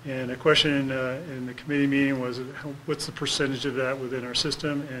 And a question in the committee meeting was, what's the percentage of that within our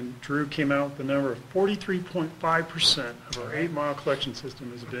system? And Drew came out with the number of 43.5% of our 8-mile collection system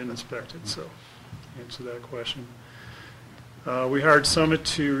has been inspected. So, answer that question. We hired Summit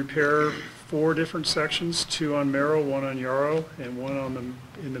to repair 4 different sections: 2 on Merrill, 1 on Yarrow, and 1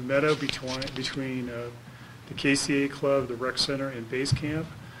 in the meadow between the KCA Club, the Rec Center, and Base Camp.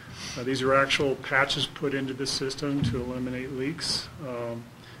 These are actual patches put into the system to eliminate leaks.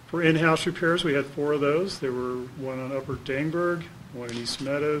 For in-house repairs, we had 4 of those. There were 1 on Upper Dangberg, 1 in East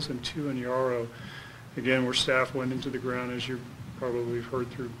Meadows, and 2 in Yarrow. Again, where staff went into the ground, as you probably have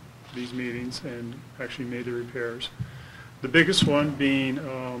heard through these meetings, and actually made the repairs. The biggest one being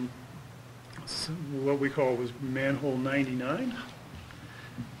what we call was manhole 99.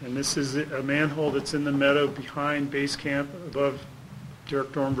 And this is a manhole that's in the meadow behind base camp. Above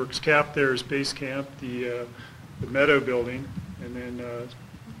Derek Dornbrook's cap there is base camp, the meadow building. And then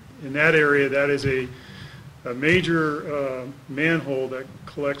in that area, that is a major manhole that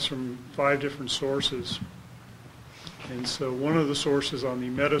collects from 5 different sources. And so one of the sources on the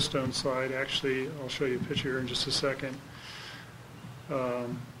Meadowstone side, actually, I'll show you a picture here in just a second,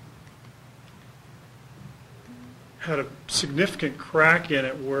 had a significant crack in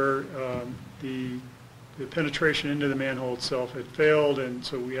it where the penetration into the manhole itself had failed, and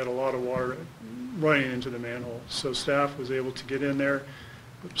so we had a lot of water running into the manhole. So staff was able to get in there.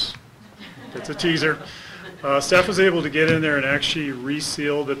 Oops, that's a teaser. Staff was able to get in there and actually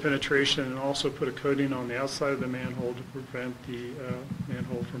reseal the penetration and also put a coating on the outside of the manhole to prevent the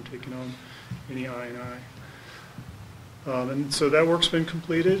manhole from taking on any I&I. And so that work's been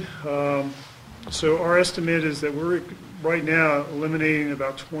completed. So our estimate is that we're right now eliminating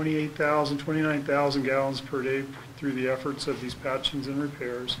about 29,000 gallons per day through the efforts of these patchings and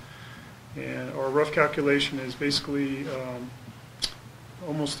repairs. And our rough calculation is basically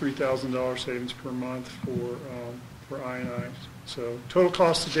almost $3,000 savings per month for I&I. So total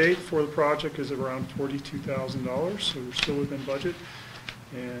cost to date for the project is around $42,000, so we're still within budget.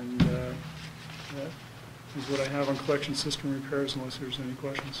 And that is what I have on collection system repairs, unless there's any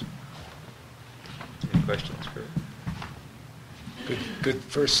questions. Any questions for? Good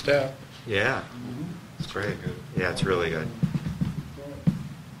first step. Yeah, it's great. Yeah, it's really good.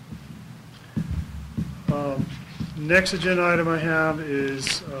 Next agenda item I have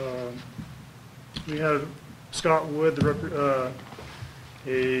is we have Scott Wood,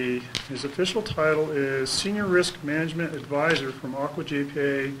 his official title is Senior Risk Management Advisor from Aqua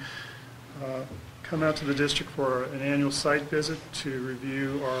JPA, come out to the district for an annual site visit to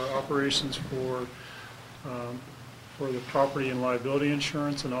review our operations for the property and liability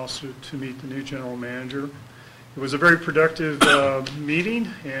insurance, and also to meet the new general manager. It was a very productive meeting,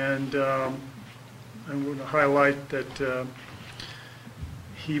 and I'm going to highlight that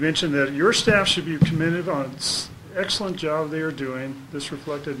he mentioned that your staff should be commended on its excellent job they are doing. This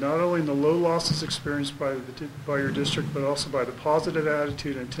reflected not only in the low losses experienced by your district, but also by the positive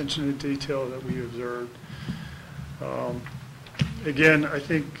attitude and attention to detail that we observed. Again, I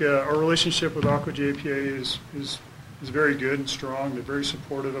think our relationship with Aqua JPA is very good and strong. They're very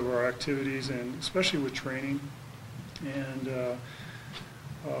supportive of our activities, and especially with training. And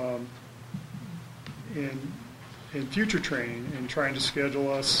in future training and trying to schedule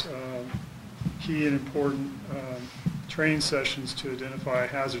us key and important training sessions to identify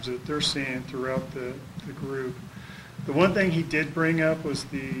hazards that they're seeing throughout the group. The one thing he did bring up was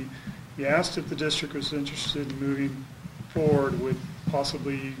he asked if the district was interested in moving forward with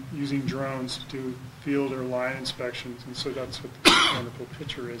possibly using drones to do field or line inspections, and so that's what the wonderful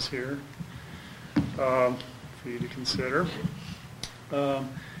picture is here for you to consider.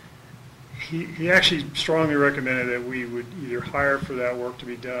 He actually strongly recommended that we would either hire for that work to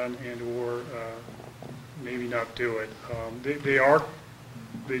be done and or maybe not do it.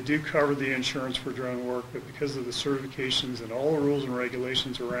 They do cover the insurance for drone work, but because of the certifications and all the rules and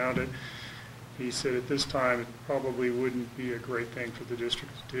regulations around it, he said at this time it probably wouldn't be a great thing for the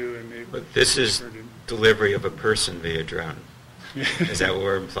district to do. And but this is delivery of a person via drone. Is that what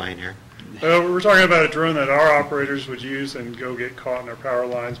we're implying here? We're talking about a drone that our operators would use and go get caught in our power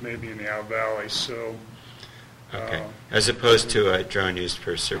lines, maybe in the Out Valley. So, okay. As opposed to a drone used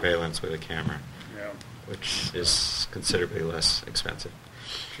for surveillance with a camera, yeah, which is considerably less expensive.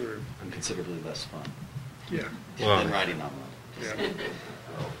 True. And considerably less fun. Yeah. Than riding on one. Yeah.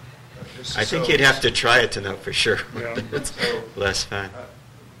 I think you'd have to try it to know for sure. Yeah. It's less fun.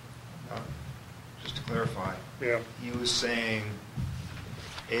 Just to clarify, yeah, he was saying,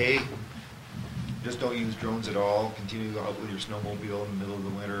 A, just don't use drones at all, continue out with your snowmobile in the middle of the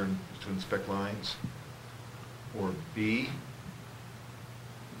winter and to inspect lines, or B,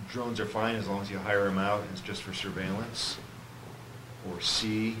 drones are fine as long as you hire them out and it's just for surveillance, or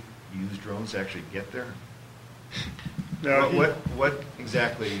C, use drones to actually get there. Now, what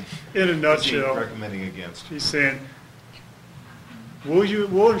exactly in a is nutshell, he recommending against? He's saying,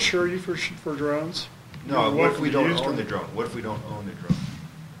 we'll insure you for drones. No, what if we don't own the drone? What if we don't own the drone?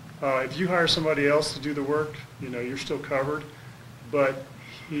 If you hire somebody else to do the work, you're still covered. But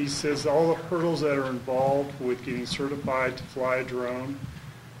he says all the hurdles that are involved with getting certified to fly a drone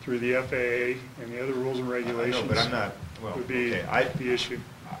through the FAA and the other rules and regulations I know, but I'm not, well, would be okay, the issue.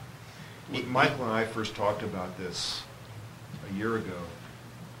 When Michael and I first talked about this a year ago,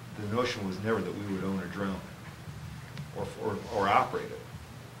 the notion was never that we would own a drone or operate it.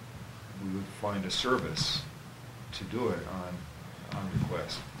 we would find a service to do it on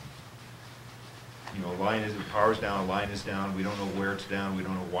request. You know, the power's down, a line is down, we don't know where it's down, we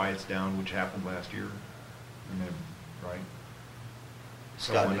don't know why it's down, which happened last year. And then, right?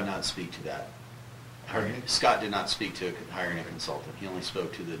 Scott did not speak to that. Pardon me? Scott did not speak to hiring a consultant. He only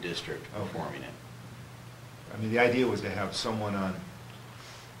spoke to the district performing it. I mean, the idea was to have someone on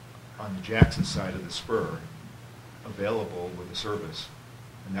the Jackson side of the spur available with a service,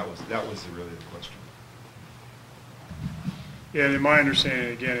 and that was really the question. Yeah, and in my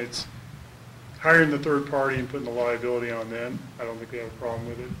understanding, again, it's hiring the third party and putting the liability on them. I don't think we have a problem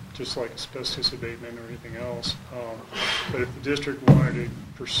with it, just like asbestos abatement or anything else. But if the district wanted to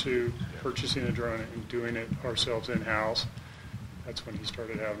pursue purchasing a drone and doing it ourselves in-house, that's when he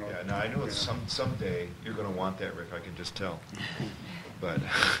started having. Yeah, now I know it's someday you're going to want that, Rick. I can just tell. But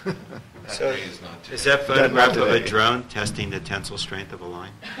so is that photograph of a drone testing the tensile strength of a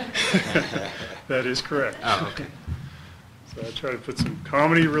line? That is correct. Oh, okay. So I try to put some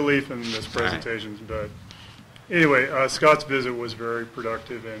comedy relief in this presentation, but anyway, Scott's visit was very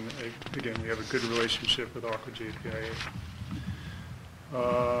productive, and again, we have a good relationship with Aqua JPIA.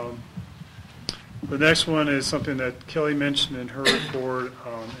 The next one is something that Kelly mentioned in her report,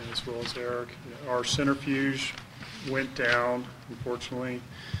 and as well as Eric. Our centrifuge went down, unfortunately.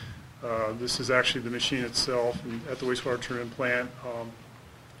 This is actually the machine itself at the wastewater treatment plant.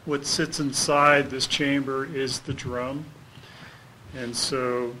 What sits inside this chamber is the drum. And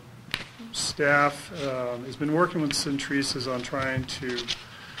so staff has been working with Centrises on trying to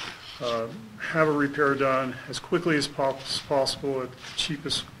have a repair done as quickly as possible at the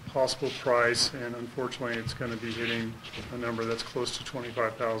cheapest possible price, and unfortunately it's going to be hitting a number that's close to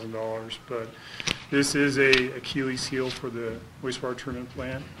 $25,000. But this is a Achilles heel for the wastewater treatment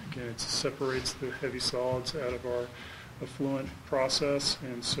plant. Again, it separates the heavy solids out of our effluent process,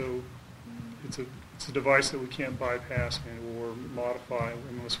 and so it's a device that we can't bypass or modify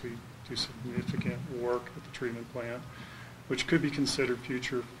unless we do significant work at the treatment plant, which could be considered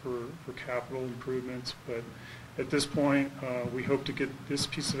future for capital improvements. But at this point, we hope to get this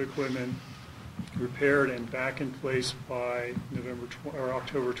piece of equipment repaired and back in place by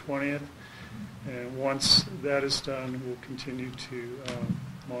October 20th. And once that is done, we'll continue to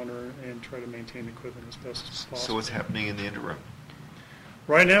monitor and try to maintain the equipment as best as possible. So what's happening in the interim?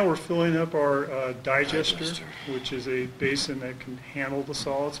 Right now, we're filling up our digester, which is a basin that can handle the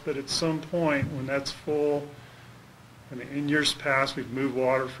solids. But at some point, when that's full, I mean, in years past, we've moved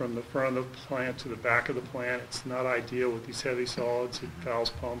water from the front of the plant to the back of the plant. It's not ideal with these heavy solids. It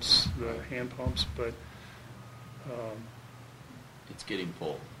fouls pumps, the hand pumps, but it's getting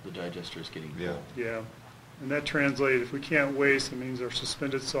full. The digester is getting full. Yeah, and that translates. If we can't waste, it means our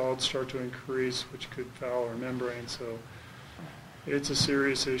suspended solids start to increase, which could foul our membrane. So it's a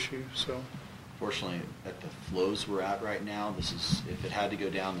serious issue. So, fortunately, at the flows we're at right now, this is, if it had to go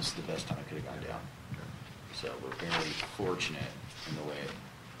down, this is the best time it could have gone down. So we're very fortunate in the way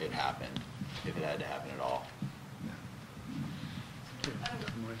it happened, if it had to happen at all. I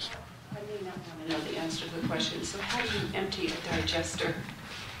may not want to know the answer to the question. So how do you empty a digester?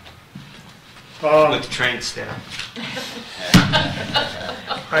 With trained staff.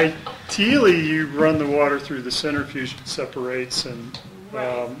 Ideally, you run the water through the centrifuge, it separates, and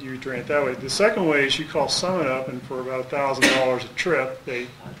you drain it that way. The second way is you call Summit up, and for about $1,000 a trip, they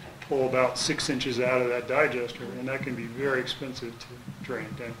pull about 6 inches out of that digester, and that can be very expensive to drain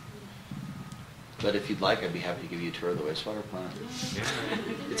it down. But if you'd like, I'd be happy to give you a tour of the wastewater plant. Yeah.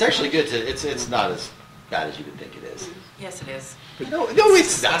 It's actually good to. It's not as bad as you would think it is. Yes, it is. No,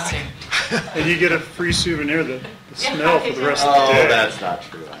 it's not. And you get a free souvenir, the smell for the rest of the day. Oh, that's not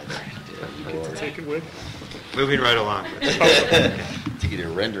true either. You get to take it with. Moving right along. To get a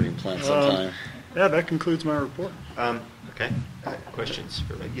rendering plant sometime. Yeah, that concludes my report. Okay. Questions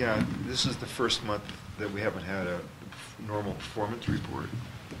for me? Yeah, this is the first month that we haven't had a normal performance report.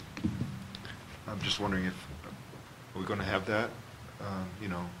 I'm just wondering if we're going to have that.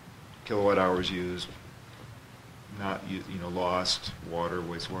 Kilowatt hours used, not lost, water,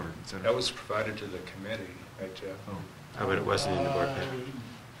 wastewater, etc. That was provided to the committee, right, Jeff? Oh, but it wasn't in the board paper.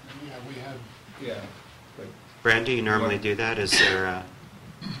 Yeah, we had. Yeah. But Brand, do you normally do that? Is there?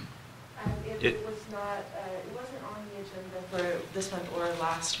 It wasn't on the agenda for this month or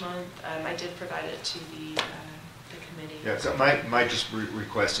last month. I did provide it to the committee. Yeah, so my just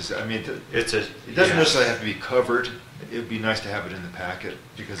request is, I mean, it doesn't yeah. necessarily have to be covered. It would be nice to have it in the packet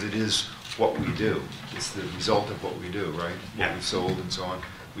because it is what we do. It's the result of what we do, right? Yeah. What we sold and so on.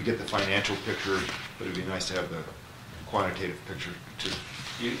 We get the financial picture, but it would be nice to have the quantitative picture too.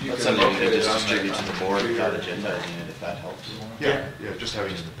 You That's can something you locate can it just on distribute the- to the board without agendizing it, if that helps. Yeah, just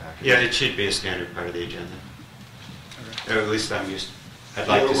having it in the package. Yeah, it should be a standard part of the agenda. Or at least I'd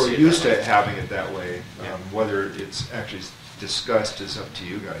like to see We're it used that to way. having it that way. Yeah. Whether it's actually discussed is up to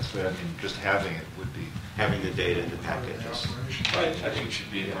you guys, but I mean, just having it would be. Having the data in the package is, Right, I think it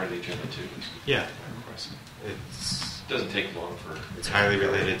should be part of the agenda too. yeah, It doesn't take long for. it's highly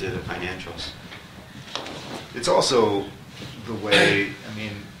related to the financials. It's also the way, I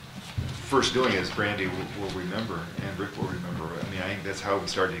mean, first doing it, as Brandy will remember, and Rick will remember. I mean, I think that's how we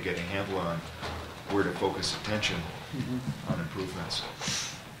started to get a handle on where to focus attention on improvements.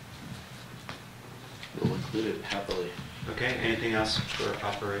 We'll include it happily. Okay, anything else for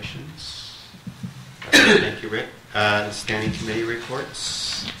operations? Okay, thank you, Rick. Standing committee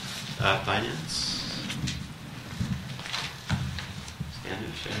reports, finance.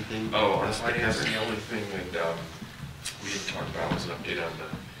 Standish, anything? Oh, on else to finance, cover? the only thing that we didn't talk about was an update on the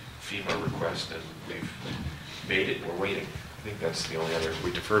FEMA request, and we've made it, we're waiting. I think that's the only other,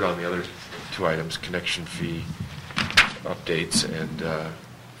 we deferred on the other two items, connection fee updates and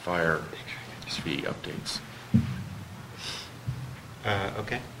fire fee updates.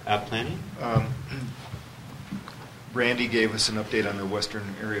 Okay, planning? Brandy gave us an update on the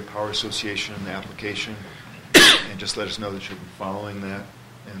Western Area Power Association and the application, and just let us know that she'll be following that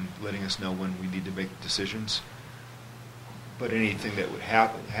and letting us know when we need to make decisions. But anything that would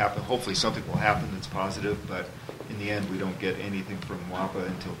happen, hopefully something will happen that's positive, but in the end, we don't get anything from WAPA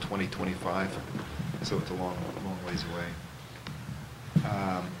until 2025, so it's a long ways away.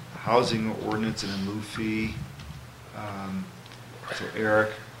 Housing ordinance and a lieu fee. So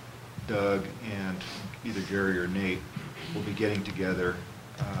Eric, Doug, and either Gary or Nate will be getting together.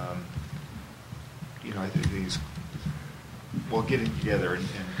 I think getting together and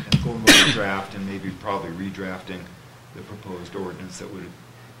going over the draft and maybe probably redrafting the proposed ordinance that would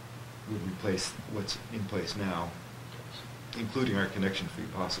replace what's in place now, including our connection fee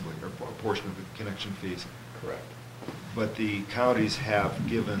possibly, or a portion of the connection fees. Correct. But the counties have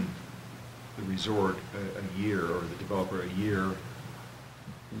given the resort a year, or the developer a year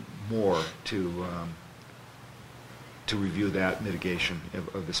more to review that mitigation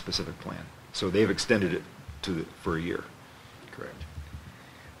of the specific plan. So they've extended it for a year. Correct.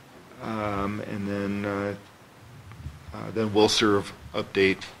 And then we'll serve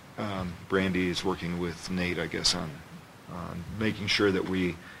update. Brandy is working with Nate, I guess, on making sure that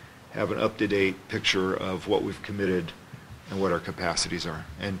we have an up-to-date picture of what we've committed and what our capacities are.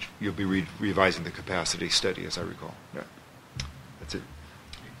 And you'll be revising the capacity study, as I recall. Yeah. That's it.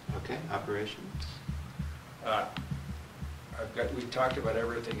 Okay, operations? We talked about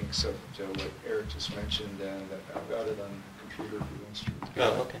everything except what Eric just mentioned, and I've got it on the computer if he wants to.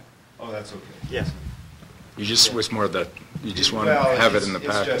 Oh, okay. Oh, that's okay. Yes. You just was more that you just want Well, to have it it's- in the it's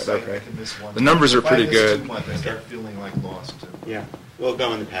packet. just I Okay. can miss one. The numbers are If I pretty miss good. 2 months, I start feeling like lost. Yeah, we'll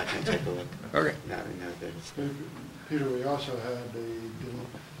go in the packet and take a look. Okay. Now we know that it's... Peter, we also had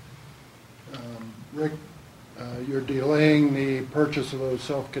Rick, you're delaying the purchase of those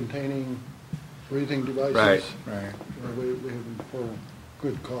self-containing breathing devices. Right. We have for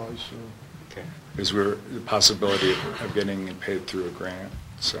good cause, so. Okay. Because we're the possibility of getting it paid through a grant.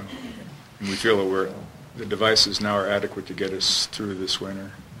 So, and we feel that the devices now are adequate to get us through this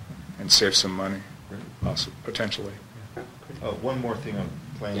winter and save some money, potentially. One more thing on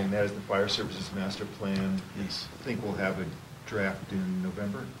planning, and that is the fire services master plan. Yes. I think we'll have a draft in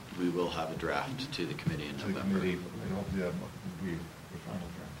November. We will have a draft to the committee in To the November. committee, and hopefully that will be the final draft.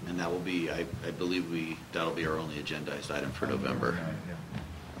 And that will be, I believe that'll be our only agendized item for November.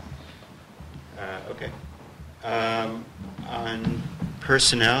 Okay. On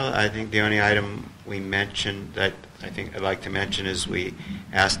personnel, I think the only item we mentioned that I think I'd like to mention is we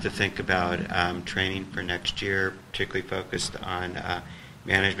asked to think about training for next year, particularly focused on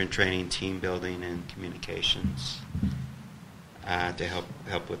management training, team building, and communications to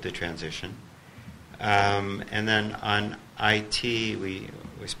help with the transition. And then on IT, we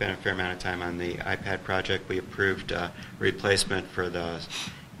spent a fair amount of time on the iPad project. We approved a replacement for the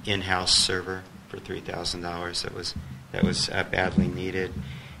in-house server for $3,000 that was badly needed.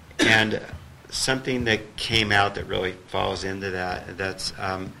 And something that came out that really falls into that's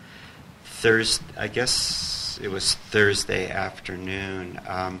Thursday, I guess it was Thursday afternoon,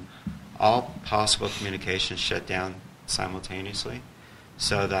 all possible communications shut down simultaneously.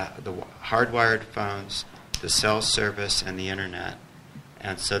 So the hardwired phones, the cell service, and the internet.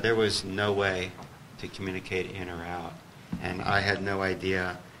 And so there was no way to communicate in or out. And I had no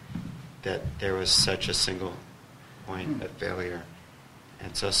idea that there was such a single point of failure.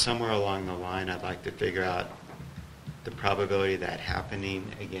 And so somewhere along the line, I'd like to figure out the probability of that happening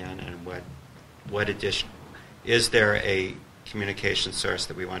again, and what addition, is there a communication source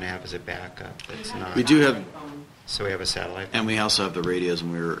that we want to have as a backup that's not? We do have. So we have a satellite. And we also have the radios,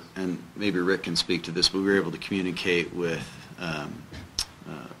 and maybe Rick can speak to this, but we were able to communicate with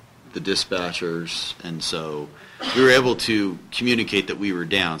the dispatchers, and so we were able to communicate that we were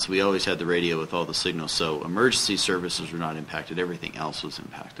down. So we always had the radio with all the signals. So emergency services were not impacted. Everything else was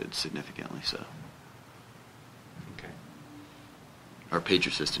impacted significantly. So. Okay. Our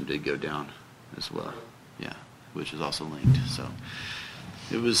pager system did go down as well. Yeah, which is also linked. So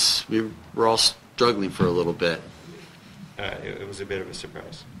it was. We were all struggling for a little bit. It was a bit of a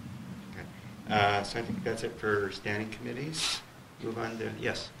surprise. Okay. So I think that's it for standing committees. Move on to,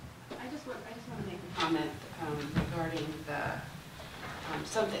 yes. I just want to make a comment regarding the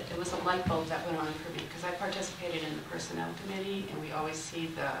something. It was a light bulb that went on for me because I participated in the personnel committee, and we always see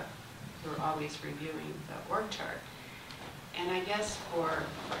we're always reviewing the org chart. And I guess for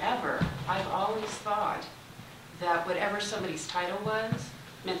forever, I've always thought that whatever somebody's title was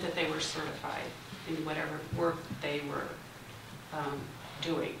meant that they were certified in whatever work they were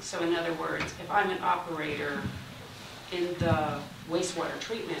doing. So in other words, if I'm an operator in the wastewater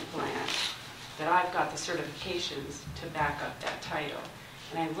treatment plant, that I've got the certifications to back up that title.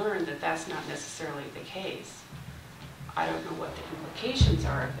 And I learned that that's not necessarily the case. I don't know what the implications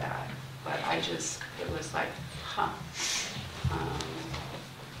are of that, but it was like, huh.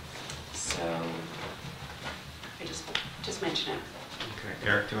 So I just mention it. Okay.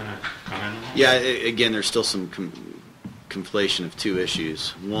 Eric, do you want to comment on that? Yeah, again, there's still some conflation of two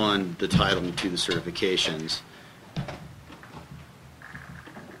issues. One, the title, and two, the certifications.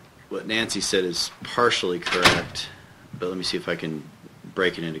 What Nancy said is partially correct, but let me see if I can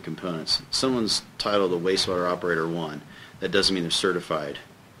break it into components. Someone's titled a wastewater operator 1. That doesn't mean they're certified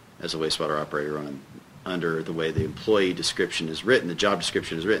as a wastewater operator 1. Under the way the employee description is written, the job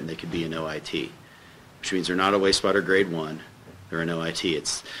description is written, they could be an OIT, which means they're not a wastewater grade 1. They're an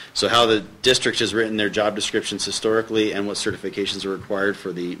OIT. So how the district has written their job descriptions historically and what certifications are required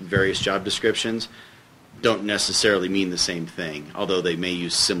for the various job descriptions don't necessarily mean the same thing, although they may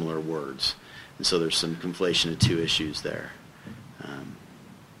use similar words. And so there's some conflation of two issues there.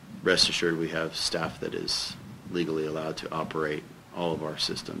 Rest assured, we have staff that is legally allowed to operate all of our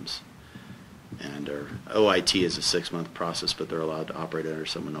systems. And our OIT is a 6-month process, but they're allowed to operate under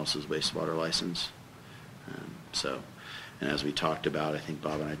someone else's wastewater license. And as we talked about, I think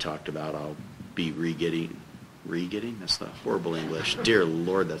Bob and I talked about, I'll be re-getting, that's the horrible English. Dear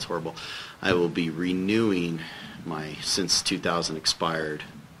Lord, that's horrible. I will be renewing my, since 2000 expired,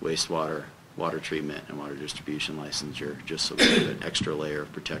 wastewater, water treatment, and water distribution licensure, just so we have an extra layer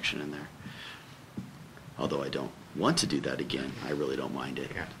of protection in there. Although I don't want to do that again, I really don't mind it.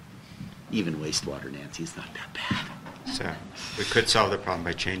 Yeah. Even wastewater, Nancy, is not that bad. So we could solve the problem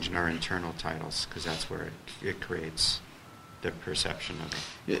by changing our internal titles, because that's where it creates the perception of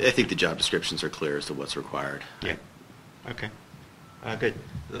it. I think the job descriptions are clear as to what's required. Yeah. Okay. Good.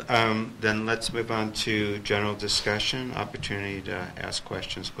 Then let's move on to general discussion, opportunity to ask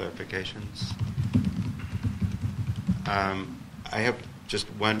questions, clarifications. I have just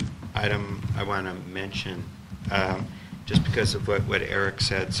one item I want to mention, just because of what Eric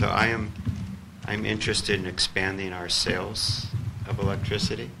said. So I'm interested in expanding our sales of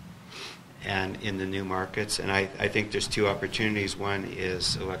electricity and in the new markets. And I think there's two opportunities. One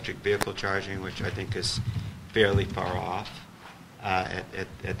is electric vehicle charging, which I think is fairly far off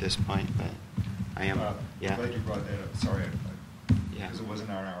at this point. But I am, yeah. I'm glad you brought that up. Sorry, Yeah. because it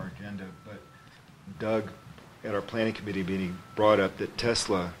wasn't on our agenda. But Doug, at our planning committee meeting, brought up that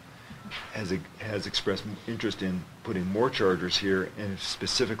Tesla has expressed interest in putting more chargers here, and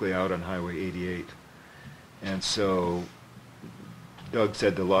specifically out on Highway 88. And so Doug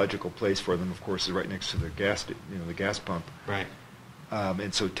said the logical place for them, of course, is right next to the gas pump. Right.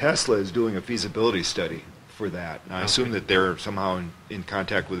 And so Tesla is doing a feasibility study for that. And I assume that they're somehow in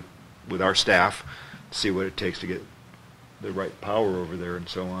contact with our staff to see what it takes to get the right power over there and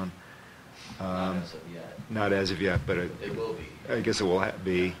so on. Not as of yet. Not as of yet, but It will be. I guess it will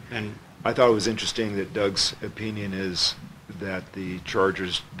be. And I thought it was interesting that Doug's opinion is that the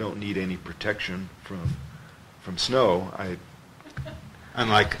chargers don't need any protection from snow.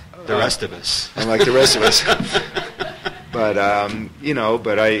 unlike the rest of us. Unlike the rest of us. But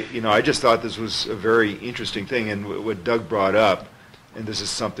I just thought this was a very interesting thing, and what Doug brought up, and this is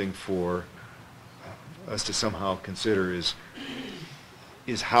something for us to somehow consider, is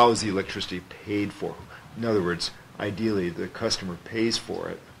how is the electricity paid for? In other words, ideally the customer pays for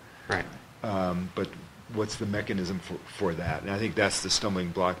it. Right. But what's the mechanism for that? And I think that's the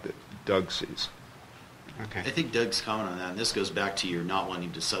stumbling block that Doug sees. Okay. I think Doug's comment on that, and this goes back to your not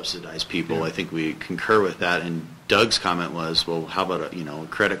wanting to subsidize people. I think we concur with that. And Doug's comment was, well, how about a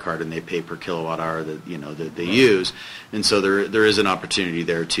credit card and they pay per kilowatt hour that they use, and so there is an opportunity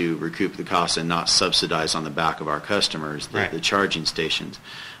there to recoup the costs and not subsidize on the back of our customers the charging stations.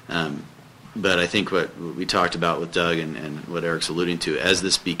 But I think what we talked about with Doug and what Eric's alluding to, as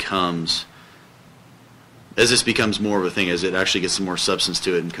this becomes more of a thing, as it actually gets some more substance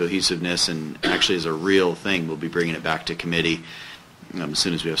to it and cohesiveness and actually is a real thing, we'll be bringing it back to committee as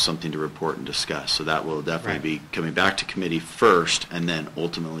soon as we have something to report and discuss. So that will definitely be coming back to committee first and then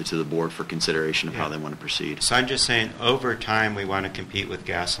ultimately to the board for consideration of how they want to proceed. So I'm just saying, over time, we want to compete with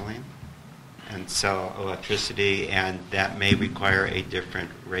gasoline and sell electricity, and that may require a different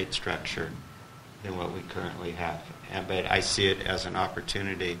rate structure than what we currently have. But I see it as an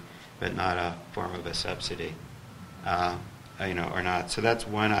opportunity, but not a form of a subsidy, or not. So that's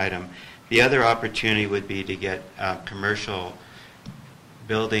one item. The other opportunity would be to get commercial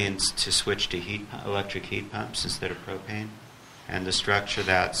buildings to switch to electric heat pumps instead of propane, and to structure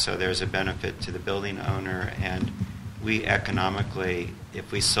that so there's a benefit to the building owner, and we economically,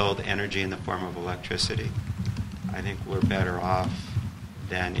 if we sold energy in the form of electricity, I think we're better off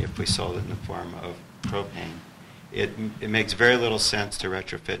than if we sold it in the form of propane. It makes very little sense to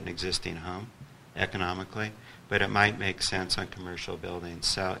retrofit an existing home economically, but it might make sense on commercial buildings.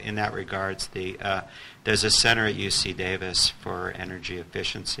 So in that regards, there's a center at UC Davis for energy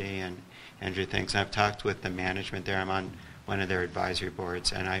efficiency and energy things. I've talked with the management there. I'm on one of their advisory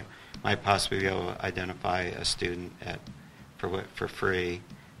boards, and I might possibly be able to identify a student for free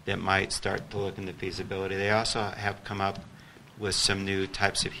that might start to look into feasibility. They also have come up with some new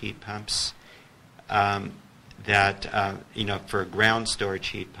types of heat pumps for ground storage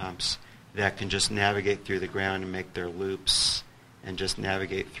heat pumps that can just navigate through the ground and make their loops and just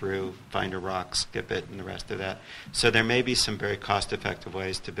navigate through, find a rock, skip it, and the rest of that. So there may be some very cost-effective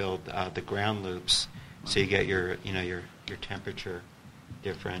ways to build the ground loops, so you get your temperature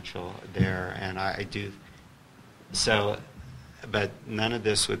differential there. And I do so, but none of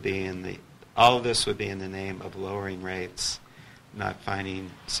this would be all of this would be in the name of lowering rates, not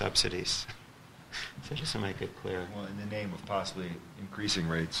finding subsidies. So just to make it clear. Well, in the name of possibly increasing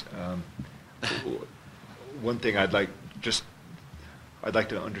rates, one thing I'd like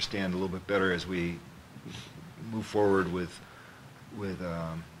to understand a little bit better as we move forward with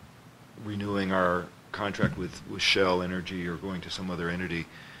renewing our contract with Shell Energy or going to some other entity,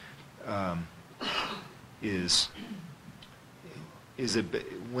 when is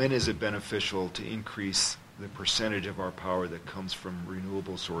it beneficial to increase the percentage of our power that comes from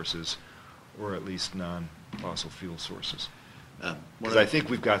renewable sources, or at least non-fossil fuel sources? Because I think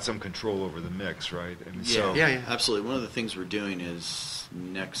we've got some control over the mix, right? I mean, absolutely. One of the things we're doing is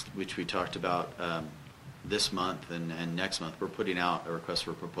which we talked about this month and next month, we're putting out a request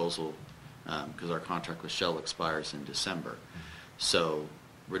for proposal because our contract with Shell expires in December. So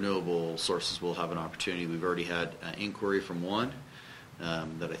renewable sources will have an opportunity. We've already had an inquiry from one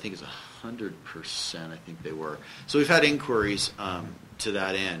that I think is 100%, I think they were. So we've had inquiries to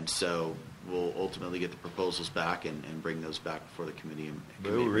that end. So we'll ultimately get the proposals back and bring those back before the committee.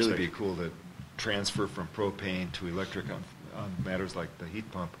 But it would really be cool to transfer from propane to electric on matters like the heat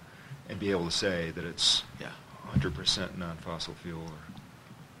pump and be able to say that it's 100% non-fossil fuel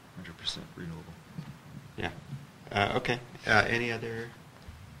or 100% renewable. Yeah. Okay. Any other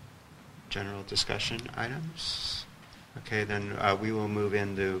general discussion items? Okay, then we will move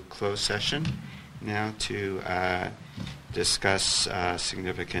into closed session now to discuss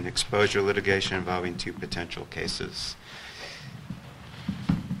significant exposure litigation involving 2 potential cases.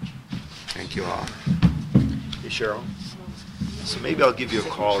 Thank you all. Hey, Cheryl. So maybe I'll give you a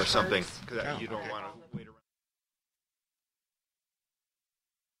call or something, because you don't want to...